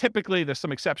year, it's typically, there's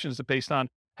some exceptions based on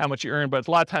how much you earn, but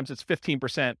a lot of times it's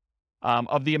 15%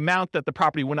 of the amount that the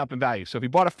property went up in value. So if you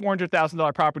bought a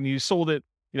 $400,000 property and you sold it,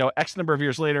 X number of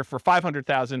years later for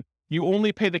 $500,000, you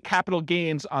only pay the capital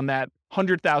gains on that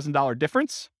 $100,000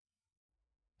 difference.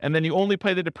 And then you only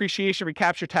pay the depreciation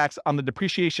recapture tax on the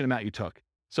depreciation amount you took.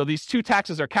 So these two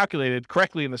taxes are calculated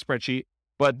correctly in the spreadsheet,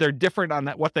 but they're different on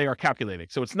what they are calculating.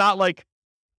 So it's not like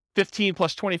 15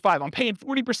 plus 25. I'm paying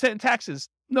 40% in taxes.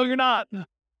 No, you're not.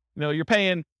 You're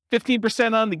paying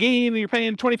 15% on the gain and you're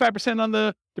paying 25% on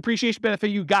the depreciation benefit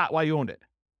you got while you owned it.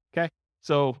 Okay.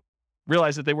 So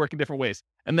realize that they work in different ways.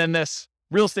 And then this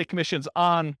real estate commissions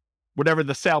on whatever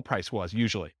the sale price was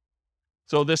usually.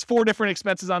 So there's 4 different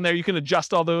expenses on there. You can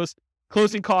adjust all those: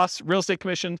 closing costs, real estate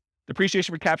commission,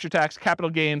 depreciation recapture tax, capital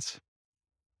gains.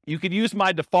 You could use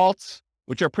my defaults,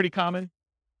 which are pretty common.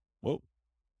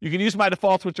 You can use my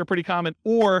defaults, which are pretty common,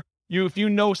 or if you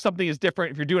know something is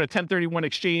different, if you're doing a 1031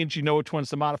 exchange, you know which ones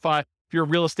to modify. If you're a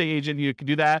real estate agent, you can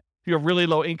do that. If you have really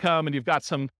low income and you've got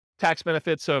some tax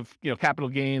benefits of, capital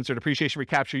gains or depreciation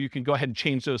recapture, you can go ahead and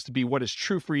change those to be what is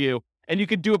true for you. And you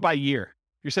could do it by year.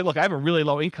 You say, look, I have a really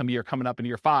low income year coming up in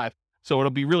year 5, so it'll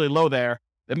be really low there.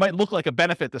 It might look like a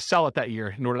benefit to sell it that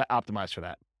year in order to optimize for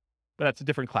that. But that's a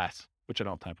different class, which I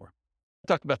don't have time for. I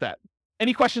talked about that.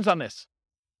 Any questions on this?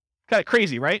 Kind of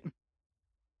crazy, right?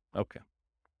 Okay.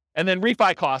 And then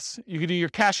refi costs. You can do your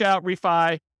cash out,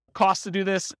 refi costs to do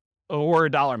this, or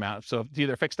a dollar amount. So it's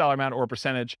either a fixed dollar amount or a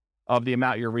percentage of the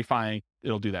amount you're refining.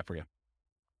 It'll do that for you.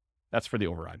 That's for the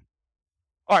override.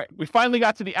 All right. We finally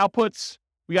got to the outputs.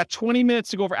 We got 20 minutes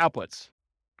to go over outputs,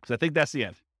 because I think that's the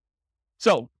end.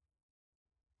 So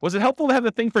was it helpful to have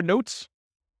the thing for notes?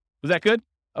 Was that good?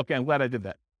 Okay, I'm glad I did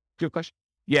that. Do you have a question?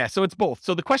 Yeah, so it's both.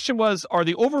 So the question was, are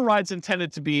the overrides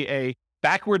intended to be a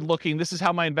backward-looking, this is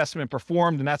how my investment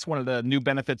performed, and that's one of the new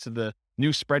benefits of the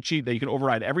new spreadsheet, that you can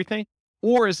override everything?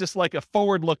 Or is this like a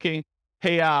forward-looking,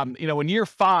 hey, in year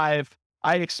 5,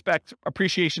 I expect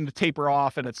appreciation to taper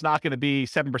off, and it's not going to be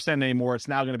 7% anymore. It's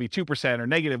now going to be 2% or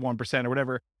negative 1% or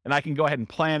whatever, and I can go ahead and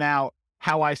plan out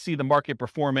how I see the market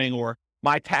performing, or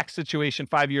my tax situation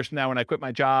 5 years from now when I quit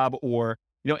my job, or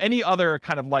any other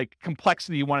kind of like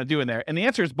complexity you want to do in there. And the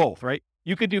answer is both, right?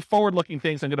 You could do forward-looking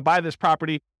things. I'm going to buy this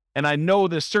property, and I know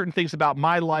there's certain things about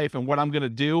my life and what I'm going to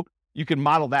do. You can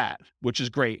model that, which is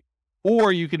great.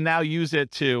 Or you can now use it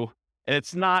to, and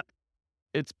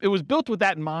it was built with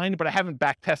that in mind, but I haven't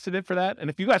back tested it for that. And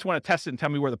if you guys want to test it and tell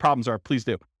me where the problems are, please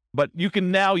do. But you can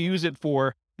now use it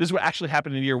for, this is what actually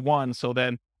happened in year 1. So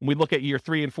then when we look at year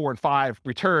 3 and 4 and 5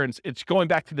 returns, it's going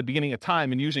back to the beginning of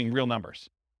time and using real numbers.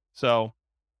 So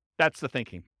that's the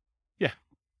thinking. Yeah.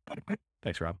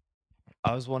 Thanks, Rob.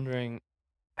 I was wondering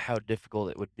how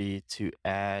difficult it would be to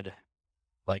add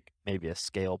like maybe a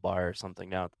scale bar or something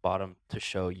down at the bottom to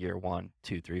show year 1,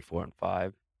 2, 3, 4, and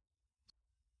 5.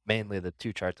 Mainly the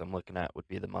 2 charts I'm looking at would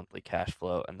be the monthly cash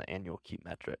flow and the annual key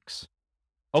metrics.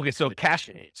 Okay, so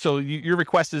so your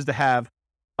request is to have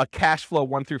a cash flow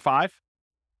 1 through 5?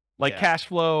 Like cash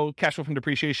flow from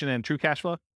depreciation and true cash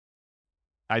flow?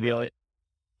 Ideally.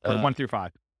 Or 1 through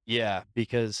 5? Yeah,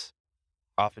 because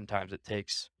oftentimes it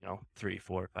takes, 3,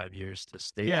 4, 5 years to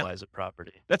stabilize a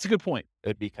property. That's a good point. It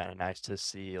would be kind of nice to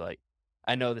see, like,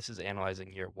 I know this is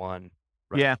analyzing year 1,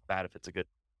 right? Bad if it's a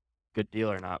good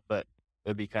deal or not, but it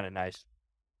would be kind of nice.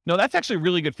 No, that's actually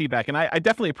really good feedback. And I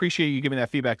definitely appreciate you giving that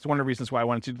feedback. It's one of the reasons why I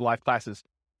wanted to do the live classes.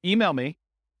 Email me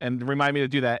and remind me to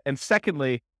do that. And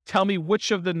secondly, tell me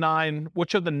which of the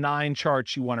 9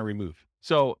 charts you want to remove.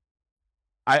 So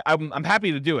I'm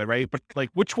happy to do it, right? But like,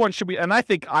 which one should we? And I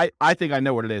think I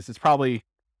know what it is. It's probably,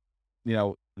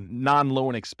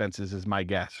 non-loan expenses is my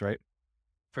guess, right?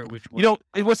 For which one?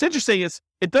 What's interesting is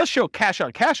it does show cash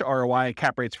on cash ROI and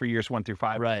cap rates for years 1 through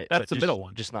 5. Right, that's the middle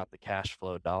one, just not the cash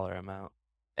flow dollar amount.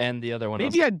 And the other one,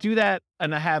 maybe I'd do that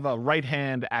and I have a right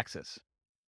hand axis.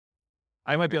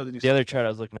 I might be able to do the other chart I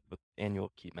was looking at with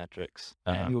annual key metrics.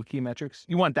 Annual key metrics.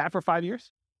 You want that for 5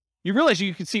 years? You realize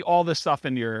you can see all this stuff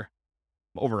in your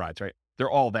overrides, right? They're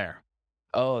all there.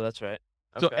 Oh, that's right.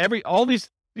 Okay.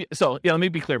 So let me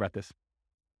be clear about this.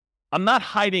 I'm not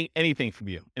hiding anything from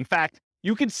you. In fact,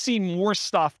 you can see more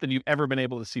stuff than you've ever been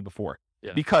able to see before,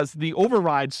 because the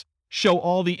overrides show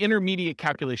all the intermediate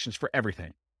calculations for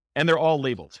everything, and they're all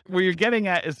labeled. Where you're getting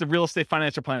at is the real estate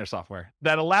financial planner software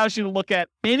that allows you to look at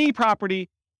any property,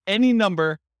 any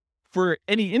number for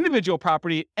any individual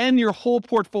property and your whole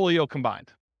portfolio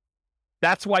combined.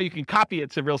 That's why you can copy it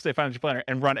to Real Estate Financial Planner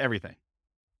and run everything.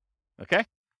 Okay?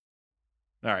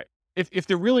 All right. If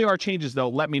there really are changes, though,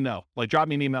 let me know. Like, drop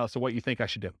me an email as to what you think I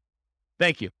should do.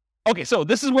 Thank you. Okay, so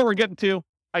this is where we're getting to.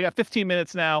 I got 15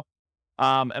 minutes now,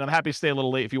 and I'm happy to stay a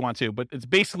little late if you want to, but it's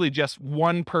basically just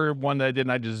one per one that I did,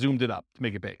 and I just zoomed it up to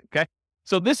make it big, okay?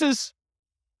 So this is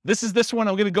this one.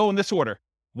 I'm going to go in this order.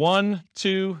 1,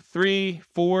 2, 3,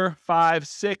 4, 5,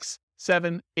 6,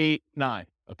 7, 8, 9,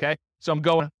 okay? So I'm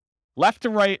going left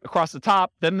to right across the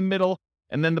top, then the middle,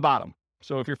 and then the bottom.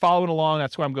 So if you're following along,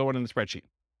 that's where I'm going in the spreadsheet.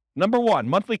 Number 1,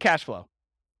 monthly cash flow.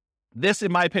 This,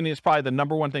 in my opinion, is probably the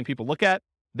number one thing people look at.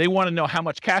 They want to know how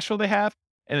much cash flow they have.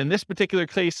 And in this particular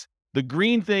case, the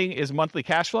green thing is monthly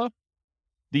cash flow.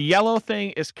 The yellow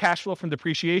thing is cash flow from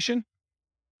depreciation.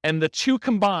 And the 2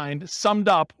 combined, summed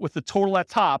up with the total at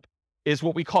top, is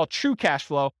what we call true cash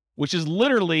flow, which is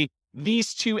literally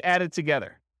these 2 added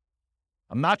together.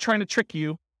 I'm not trying to trick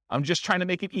you. I'm just trying to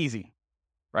make it easy,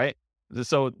 right?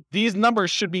 So these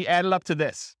numbers should be added up to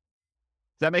this.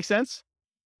 Does that make sense?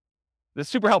 That's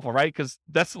super helpful, right? Because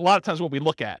that's a lot of times what we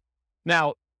look at.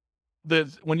 Now,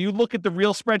 when you look at the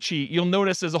real spreadsheet, you'll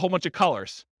notice there's a whole bunch of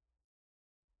colors.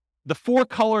 The 4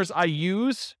 colors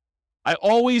I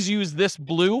always use this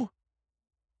blue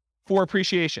for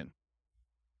appreciation.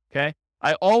 Okay.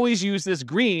 I always use this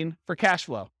green for cash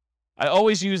flow. I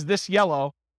always use this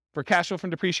yellow for cash flow from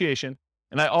depreciation.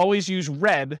 And I always use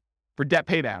red for debt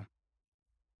paydown.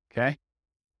 Okay.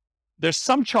 There's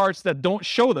some charts that don't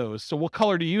show those. So what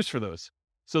color to use for those?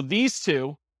 So these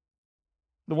 2,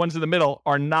 the ones in the middle,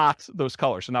 are not those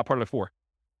colors. So not part of the 4.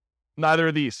 Neither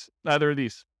of these.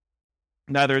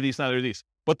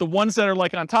 But the ones that are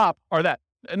like on top are that.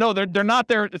 No, they're not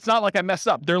there. It's not like I messed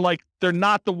up. They're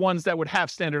not the ones that would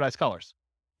have standardized colors.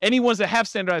 Any ones that have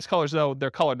standardized colors, though, they're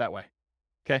colored that way.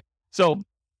 Okay. So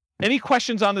any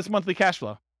questions on this monthly cash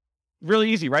flow?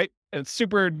 Really easy, right? And it's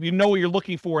super, you know what you're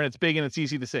looking for, and it's big and it's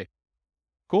easy to see.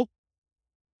 Cool?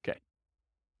 Okay.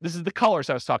 This is the colors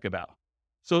I was talking about.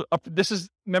 So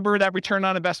remember that return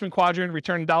on investment quadrant,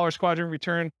 return dollars quadrant,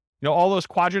 return, all those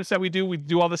quadrants that we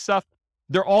do all this stuff.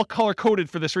 They're all color coded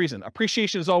for this reason.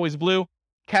 Appreciation is always blue.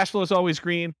 Cash flow is always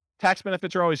green. Tax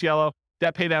benefits are always yellow.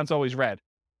 Debt pay down is always red.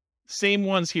 Same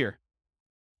ones here.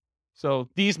 So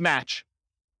these match.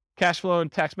 Cash flow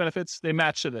and tax benefits, they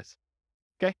match to this.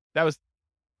 Okay? That was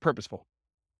purposeful.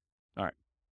 All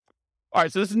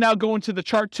right. So this is now going to the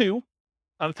chart 2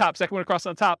 on the top, second one across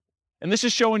on the top. And this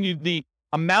is showing you the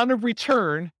amount of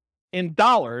return in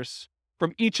dollars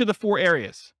from each of the 4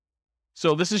 areas.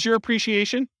 So this is your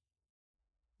appreciation.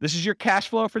 This is your cash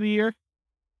flow for the year.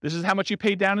 This is how much you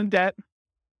paid down in debt.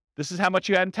 This is how much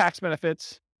you had in tax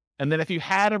benefits. And then if you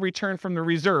had a return from the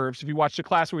reserves, if you watched the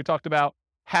class where we talked about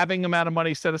having amount of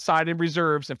money set aside in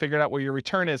reserves and figured out what your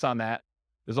return is on that,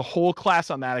 there's a whole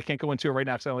class on that. I can't go into it right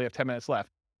now because I only have 10 minutes left.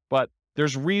 But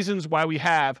there's reasons why we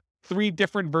have 3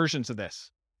 different versions of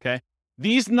this, okay?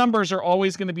 These numbers are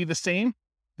always going to be the same,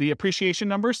 the appreciation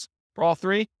numbers for all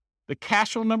 3. The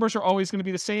cash flow numbers are always going to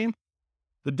be the same.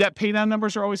 The debt paydown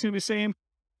numbers are always going to be the same.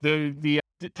 The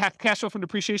cash flow from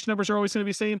depreciation numbers are always going to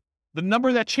be the same. The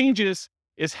number that changes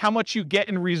is how much you get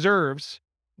in reserves,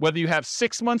 whether you have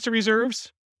 6 months of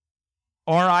reserves,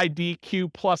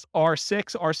 RIDQ plus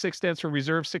R6. R6 stands for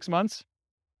reserve 6 months,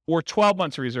 or 12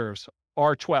 months of reserves,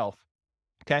 R12.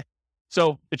 Okay.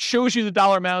 So it shows you the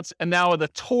dollar amounts, and now the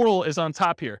total is on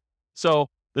top here. So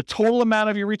the total amount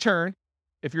of your return,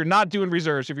 if you're not doing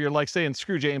reserves, if you're like saying,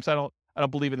 screw James, I don't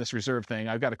believe in this reserve thing.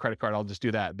 I've got a credit card. I'll just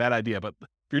do that. Bad idea. But if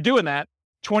you're doing that,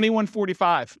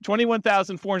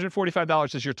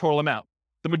 $21,445 is your total amount.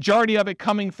 The majority of it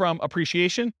coming from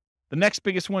appreciation. The next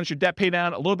biggest one is your debt pay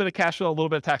down, a little bit of cash flow, a little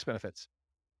bit of tax benefits.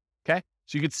 Okay.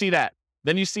 So you can see that.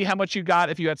 Then you see how much you got.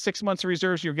 If you had 6 months of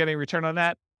reserves, you're getting a return on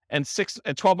that. And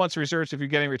 12 months of reserves, if you're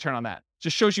getting a return on that.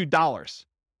 Just shows you dollars.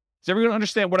 Does everyone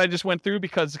understand what I just went through?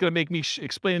 Because it's going to make me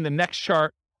explaining the next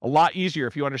chart a lot easier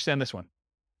if you understand this one.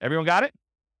 Everyone got it?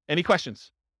 Any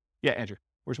questions? Yeah, Andrew.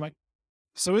 Where's Mike?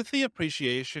 So with the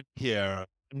appreciation here,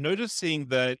 I'm noticing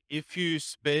that if you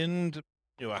spend,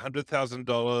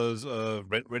 $100,000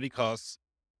 of rent-ready costs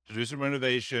to do some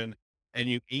renovation, and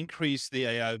you increase the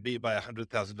AIV by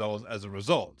 $100,000 as a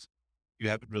result, you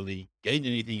haven't really gained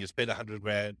anything. You spent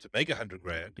 $100,000 to make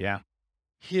 $100,000. Yeah.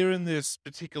 Here in this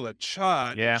particular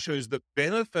chart, it shows the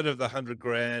benefit of the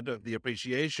 $100,000 of the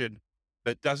appreciation,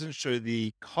 but doesn't show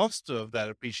the cost of that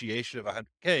appreciation of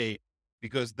 $100K,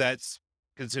 because that's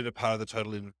considered part of the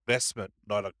total investment,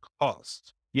 not a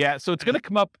cost. Yeah. So it's going to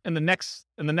come up in the next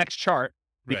chart,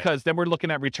 because then we're looking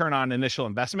at return on initial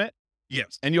investment.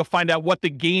 Yes. And you'll find out what the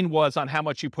gain was on how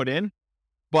much you put in.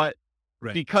 But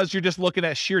because you're just looking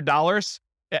at sheer dollars,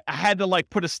 I had to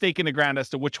put a stake in the ground as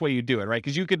to which way you do it, right?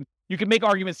 Because you could make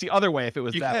arguments the other way if it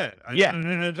was that. Yeah.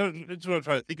 That's what I'm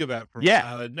trying to think about.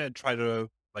 And try to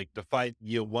define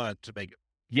year 1 to make it.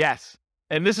 Yes.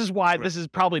 And this is why this is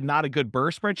probably not a good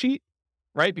BRRRR spreadsheet,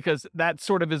 right? Because that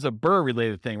sort of is a BRRRR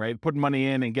related thing, right? Putting money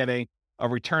in and getting a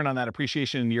return on that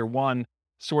appreciation in year 1,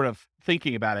 sort of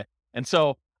thinking about it. And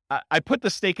so I put the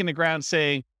stake in the ground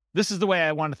saying, this is the way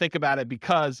I want to think about it,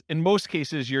 because in most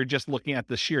cases, you're just looking at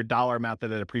the sheer dollar amount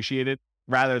that it appreciated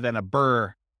rather than a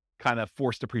BRRRR kind of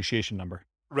forced appreciation number.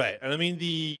 Right. And I mean,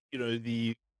 the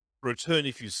return,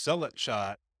 if you sell that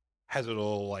chart, has it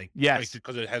all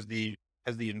because it has the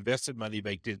invested money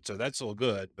baked in. So that's all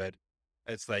good. But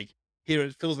it's here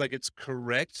it feels like it's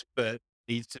correct, but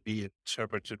needs to be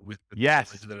interpreted with the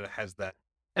knowledge that it has that.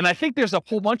 And I think there's a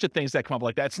whole bunch of things that come up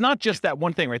like that. It's not just that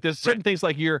one thing, right? There's certain things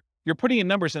like you're putting in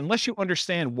numbers, unless you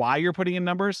understand why you're putting in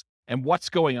numbers and what's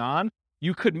going on,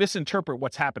 you could misinterpret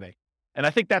what's happening. And I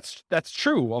think that's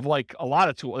true of a lot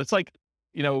of tools. It's like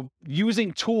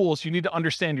using tools, you need to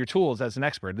understand your tools as an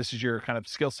expert. This is your kind of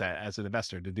skill set as an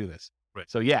investor to do this. Right.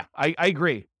 So yeah, I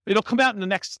agree. It'll come out in the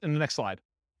next slide.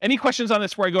 Any questions on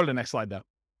this before I go to the next slide though?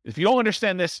 If you don't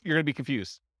understand this, you're going to be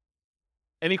confused.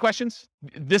 Any questions?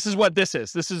 This is what this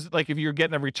is. This is like if you're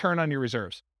getting a return on your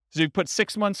reserves. So you put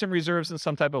 6 months in reserves in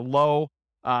some type of low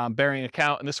bearing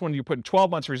account. And this one you put in 12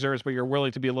 months reserves, but you're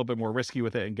willing to be a little bit more risky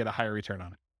with it and get a higher return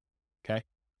on it. Okay.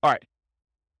 All right.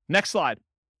 Next slide.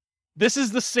 This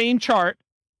is the same chart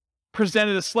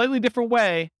presented a slightly different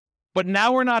way, but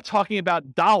now we're not talking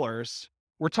about dollars.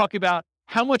 We're talking about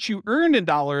how much you earned in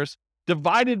dollars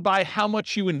divided by how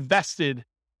much you invested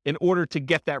in order to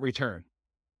get that return.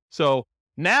 So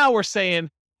now we're saying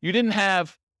you didn't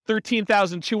have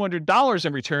 $13,200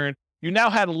 in return. You now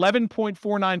had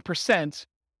 11.49%.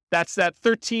 That's that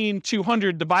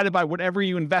 13,200 divided by whatever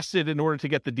you invested in order to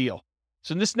get the deal.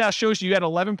 So this now shows you had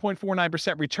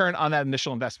 11.49% return on that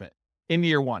initial investment in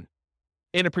year one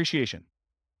in appreciation.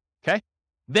 Okay.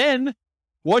 Then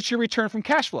what's your return from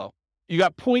cash flow? You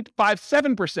got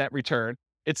 0.57% return.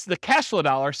 It's the cash flow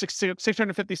dollar,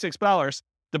 $656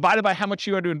 divided by how much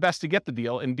you had to invest to get the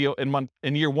deal in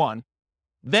year one.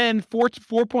 Then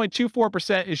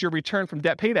 4.24% is your return from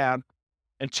debt paydown,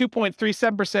 and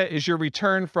 2.37% is your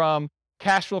return from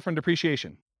cash flow from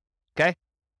depreciation. Okay.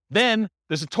 Then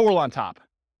there's a total on top.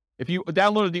 If you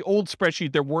downloaded the old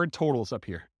spreadsheet, there weren't totals up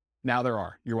here. Now there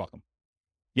are. You're welcome.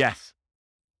 Yes.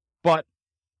 But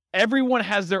everyone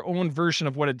has their own version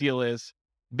of what a deal is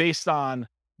based on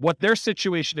what their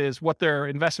situation is, what their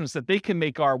investments that they can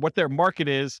make are, what their market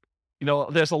is.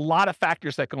 There's a lot of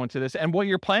factors that go into this and what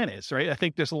your plan is, right? I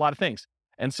think there's a lot of things.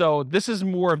 And so this is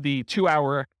more of the 2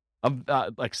 hour of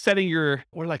like setting your,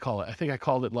 what did I call it? I think I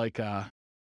called it like,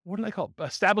 what did I call it?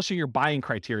 Establishing your buying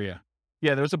criteria.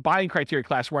 Yeah, there was a buying criteria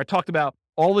class where I talked about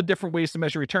all the different ways to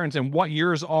measure returns and what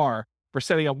yours are for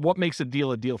setting up what makes a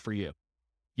deal for you.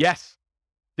 Yes,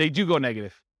 they do go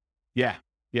negative. Yeah.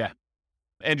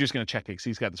 Andrew's going to check it because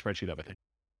he's got the spreadsheet up, I think.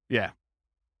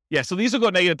 Yeah, so these will go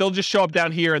negative. They'll just show up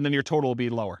down here and then your total will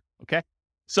be lower, okay?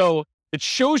 So it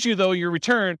shows you, though, your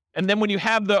return. And then when you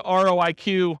have the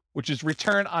ROIQ, which is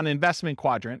return on investment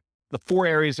quadrant, the 4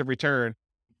 areas of return,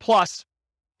 plus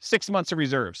 6 months of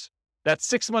reserves. That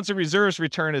 6 months of reserves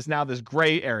return is now this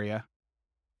gray area.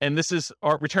 And this is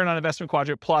our return on investment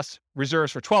quadrant plus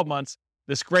reserves for 12 months.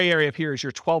 This gray area up here is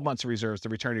your 12 months of reserves, the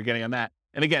return you're getting on that.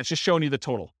 And again, it's just showing you the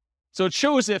total. So it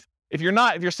shows if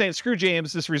you're saying, screw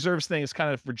James, this reserves thing is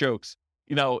kind of for jokes.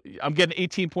 I'm getting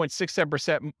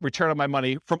 18.67% return on my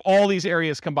money from all these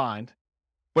areas combined.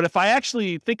 But if I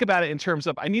actually think about it in terms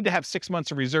of I need to have 6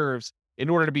 months of reserves in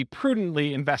order to be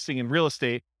prudently investing in real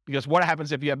estate, because what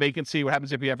happens if you have vacancy? What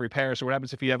happens if you have repairs? Or what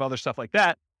happens if you have other stuff like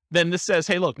that? Then this says,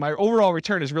 hey, look, my overall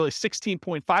return is really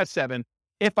 16.57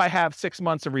 if I have 6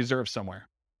 months of reserve somewhere,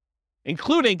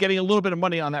 including getting a little bit of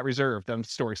money on that reserve that I'm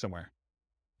storing somewhere.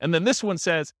 And then this one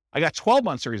says, I got 12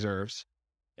 months of reserves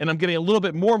and I'm getting a little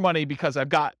bit more money because I've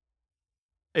got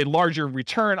a larger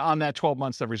return on that 12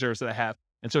 months of reserves that I have.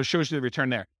 And so it shows you the return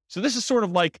there. So this is sort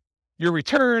of like your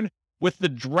return with the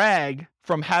drag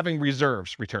from having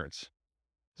reserves returns.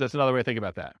 So that's another way to think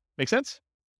about that. Make sense?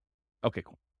 Okay,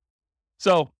 cool.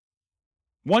 So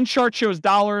one chart shows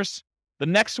dollars. The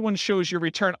next one shows your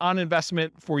return on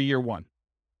investment for year one.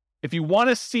 If you want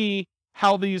to see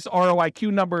how these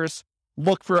ROIQ numbers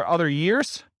look for other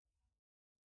years,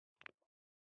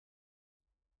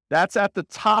 that's at the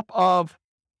top of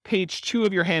page 2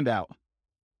 of your handout.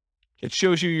 It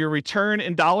shows you your return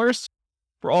in dollars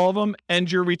for all of them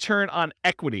and your return on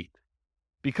equity.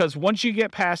 Because once you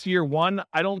get past year one,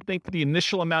 I don't think the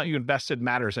initial amount you invested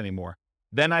matters anymore.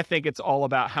 Then I think it's all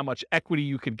about how much equity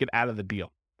you could get out of the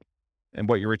deal and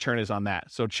what your return is on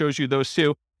that. So it shows you those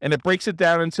two, and it breaks it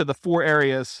down into the 4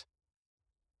 areas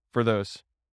for those.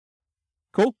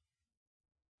 Cool?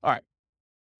 All right.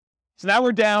 So now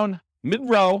we're down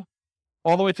mid-row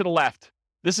all the way to the left.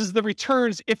 This is the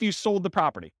returns if you sold the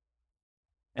property.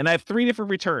 And I have 3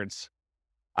 different returns.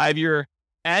 I have your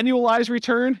annualized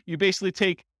return. You basically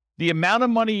take the amount of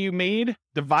money you made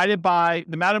divided by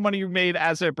the amount of money you made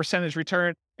as a percentage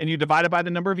return, and you divide it by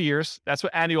the number of years. That's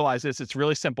what annualized is. It's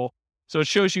really simple. So it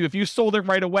shows you if you sold it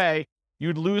right away,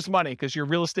 you'd lose money because your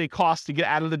real estate cost to get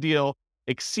out of the deal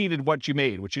exceeded what you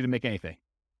made, which you didn't make anything.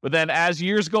 But then as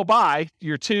years go by,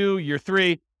 year 2, year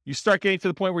 3, you start getting to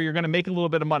the point where you're going to make a little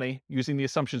bit of money using the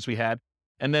assumptions we had.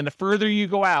 And then the further you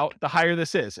go out, the higher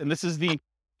this is. And this is the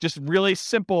just really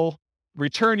simple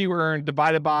return you earn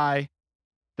divided by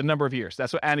the number of years.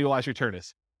 That's what annualized return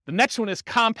is. The next one is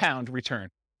compound return.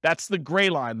 That's the gray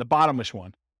line, the bottomish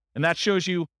one. And that shows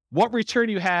you what return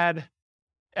you had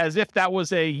as if that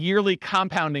was a yearly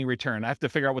compounding return. I have to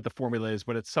figure out what the formula is,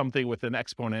 but it's something with an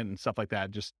exponent and stuff like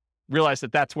that. Just realize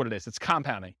that that's what it is. It's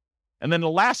compounding. And then the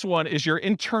last one is your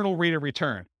internal rate of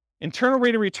return. Internal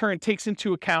rate of return takes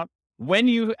into account when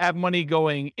you have money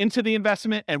going into the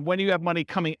investment and when you have money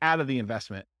coming out of the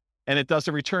investment. And it does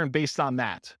a return based on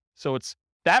that. So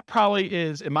that probably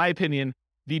is, in my opinion,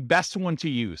 the best one to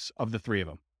use of the three of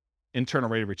them, internal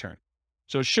rate of return.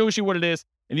 So it shows you what it is.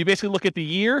 And you basically look at the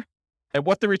year and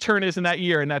what the return is in that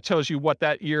year. And that tells you what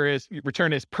that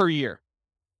return is per year.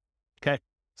 Okay.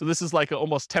 So this is like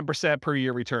almost 10% per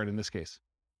year return in this case.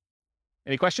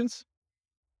 Any questions?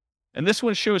 And this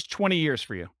one shows 20 years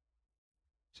for you.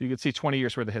 So you can see 20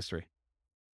 years worth of history.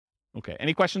 Okay.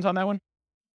 Any questions on that one?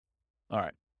 All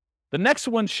right. The next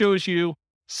one shows you,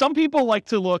 some people like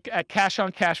to look at cash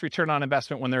on cash return on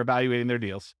investment when they're evaluating their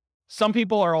deals. Some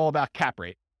people are all about cap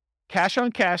rate. Cash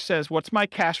on cash says, what's my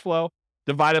cash flow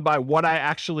divided by what I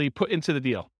actually put into the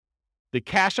deal? The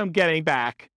cash I'm getting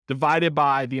back divided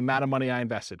by the amount of money I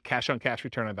invested. Cash on cash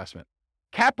return on investment.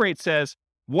 Cap rate says,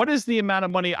 what is the amount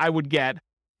of money I would get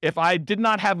if I did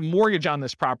not have a mortgage on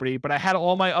this property, but I had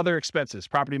all my other expenses,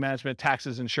 property management,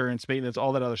 taxes, insurance, maintenance,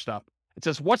 all that other stuff. It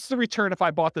says, what's the return if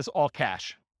I bought this all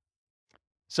cash?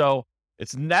 So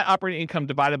it's net operating income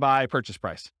divided by purchase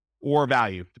price or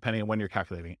value, depending on when you're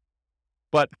calculating it.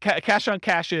 But cash on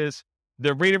cash is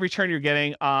the rate of return you're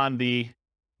getting on the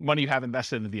money you have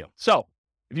invested in the deal. So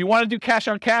if you want to do cash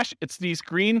on cash, it's these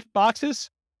green boxes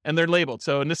and they're labeled.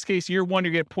 So in this case, year one,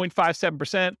 you get 0.57%,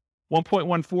 1.14,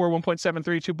 1.73,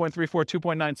 2.34,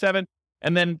 2.97.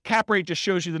 And then cap rate just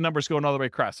shows you the numbers going all the way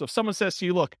across. So if someone says to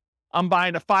you, look, I'm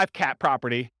buying a 5 cap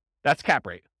property, that's cap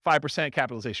rate, 5%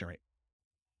 capitalization rate.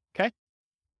 Okay.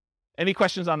 Any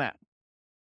questions on that?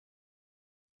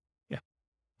 Yeah.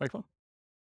 Michael?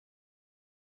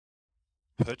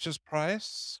 Purchase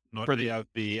price, not for the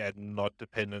ERV, and not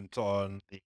dependent on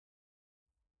the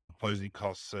closing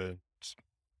costs and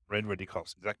rent ready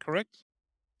costs. Is that correct?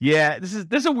 Yeah, this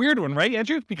is a weird one, right,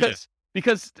 Andrew? Because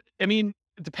I mean,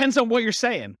 it depends on what you're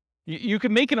saying. You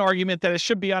can make an argument that it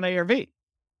should be on ARV,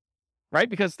 right?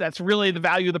 Because that's really the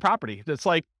value of the property. It's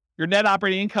like your net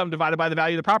operating income divided by the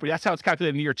value of the property. That's how it's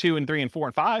calculated in year 2 and 3 and 4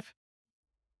 and 5.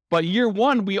 But year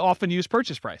 1, we often use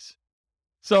purchase price.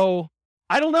 So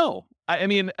I don't know. I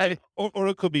mean, or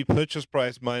it could be purchase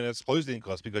price minus closing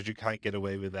costs because you can't get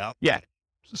away without. Yeah.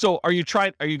 So are you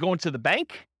going to the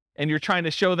bank and you're trying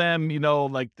to show them,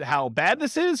 like how bad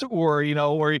this is, or,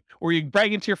 or you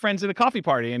bragging to your friends at a coffee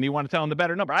party and you want to tell them the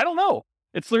better number? I don't know.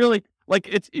 It's literally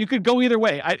like you could go either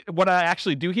way. What I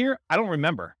actually do here, I don't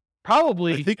remember.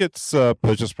 Probably. I think it's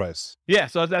purchase price. Yeah.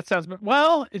 So that sounds,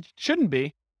 well, it shouldn't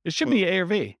be. It should be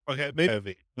ARV. Okay, maybe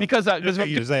ARV. Because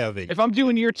if I'm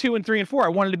doing year 2 and 3 and 4, I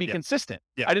wanted to be consistent.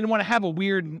 Yeah. I didn't want to have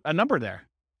a number there.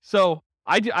 So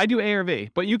I do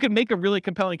ARV, but you can make a really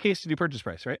compelling case to do purchase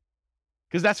price, right?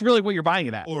 Because that's really what you're buying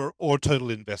it at. Or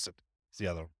total invested is the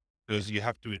other, because you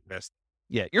have to invest.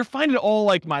 Yeah, you're finding all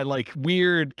like my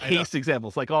weird case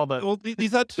examples, like all the. Well,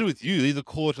 these are to do with you. These are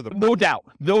core to the. No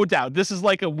doubt. This is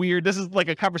like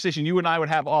a conversation you and I would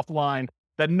have offline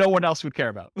that no one else would care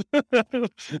about.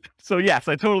 So yes,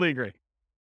 I totally agree.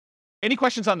 Any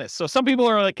questions on this? So some people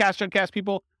are like cash on cash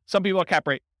people. Some people are cap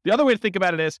rate. The other way to think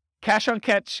about it is cash on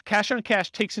cash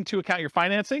takes into account your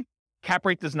financing. Cap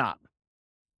rate does not.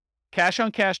 Cash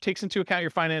on cash takes into account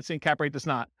your financing. Cap rate does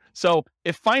not. So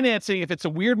if it's a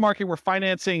weird market where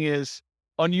financing is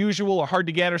unusual or hard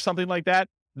to get or something like that,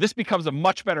 this becomes a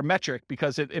much better metric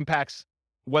because it impacts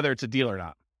whether it's a deal or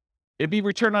not. It'd be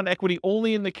return on equity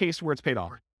only in the case where it's paid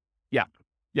off. Yeah.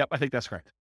 Yep. I think that's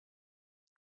correct.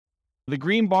 The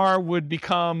green bar would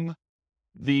become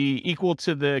equal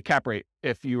to the cap rate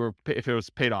if it was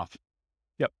paid off.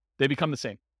 Yep. They become the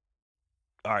same.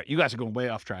 All right. You guys are going way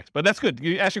off track, but that's good.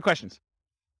 You ask your questions.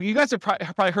 You guys have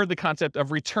probably heard the concept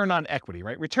of return on equity,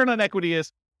 right? Return on equity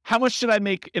is how much should I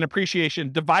make in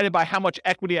appreciation divided by how much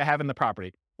equity I have in the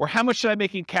property, or how much should I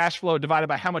make in cash flow divided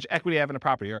by how much equity I have in the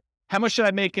property, or how much should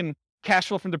I make in cash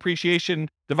flow from depreciation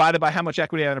divided by how much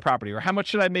equity I have in the property, or how much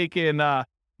should I make in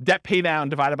debt pay down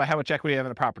divided by how much equity I have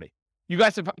in the property. You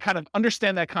guys have kind of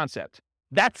understand that concept.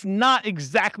 That's not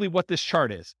exactly what this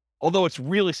chart is, although it's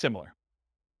really similar.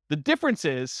 The difference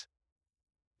is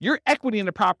your equity in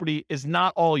the property is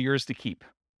not all yours to keep.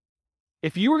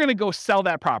 If you were going to go sell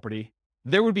that property,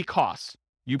 there would be costs.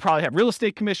 You probably have real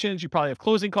estate commissions. You probably have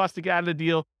closing costs to get out of the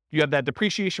deal. You have that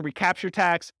depreciation recapture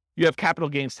tax. You have capital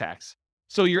gains tax.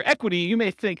 So your equity, you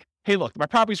may think, hey, look, my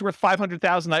property's worth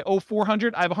 $500,000. I owe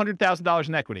 $400,000. I have $100,000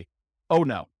 in equity. Oh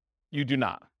no, you do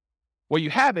not. What you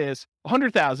have is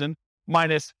 $100,000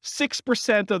 minus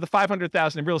 6% of the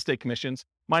 $500,000 in real estate commissions,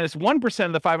 minus 1%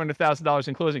 of the $500,000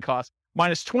 in closing costs,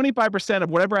 minus 25% of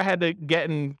whatever I had to get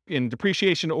in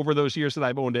depreciation over those years that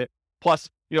I've owned it, plus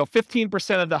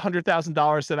 15% of the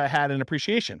 $100,000 that I had in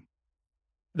appreciation.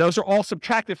 Those are all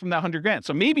subtracted from that $100,000.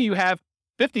 So maybe you have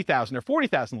 $50,000 or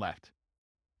 $40,000 left.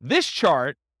 This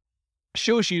chart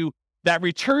shows you that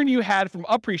return you had from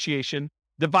appreciation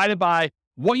divided by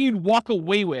what you'd walk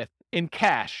away with in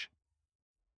cash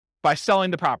by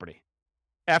selling the property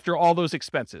after all those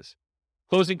expenses,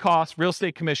 closing costs, real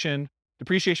estate commission,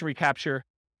 depreciation recapture,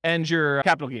 and your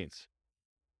capital gains.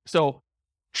 So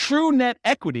true net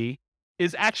equity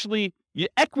is actually the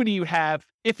equity you have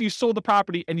if you sold the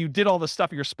property and you did all the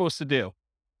stuff you're supposed to do,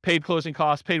 paid closing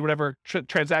costs, paid whatever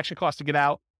transaction costs to get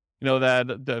out,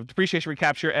 the depreciation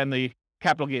recapture and the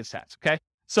capital gains tax. Okay.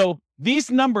 So these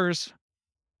numbers,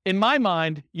 in my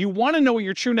mind, you want to know what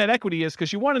your true net equity is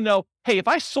because you want to know, hey, if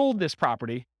I sold this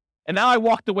property and now I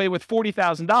walked away with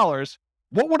 $40,000,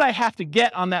 what would I have to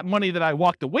get on that money that I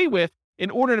walked away with in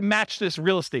order to match this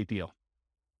real estate deal?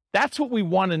 That's what we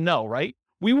want to know, right?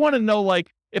 We want to know,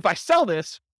 like, if I sell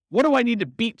this, what do I need to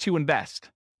beat to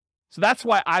invest? So that's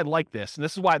why I like this. And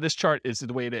this is why this chart is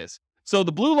the way it is. So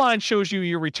the blue line shows you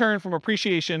your return from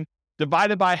appreciation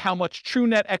divided by how much true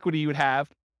net equity you would have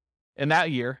in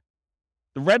that year.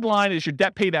 The red line is your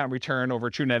debt pay down return over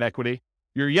true net equity.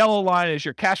 Your yellow line is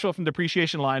your cash flow from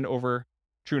depreciation line over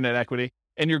true net equity.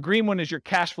 And your green one is your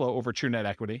cash flow over true net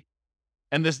equity.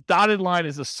 And this dotted line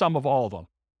is the sum of all of them.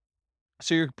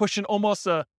 So you're pushing almost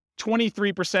a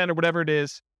 23% or whatever it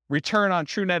is return on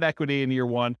true net equity in year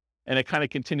one, and it kind of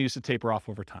continues to taper off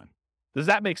over time. Does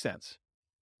that make sense?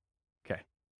 Okay.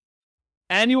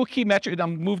 Annual key metric.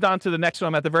 I'm moved on to the next one.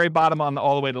 I'm at the very bottom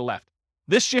all the way to the left.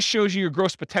 This just shows you your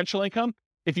gross potential income.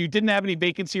 If you didn't have any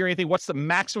vacancy or anything, what's the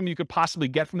maximum you could possibly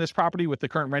get from this property with the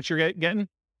current rent you're getting?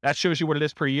 That shows you what it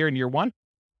is per year in year one.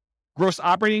 Gross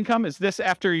operating income is this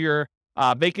after your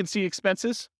vacancy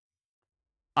expenses.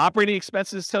 Operating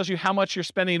expenses tells you how much you're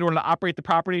spending in order to operate the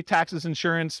property, taxes,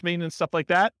 insurance, maintenance, stuff like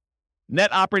that. Net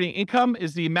operating income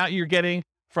is the amount you're getting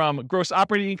from gross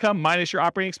operating income minus your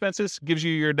operating expenses, gives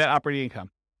you your net operating income.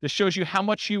 This shows you how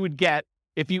much you would get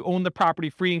if you own the property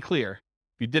free and clear,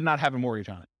 if you did not have a mortgage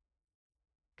on it.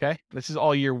 Okay, this is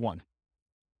all year one.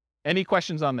 Any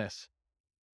questions on this?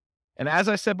 And as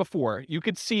I said before, you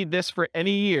could see this for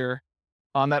any year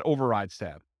on that overrides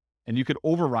tab, and you could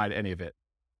override any of it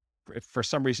if for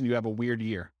some reason you have a weird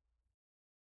year.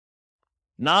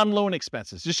 Non-loan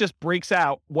expenses. This just breaks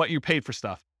out what you paid for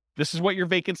stuff. This is what your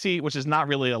vacancy, which is not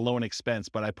really a loan expense,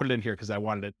 but I put it in here because I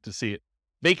wanted it to see it.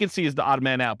 Vacancy is the odd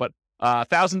man out, but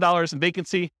 $1,000 in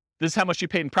vacancy. This is how much you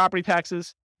paid in property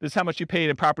taxes. This is how much you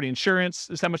paid in property insurance.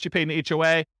 This is how much you paid in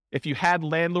HOA. If you had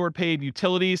landlord paid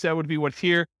utilities, that would be what's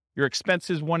here. Your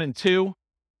expenses 1 and 2,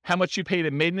 how much you paid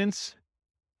in maintenance,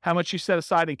 how much you set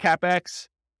aside in CapEx,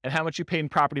 and how much you paid in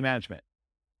property management.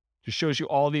 Just shows you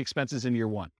all the expenses in year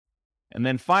one. And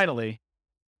then finally,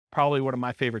 probably one of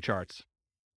my favorite charts.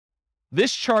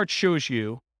 This chart shows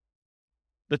you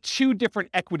the two different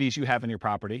equities you have in your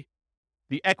property,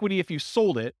 the equity if you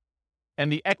sold it,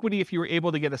 and the equity if you were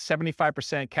able to get a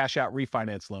 75% cash out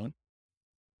refinance loan,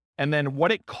 and then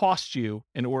what it costs you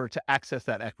in order to access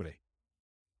that equity.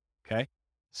 Okay.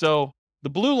 So the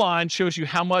blue line shows you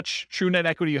how much true net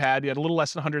equity you had. You had a little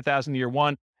less than 100,000 in year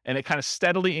one, and it kind of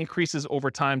steadily increases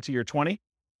over time to year 20.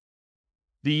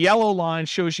 The yellow line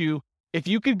shows you if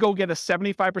you could go get a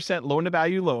 75% loan to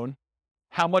value loan,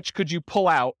 how much could you pull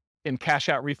out in cash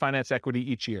out refinance equity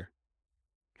each year?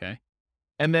 Okay.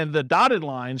 And then the dotted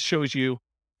line shows you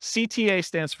CTA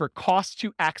stands for cost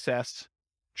to access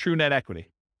true net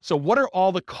equity. So what are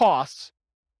all the costs,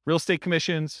 real estate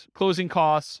commissions, closing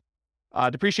costs,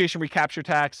 depreciation recapture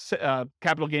tax,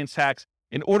 capital gains tax,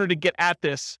 in order to get at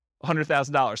this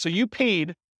 $100,000. So you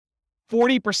paid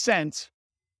 40%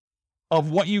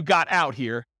 of what you got out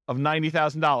here of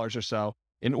 $90,000 or so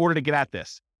in order to get at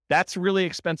this. That's really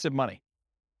expensive money,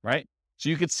 right? So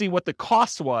you could see what the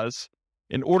cost was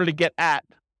in order to get at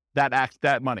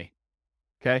that money,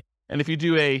 okay? And if you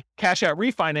do a cash out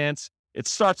refinance, it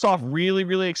starts off really,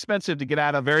 really expensive to get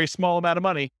out a very small amount of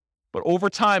money. But over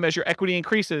time, as your equity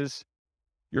increases,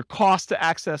 your cost to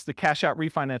access the cash out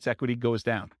refinance equity goes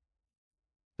down.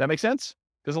 That make sense?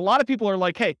 Because a lot of people are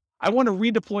like, hey, I want to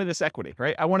redeploy this equity,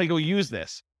 right? I want to go use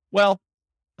this. Well,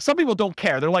 some people don't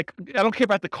care. They're like, I don't care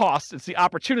about the cost. It's the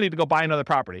opportunity to go buy another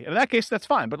property. And in that case, that's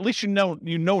fine. But at least you know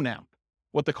now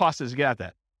what the cost is to get at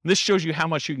that. And this shows you how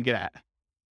much you can get at.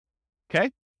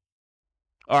 Okay?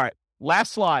 All right.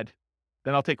 Last slide.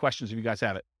 Then I'll take questions if you guys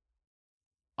have it.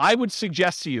 I would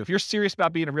suggest to you, if you're serious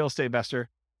about being a real estate investor,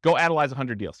 go analyze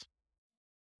 100 deals.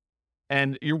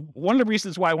 And one of the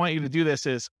reasons why I want you to do this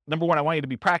is, number one, I want you to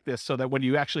be practiced so that when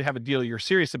you actually have a deal you're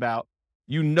serious about,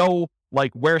 you know,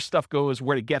 like where stuff goes,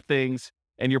 where to get things,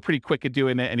 and you're pretty quick at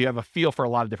doing it, and you have a feel for a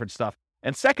lot of different stuff.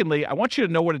 And secondly, I want you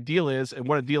to know what a deal is and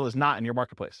what a deal is not in your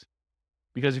marketplace.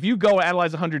 Because if you go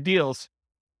analyze 100 deals,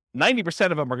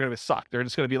 90% of them are going to suck. They're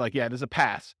just going to be like, yeah, it is a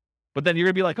pass. But then you're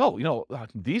going to be like, oh,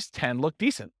 these 10 look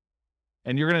decent.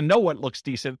 And you're going to know what looks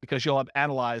decent because you'll have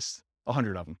analyzed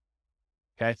 100 of them.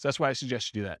 Okay, so that's why I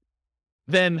suggest you do that.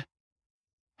 Then,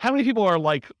 how many people are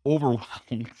like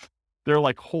overwhelmed? They're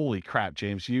like, holy crap,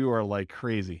 James, you are like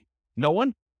crazy. No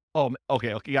one? Oh, okay,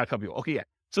 you got a couple people. Okay, yeah.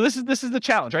 So this is the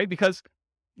challenge, right? Because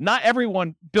not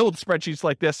everyone builds spreadsheets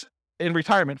like this in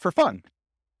retirement for fun,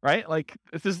 right? Like,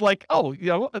 this is like, oh,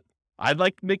 I'd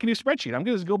like make a new spreadsheet. I'm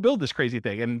going to go build this crazy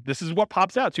thing. And this is what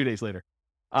pops out 2 days later.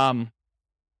 And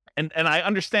I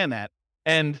understand that.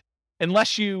 And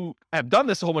unless you have done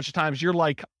this a whole bunch of times, you're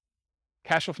like,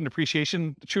 cash flow from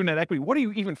depreciation, true net equity, what are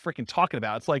you even freaking talking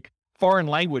about? It's like foreign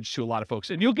language to a lot of folks.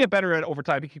 And you'll get better at it over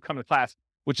time if you keep coming to class,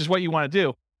 which is what you want to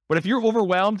do. But if you're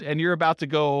overwhelmed and you're about to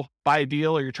go buy a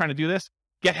deal or you're trying to do this,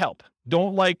 get help.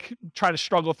 Don't like try to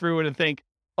struggle through it and think,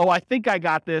 oh, I think I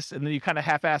got this. And then you kind of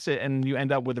half-ass it and you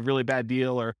end up with a really bad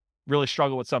deal or really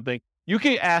struggle with something. You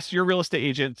can ask your real estate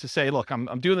agent to say, look,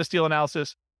 I'm doing this deal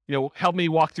analysis. Help me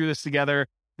walk through this together.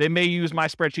 They may use my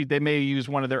spreadsheet. They may use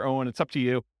one of their own. It's up to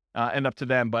you and up to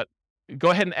them. But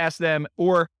go ahead and ask them,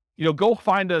 or go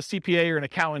find a CPA or an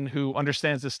accountant who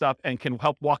understands this stuff and can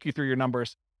help walk you through your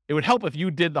numbers. It would help if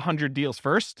you did the 100 deals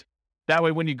first. That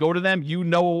way, when you go to them, you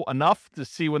know enough to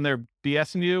see when they're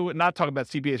BSing you. Not talking about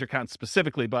CPAs or accountants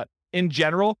specifically, but in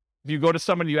general, if you go to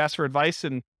somebody, you ask for advice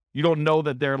and you don't know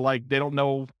that they don't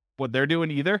know what they're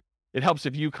doing either. It helps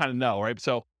if you kind of know, right?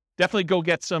 So definitely go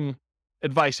get some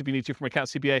advice if you need to from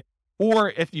accountant CPA. Or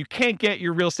if you can't get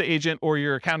your real estate agent or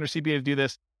your accountant or CPA to do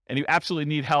this and you absolutely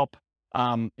need help,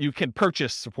 you can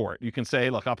purchase support. You can say,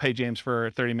 look, I'll pay James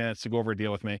for 30 minutes to go over a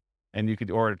deal with me. And you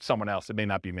could, or someone else. It may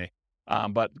not be me,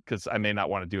 but because I may not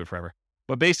want to do it forever.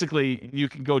 But basically, you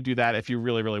can go do that if you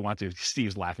really, really want to.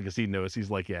 Steve's laughing because he knows. He's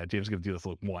like, yeah, James is going to do this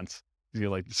once. He's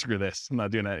like, screw this. I'm not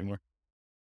doing that anymore.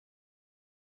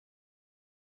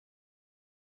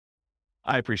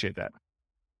 I appreciate that.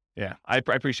 Yeah, I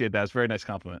appreciate that. It's a very nice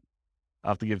compliment.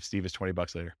 I'll have to give Steve his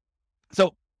 $20 later.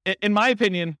 So in my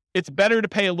opinion, it's better to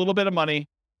pay a little bit of money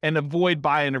and avoid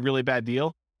buying a really bad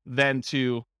deal than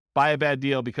to buy a bad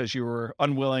deal because you were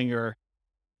unwilling or,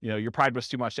 your pride was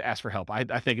too much to ask for help. I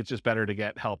think it's just better to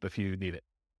get help if you need it.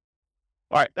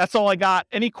 All right. That's all I got.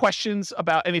 Any questions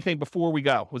about anything before we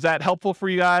go? Was that helpful for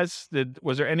you guys?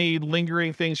 Was there any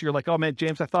lingering things you're like, oh man,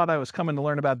 James, I thought I was coming to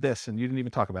learn about this and you didn't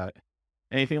even talk about it.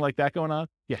 Anything like that going on?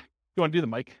 Yeah. You want to do the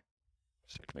mic?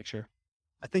 Just to make sure.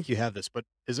 I think you have this, but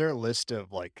is there a list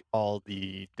of like all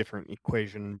the different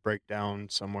equation breakdown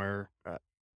somewhere?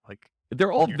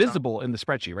 They're all visible in the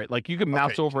spreadsheet, right? Like you can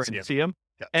mouse over it and see them.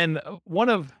 Yeah. And one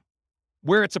of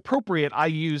where it's appropriate, I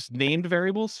use named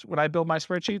variables when I build my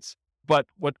spreadsheets. But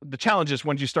what the challenge is,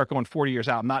 once you start going 40 years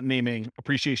out, I'm not naming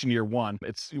appreciation year one.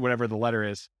 It's whatever the letter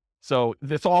is. So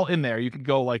it's all in there. You can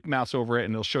go like mouse over it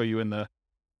and it'll show you in the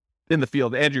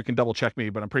field. Andrew can double check me,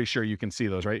 but I'm pretty sure you can see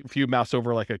those, right? If you mouse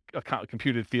over like a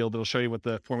computed field, it'll show you what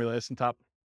the formula is on top.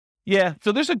 Yeah.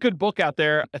 So there's a good book out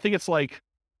there. I think it's like,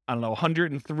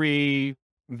 103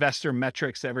 investor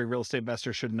metrics every real estate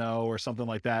investor should know or something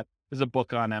like that. There's a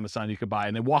book on Amazon you could buy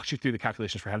and it walks you through the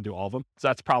calculations for how to do all of them. So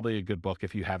that's probably a good book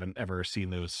if you haven't ever seen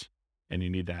those and you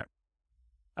need that.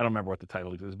 I don't remember what the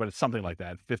title is, but it's something like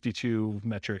that. 52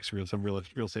 metrics some real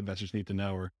estate investors need to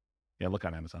know, or look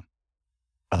on Amazon.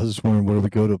 I was just wondering, where do we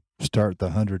go to start the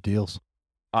 100 deals?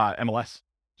 MLS.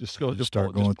 Just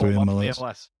start going through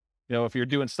MLS. If you're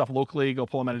doing stuff locally, go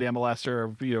pull them out of the MLS,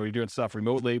 or you're doing stuff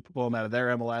remotely, pull them out of their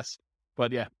MLS.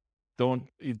 But yeah, don't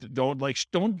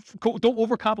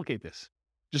overcomplicate this.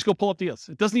 Just go pull up deals.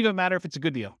 It doesn't even matter if it's a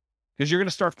good deal, because you're going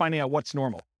to start finding out what's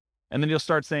normal, and then you'll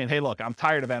start saying, "Hey, look, I'm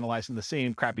tired of analyzing the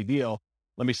same crappy deal.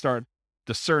 Let me start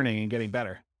discerning and getting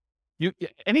better."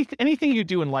 Anything you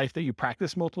do in life that you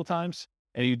practice multiple times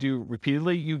and you do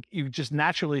repeatedly, you just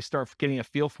naturally start getting a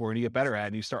feel for it, and you get better at it,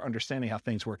 and you start understanding how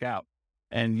things work out.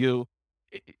 And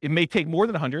it may take more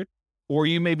than 100, or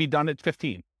you may be done at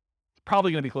 15. It's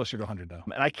probably going to be closer to 100 though.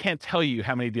 And I can't tell you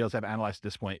how many deals I've analyzed at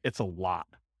this point. It's a lot.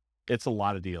 It's a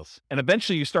lot of deals. And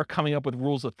eventually you start coming up with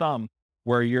rules of thumb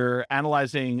where you're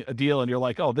analyzing a deal and you're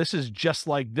like, oh, this is just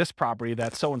like this property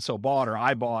that so-and-so bought or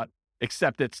I bought,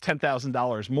 except it's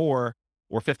 $10,000 more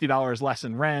or $50 less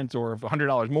in rent or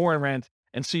 $100 more in rent.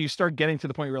 And so you start getting to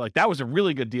the point where you're like, that was a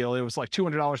really good deal. It was like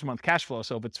 $200 a month cash flow.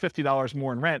 So if it's $50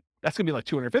 more in rent, that's going to be like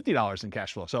 $250 in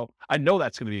cash flow. So I know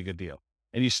that's going to be a good deal.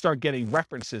 And you start getting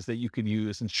references that you can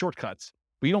use and shortcuts,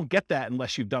 but you don't get that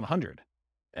unless you've done 100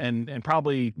 and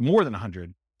probably more than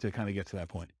 100 to kind of get to that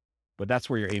point. But that's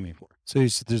where you're aiming for. So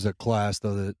there's a class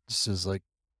though that says like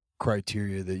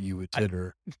criteria that you would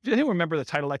consider. Do anyone remember the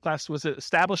title of that class? Was it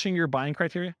Establishing Your Buying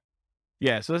Criteria?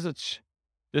 Yeah. So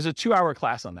there's a 2-hour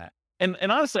class on that.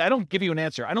 And honestly, I don't give you an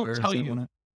answer. I don't tell you.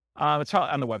 It's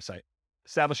on the website,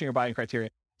 Establishing Your Buying Criteria.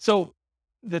 So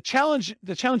the challenge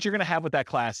you're going to have with that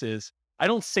class is, I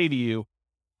don't say to you,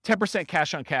 10%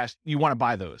 cash on cash, you want to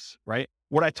buy those, right?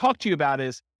 What I talk to you about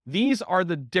is, these are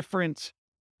the different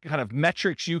kind of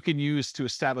metrics you can use to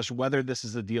establish whether this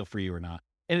is a deal for you or not.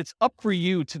 And it's up for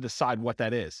you to decide what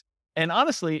that is. And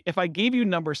honestly, if I gave you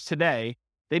numbers today,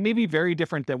 they may be very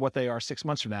different than what they are 6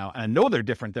 months from now. And I know they're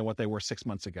different than what they were 6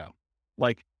 months ago.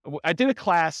 Like, I did a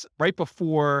class right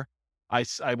before I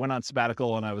went on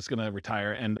sabbatical and I was going to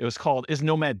retire, and it was called, Is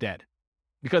Nomad Dead?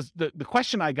 Because the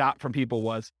question I got from people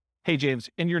was, hey, James,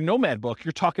 in your Nomad book,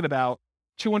 you're talking about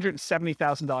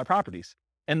 $270,000 properties.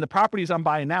 And the properties I'm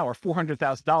buying now are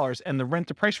 $400,000, and the rent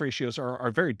to price ratios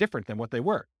are very different than what they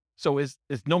were. So is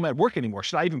Nomad work anymore?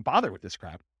 Should I even bother with this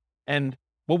crap? And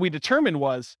what we determined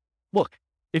was, look,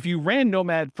 if you ran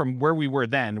Nomad from where we were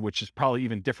then, which is probably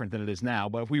even different than it is now,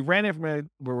 but if we ran it from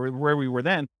where we were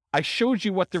then, I showed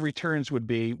you what the returns would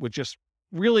be with just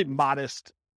really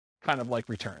modest kind of like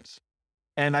returns.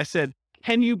 And I said,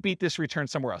 can you beat this return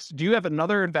somewhere else? Do you have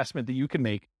another investment that you can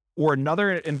make, or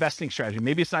another investing strategy?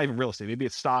 Maybe it's not even real estate, maybe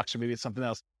it's stocks, or maybe it's something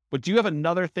else. But do you have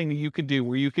another thing that you can do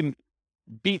where you can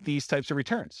beat these types of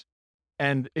returns?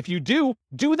 And if you do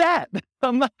that.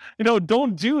 I'm not,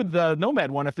 don't do the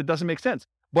Nomad one if it doesn't make sense.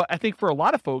 But I think for a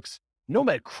lot of folks,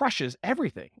 Nomad crushes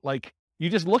everything. Like, you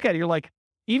just look at it, you're like,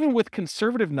 even with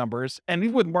conservative numbers, and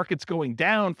even with markets going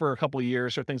down for a couple of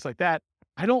years or things like that,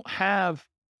 I don't have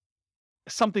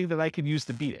something that I can use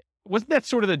to beat it. Wasn't that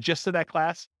sort of the gist of that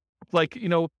class? Like,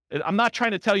 I'm not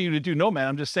trying to tell you to do Nomad.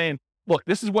 I'm just saying, look,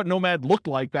 this is what Nomad looked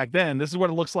like back then. This is what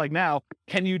it looks like now.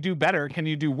 Can you do better? Can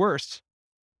you do worse?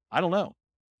 I don't know.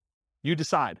 You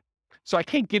decide. So I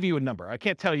can't give you a number. I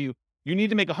can't tell you, you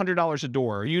need to make $100 a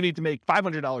door, or you need to make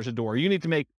 $500 a door, or you need to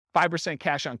make 5%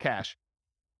 cash on cash,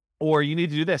 or you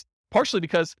need to do this. Partially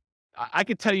because I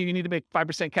could tell you need to make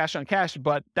 5% cash on cash,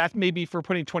 but that may be for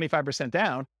putting 25%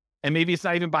 down, and maybe it's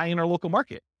not even buying in our local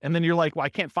market. And then you're like, well, I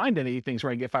can't find any things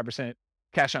where I can get 5%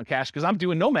 cash on cash because I'm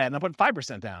doing Nomad and I'm putting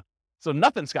 5% down. So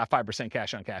nothing's got 5%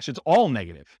 cash on cash. It's all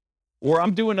negative. Or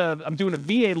I'm doing a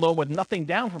VA loan with nothing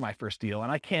down for my first deal,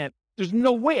 and there's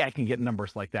no way I can get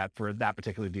numbers like that for that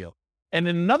particular deal. And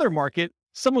in another market,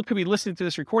 someone could be listening to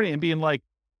this recording and being like,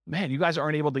 man, you guys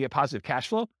aren't able to get positive cash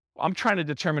flow. I'm trying to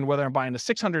determine whether I'm buying a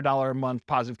 $600 a month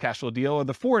positive cash flow deal or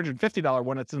the $450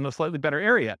 one that's in a slightly better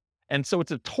area. And so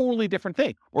it's a totally different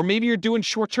thing. Or maybe you're doing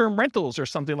short-term rentals or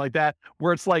something like that,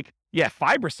 where it's like,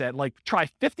 5%, like try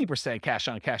 50% cash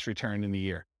on cash return in the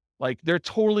year. Like, they're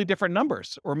totally different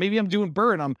numbers. Or maybe I'm doing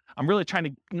Burr and I'm really trying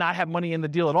to not have money in the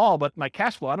deal at all, but my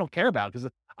cash flow I don't care about, because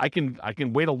I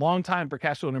can wait a long time for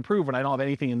cash flow to improve when I don't have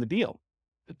anything in the deal.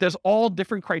 There's all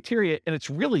different criteria, and it's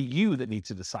really you that needs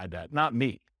to decide that, not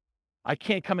me. I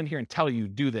can't come in here and tell you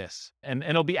do this, and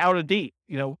it'll be out of date,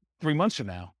 3 months from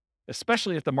now,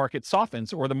 especially if the market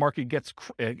softens or the market gets,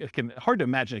 hard to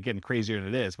imagine it getting crazier than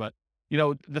it is, but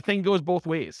the thing goes both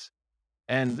ways.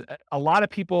 And a lot of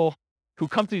people who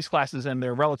come to these classes and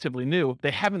they're relatively new,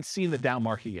 they haven't seen the down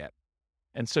market yet.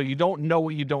 And so you don't know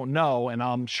what you don't know. And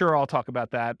I'm sure I'll talk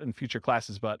about that in future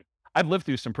classes, but I've lived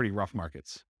through some pretty rough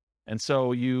markets. And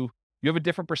so you have a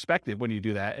different perspective when you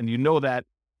do that. And you know that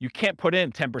you can't put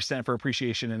in 10% for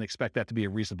appreciation and expect that to be a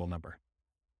reasonable number.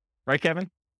 Right,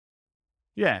 Kevin?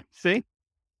 Yeah. See?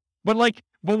 But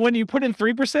when you put in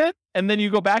 3% and then you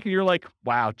go back and you're like,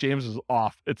 wow, James was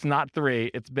off. It's not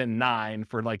 3. It's been 9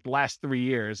 for like the last 3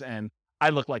 years. And I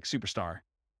look like superstar.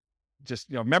 Just,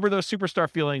 remember those superstar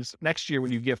feelings next year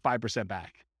when you give 5%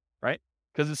 back, right?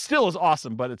 Because it still is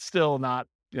awesome, but it's still not,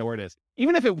 where it is.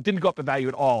 Even if it didn't go up in value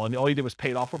at all and all you did was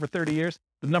pay it off over 30 years,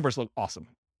 the numbers look awesome.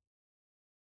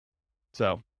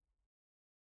 So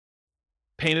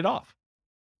paying it off.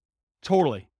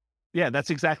 Totally. Yeah, that's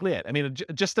exactly it. I mean,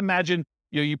 just imagine,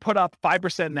 you put up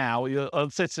 5% now,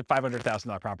 let's say it's a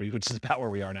 $500,000 property, which is about where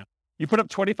we are now. You put up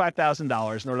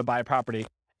 $25,000 in order to buy a property.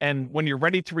 And when you're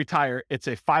ready to retire, it's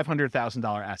a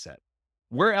 $500,000 asset.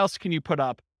 Where else can you put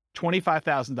up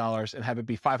 $25,000 and have it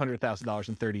be $500,000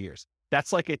 in 30 years?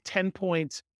 That's like a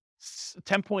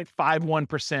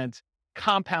 10.51%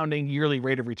 compounding yearly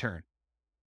rate of return.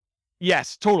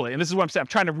 Yes, totally. And this is what I'm saying. I'm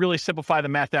trying to really simplify the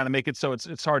math down and make it so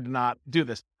it's hard to not do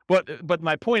this. But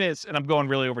my point is, and I'm going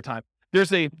really over time,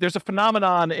 there's a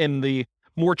phenomenon in the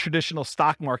more traditional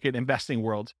stock market investing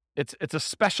world. It's a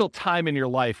special time in your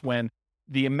life when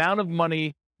the amount of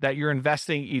money that you're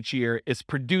investing each year is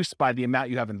produced by the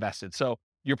amount you have invested. So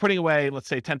you're putting away, let's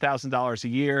say, $10,000 a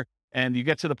year, and you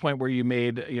get to the point where you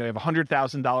have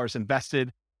 $100,000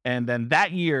 invested, and then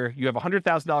that year you have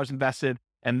 $100,000 invested,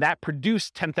 and that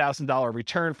produced $10,000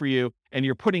 return for you, and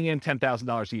you're putting in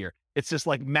 $10,000 a year. It's this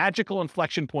like magical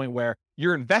inflection point where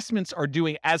your investments are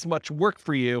doing as much work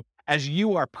for you as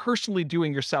you are personally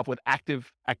doing yourself with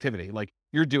active activity, like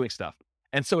you're doing stuff.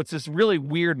 And so it's this really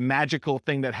weird, magical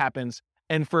thing that happens.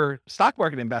 And for stock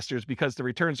market investors, because the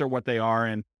returns are what they are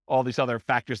and all these other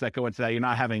factors that go into that, you're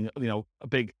not having, a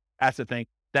big asset thing,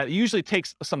 that usually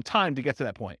takes some time to get to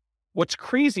that point. What's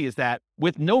crazy is that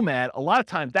with Nomad, a lot of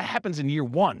times that happens in year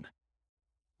one,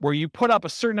 where you put up a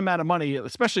certain amount of money,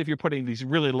 especially if you're putting these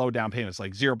really low down payments,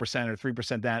 like 0% or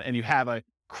 3% down, and you have a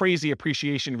crazy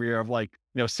appreciation year of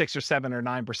 6 or 7 or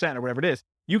 9% or whatever it is.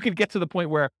 You could get to the point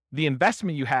where the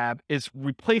investment you have is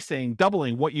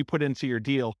doubling what you put into your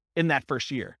deal in that first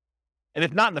year. And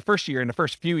if not in the first year, in the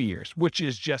first few years, which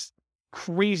is just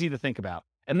crazy to think about.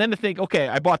 And then to think, okay,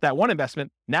 I bought that one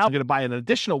investment. Now I'm going to buy an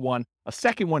additional one, a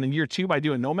second one in year 2 by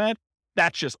doing Nomad.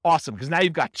 That's just awesome because now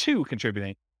you've got 2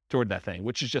 contributing toward that thing,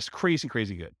 which is just crazy,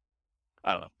 crazy good.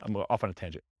 I don't know. I'm off on a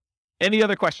tangent. Any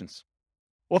other questions?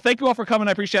 Well, thank you all for coming.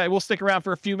 I appreciate it. We'll stick around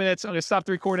for a few minutes. I'm going to stop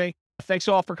the recording. Thanks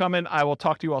all for coming. I will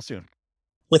talk to you all soon.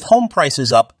 With home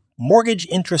prices up, mortgage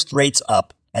interest rates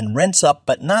up, and rents up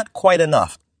but not quite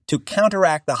enough to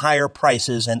counteract the higher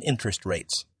prices and interest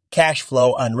rates, cash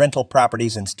flow on rental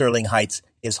properties in Sterling Heights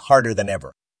is harder than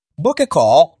ever. Book a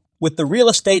call with the Real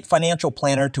Estate Financial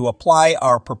Planner to apply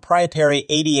our proprietary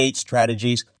 88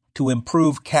 strategies to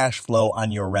improve cash flow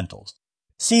on your rentals.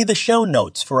 See the show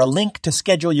notes for a link to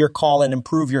schedule your call and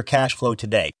improve your cash flow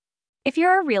today. If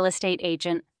you're a real estate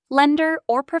agent, lender,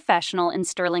 or professional in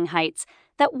Sterling Heights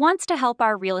that wants to help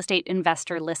our real estate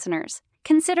investor listeners,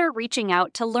 consider reaching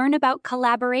out to learn about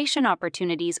collaboration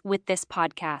opportunities with this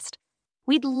podcast.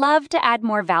 We'd love to add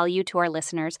more value to our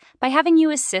listeners by having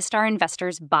you assist our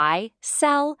investors buy,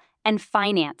 sell, and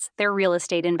finance their real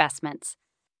estate investments.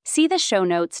 See the show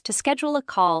notes to schedule a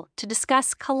call to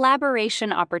discuss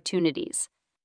collaboration opportunities.